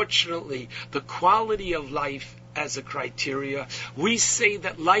 unfortunately, the quality of life as a criteria. We say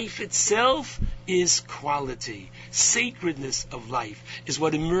that life itself is quality. Sacredness of life is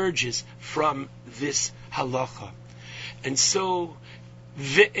what emerges from this halacha. And so,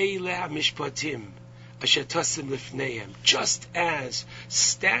 ve'ele hamishpatim asher tasim lifneim, just as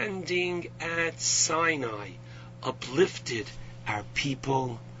standing at Sinai uplifted our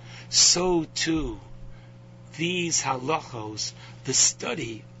people, so too these halachos, the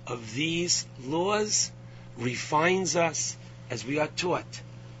study of these laws, refines us, as we are taught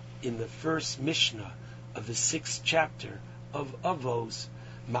in the first Mishnah of the 6th chapter of Avos,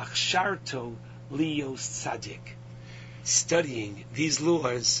 Machsharto Lios Tzadik. Studying these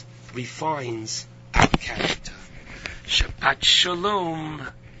laws refines our character. Shabbat Shalom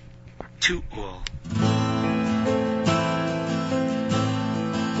to all.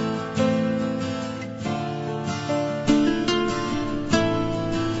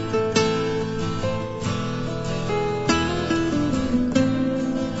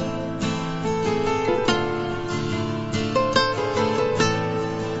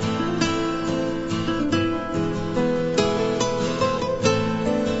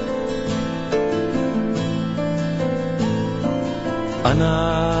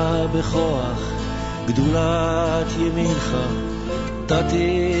 ענה בכוח גדולת ימינך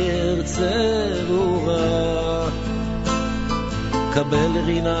תתיר צרורה קבל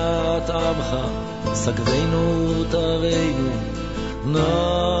רינת עמך סגבנו תרנו נורא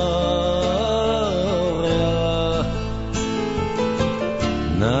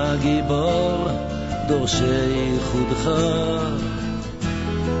נא גיבור דורשי חודך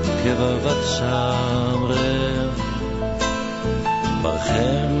כבבת שמרם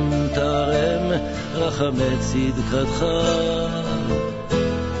ברחם תרם רחמי צדקתך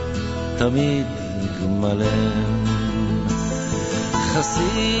תמיד גמלם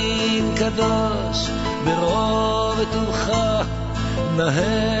חסיד קדוש ברוב טובך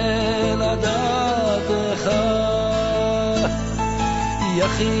נהל עדתך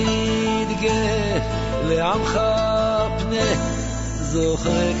יחיד גאה לעמך פנה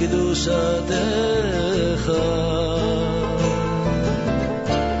זוכר קדושתך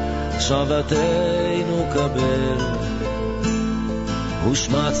שבתנו קבל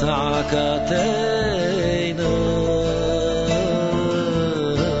ושמע צעקתנו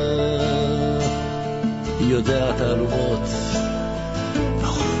יודע תעלומות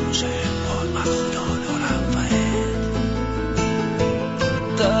ברוך שם עוד מלכותו לעולם ועד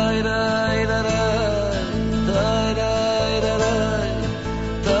די די די די די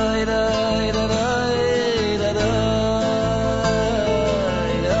די די די די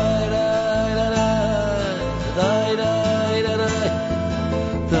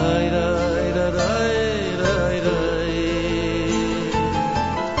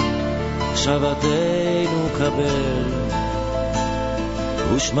שבתנו קבל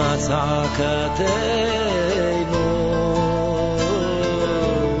ושמע צעקתנו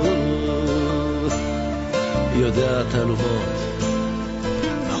יודע תעלומות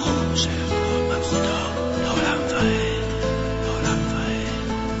ברוך שם עוד מלכותו לעולם ועד לעולם ועד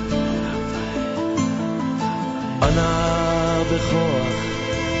לעולם ועד ענה בכוח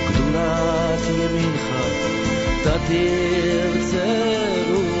גדולת ימינך תתיר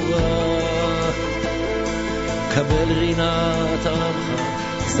צרורה קבל רינת עמך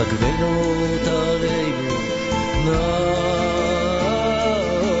סגבנו תרנו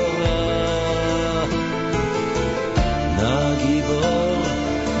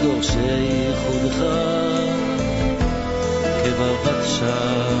כבבת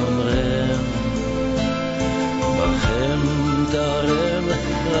שמרם בכם תרם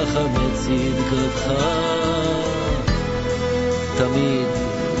רחמי צדקתך תמיד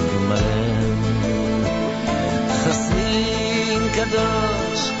גמרם חסין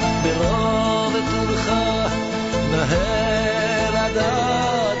קדוש ברוב טובך נהל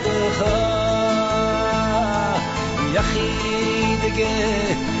עדתך יחיד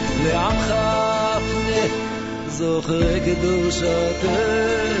גא לעמך פנה זוכר קדושתך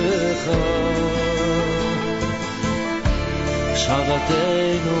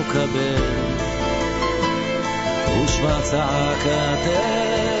שבתנו קבל ושמע צעקתנו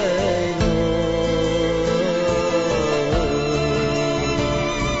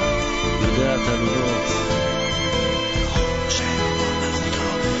יודע תלויות שם מלכותו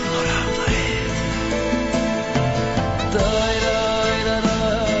עולם ועד די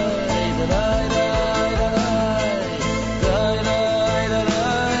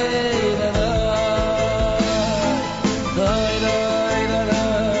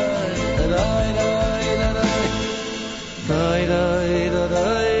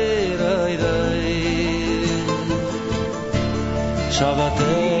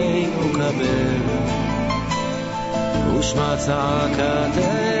שבתנו קבל ושמע צעקתנו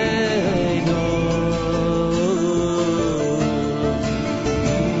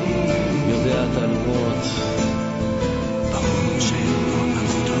יודע תלמות ברור שאלוהים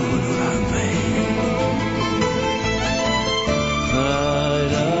מלכותו לעולם ועד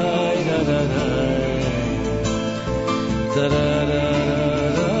די די די די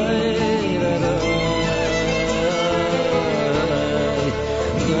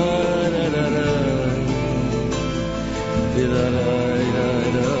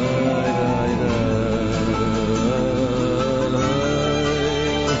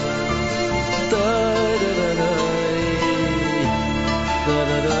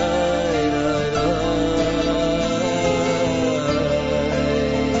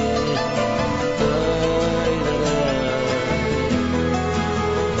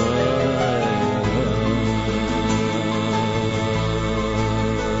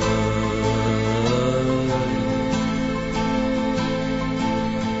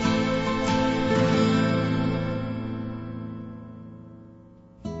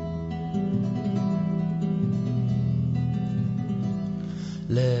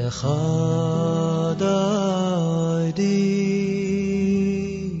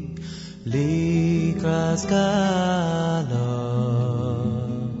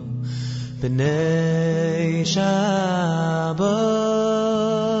בני שבוס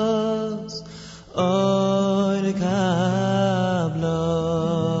אוי נקבלו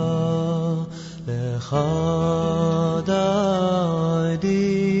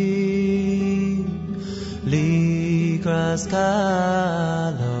לחודדים לקרס קלו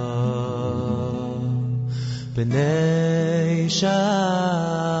בני שבוס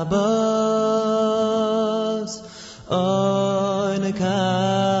אוי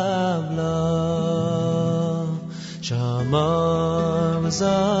נקבלו שמר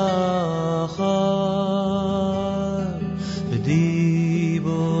וזכר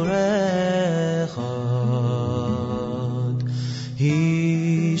בדיבורך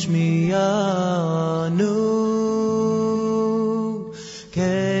השמיענו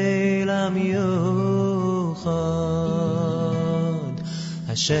כלם יוחד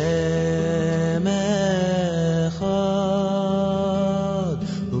השם אחד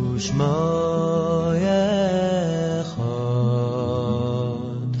ושמו אחד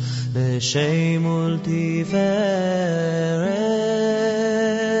לשם ולתפארת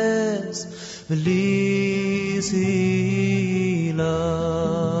ולי סילה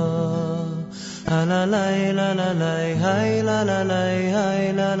la la la la la hay la la la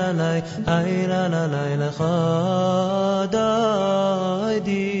hay la la la hay la la la la khadadi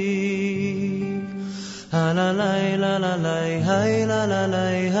la la la la la la hay la la la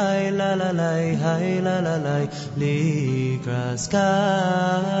hay la la la hay la la la likraskala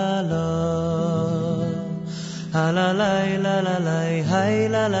la la la la la la hay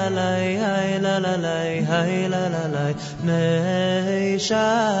la la la hay la la la hay la la la nei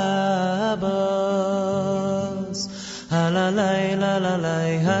Shabbos la la la la la la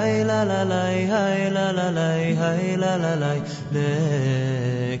hay la la la hay la la la hay la la la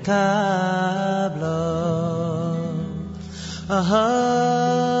nei kablo ahay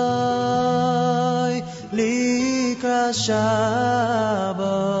likras Shabbos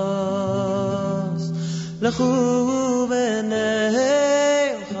זכו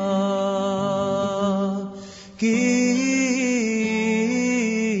בניך כי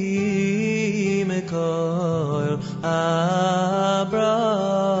מקור הברכה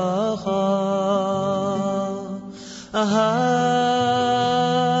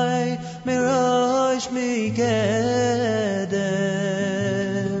אהי מראש מקדם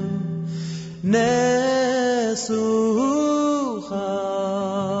נסוך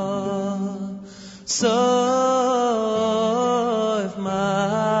סוף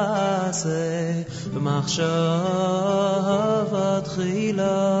מעשה במחשבה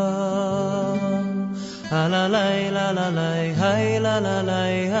תחילה la la la la la hey la la la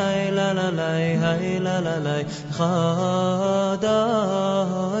hey la la la hey la la la khadadi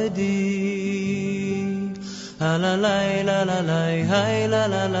la la la la la hey la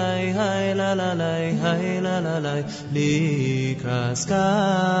la la hey la la la hey la la la likraskala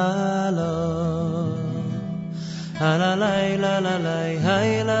la la la la la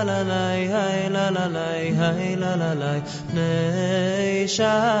hey la la la hey la la la hey la la la nei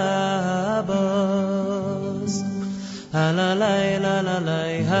Shabbos la la la la la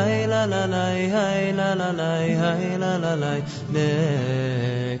hey la la la hey la la la hey la la la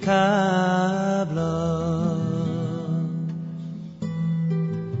nekablo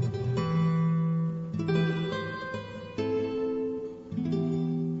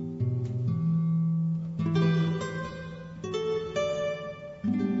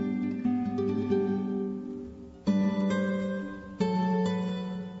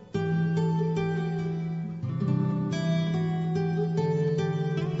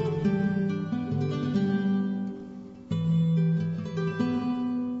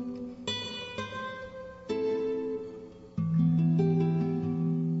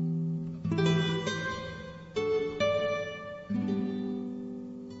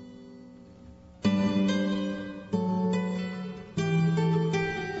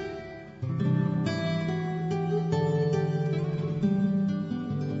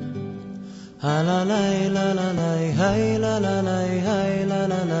la la la la la hey la la la hey la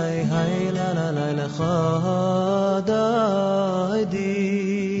la la hey la la la khadadi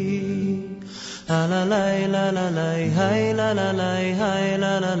la la la la la hey la la la hey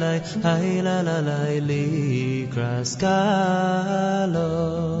la la la hey la la la likraskalo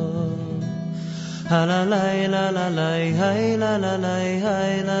la la la la la hey la la la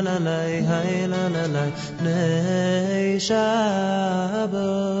hey la la la hey la la la nei Shabbos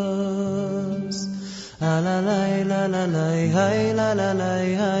la la la la la hey la la la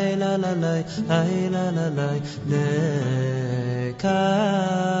hey la la la hey la la la nekablo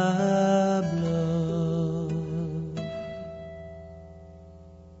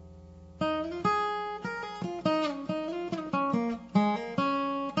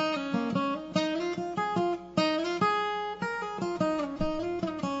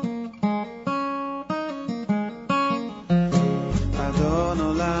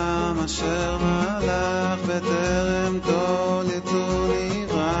אשר מלך בטרם תולידו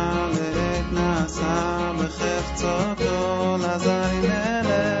נברא לעת נעשה בחפצותו לזי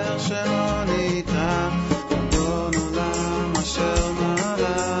מלך שמו נקרא אדון עולם אשר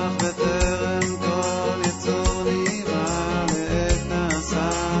מלך בטרם תולידו נברא לעת נעשה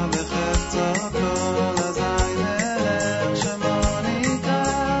בחפצותו לזי מלך שמו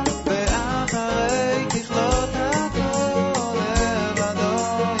נקרא ואחרי ככלות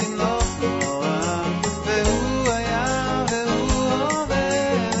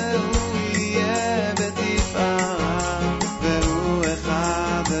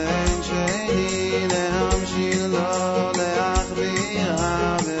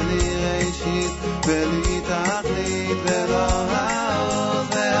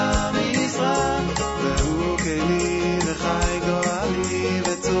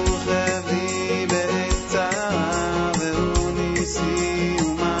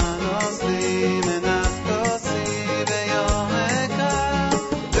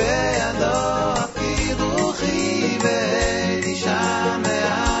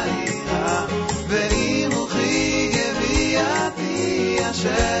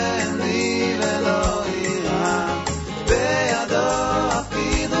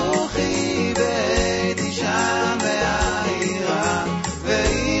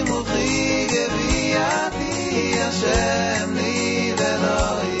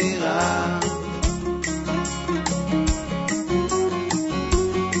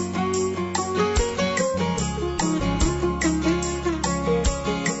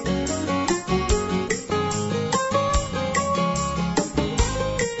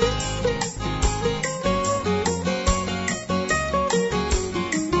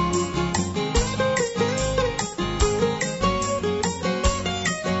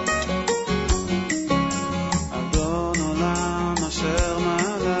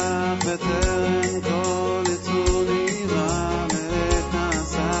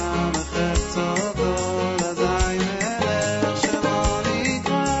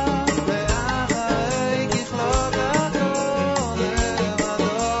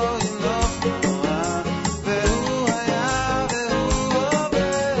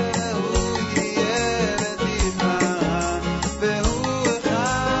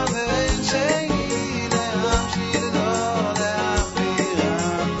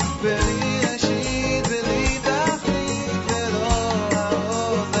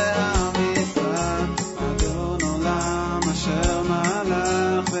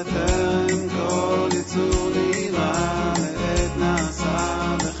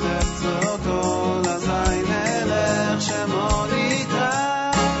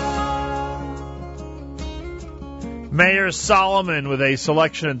Meir Solomon with a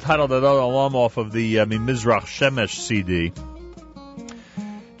selection entitled Adon Olam off of the Mizrach Shemesh CD.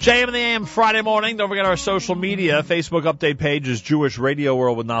 JM in the AM Friday morning. Don't forget our social media. Facebook update page is Jewish Radio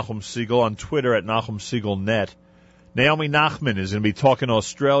World with Nachum Siegel. On Twitter at Nachum Siegel.net. Naomi Nachman is going to be talking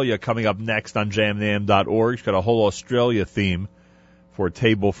Australia coming up next on jmintheam.org. She's got a whole Australia theme for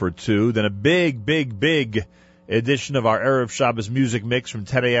Table for Two. Then a big edition of our erev Shabbos music mix from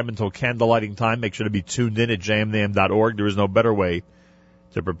 10 a.m. until candlelighting time. Make sure to be tuned in at jmintheam.org. There is no better way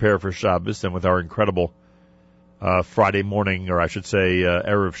to prepare for Shabbos than with our incredible Friday morning, or I should say,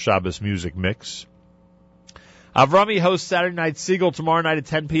 erev Shabbos music mix. Avrami hosts Saturday Night Siegel tomorrow night at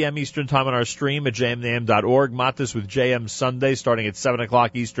 10 p.m. Eastern Time on our stream at jmintheam.org. Matis with JM Sunday starting at 7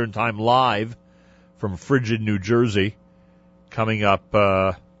 o'clock Eastern Time live from Frigid, New Jersey. Coming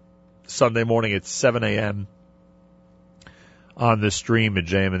up Sunday morning at 7 a.m. on the stream at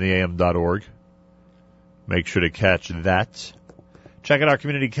jmintheam.org. Make sure to catch that. Check out our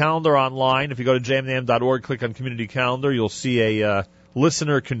community calendar online. If you go to jmintheam.org, click on community calendar, you'll see a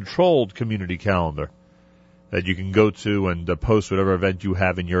listener-controlled community calendar that you can go to and post whatever event you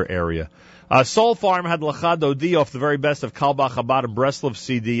have in your area. Soul Farm had L'cha Dodi off the very best of Kalbach Chabad and Breslov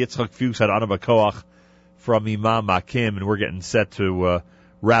CD. Yitzchak Fuchs had Ana B'Koach from Imam Akim, and we're getting set to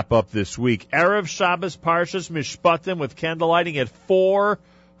wrap up this week. Erev Shabbos Parshas Mishpatim with candlelighting at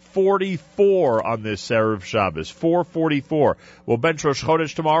 4:44 on this Erev Shabbos. 4:44. We'll bench Rosh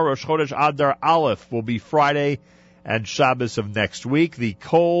Chodesh tomorrow. Rosh Chodesh Adar Aleph will be Friday and Shabbos of next week. The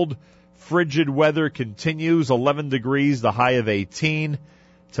cold, frigid weather continues. 11 degrees, the high of 18.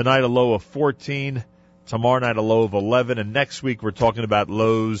 Tonight a low of 14. Tomorrow night a low of 11. And next week we're talking about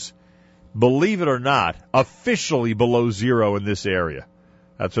lows, believe it or not, officially below zero in this area.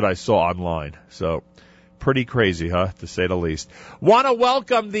 That's what I saw online. So, pretty crazy, huh, to say the least. Want to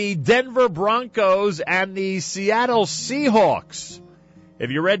welcome the Denver Broncos and the Seattle Seahawks.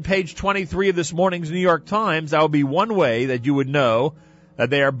 If you read page 23 of this morning's New York Times, that would be one way that you would know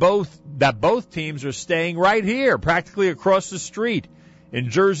that both teams are staying right here, practically across the street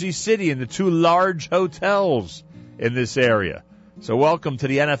in Jersey City in the two large hotels in this area. So welcome to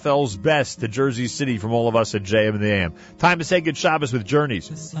the NFL's best, to Jersey City, from all of us at JM and the AM. Time to say good Shabbos with Journeys.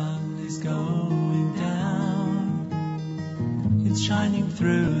 The sun is going down. It's shining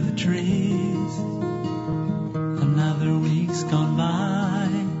through the trees. Another week's gone by.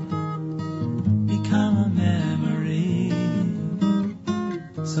 Become a memory.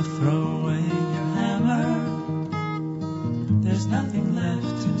 So throw away your hammer. There's nothing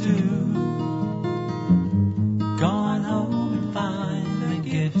left to do. Go on home and find a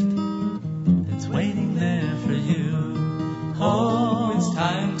gift that's waiting there for you. Oh, it's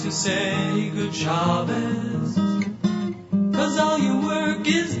time to say good Shabbos, 'cause all your work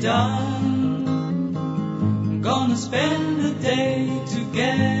is done. Gonna spend the day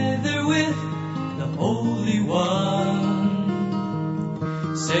together with the Holy One.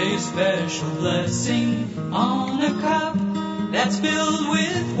 Say a special blessing on a cup that's filled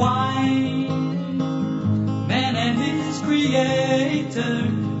with wine. Man and his creator,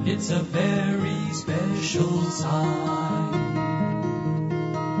 it's a very special sign.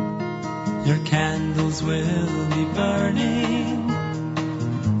 Your candles will be burning.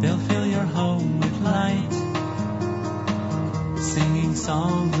 They'll fill your home with light. Singing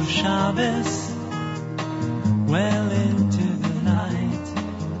songs of Shabbos well into the night.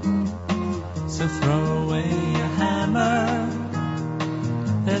 So throw away your hammer.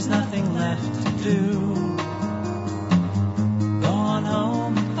 There's nothing left to do. Go on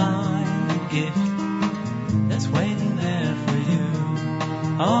home and find a gift that's waiting there for you.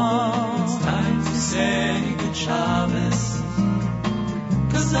 Oh, it's time to say good Shabbos,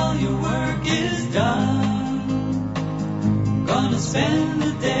 'cause all your work is done. Gonna spend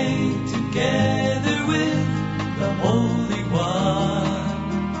the day together with the Holy One.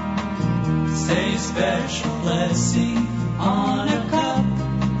 Say a special blessing on a cup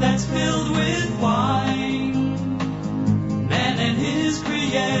that's filled with wine. Man and his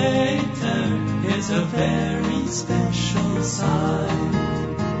creator is a very special sign.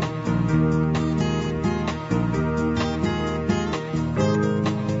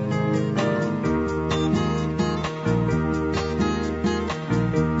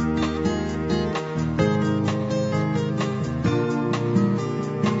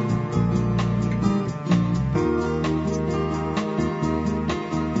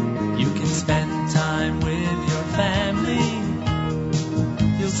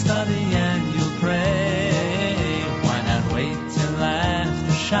 Study and you'll pray. Why not wait till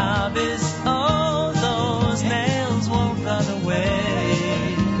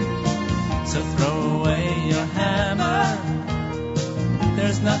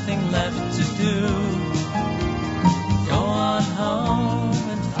there's nothing left to do. Go on home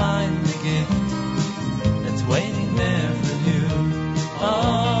and find the gift that's waiting there for you. Oh,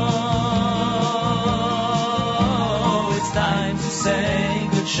 it's time to say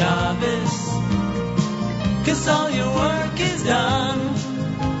good Shabbos, 'cause all your work is done.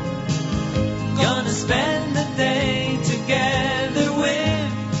 Gonna spend the day together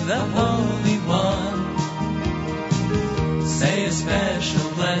with the Holy One. Say a special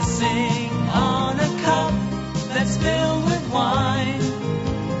blessing on a cup that's filled with wine.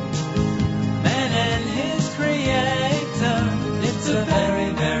 Man and his Creator, it's a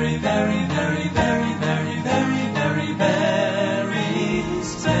very, very, very, very, very, very, very, very, very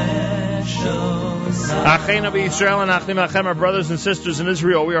special sign. Achenu b'Yisrael and Achim Achem, our brothers and sisters in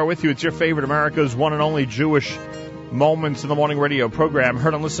Israel, we are with you. It's your favorite America's one and only Jewish Moments in the Morning radio program.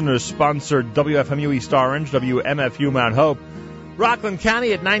 Heard on listeners sponsored WFMU East Orange, WMFU Mount Hope, Rockland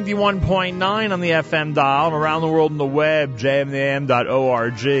County at 91.9 on the FM dial, and around the world on the web,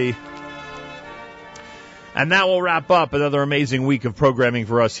 jmam.org. And that will wrap up another amazing week of programming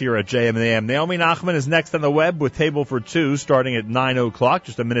for us here at JM&AM. Naomi Nachman is next on the web with Table for Two starting at 9 o'clock,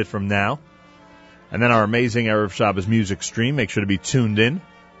 just a minute from now. And then our amazing erev Shabbos music stream. Make sure to be tuned in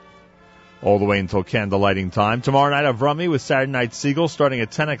all the way until candle-lighting time. Tomorrow night, Avrami with Saturday Night Seagull starting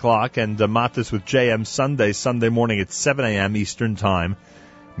at 10 o'clock, and Matis with JM Sunday morning at 7 a.m. Eastern Time.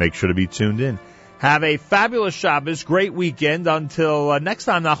 Make sure to be tuned in. Have a fabulous Shabbos, great weekend. Until next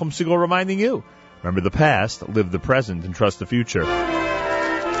time, Nachum Segal reminding you, remember the past, live the present, and trust the future.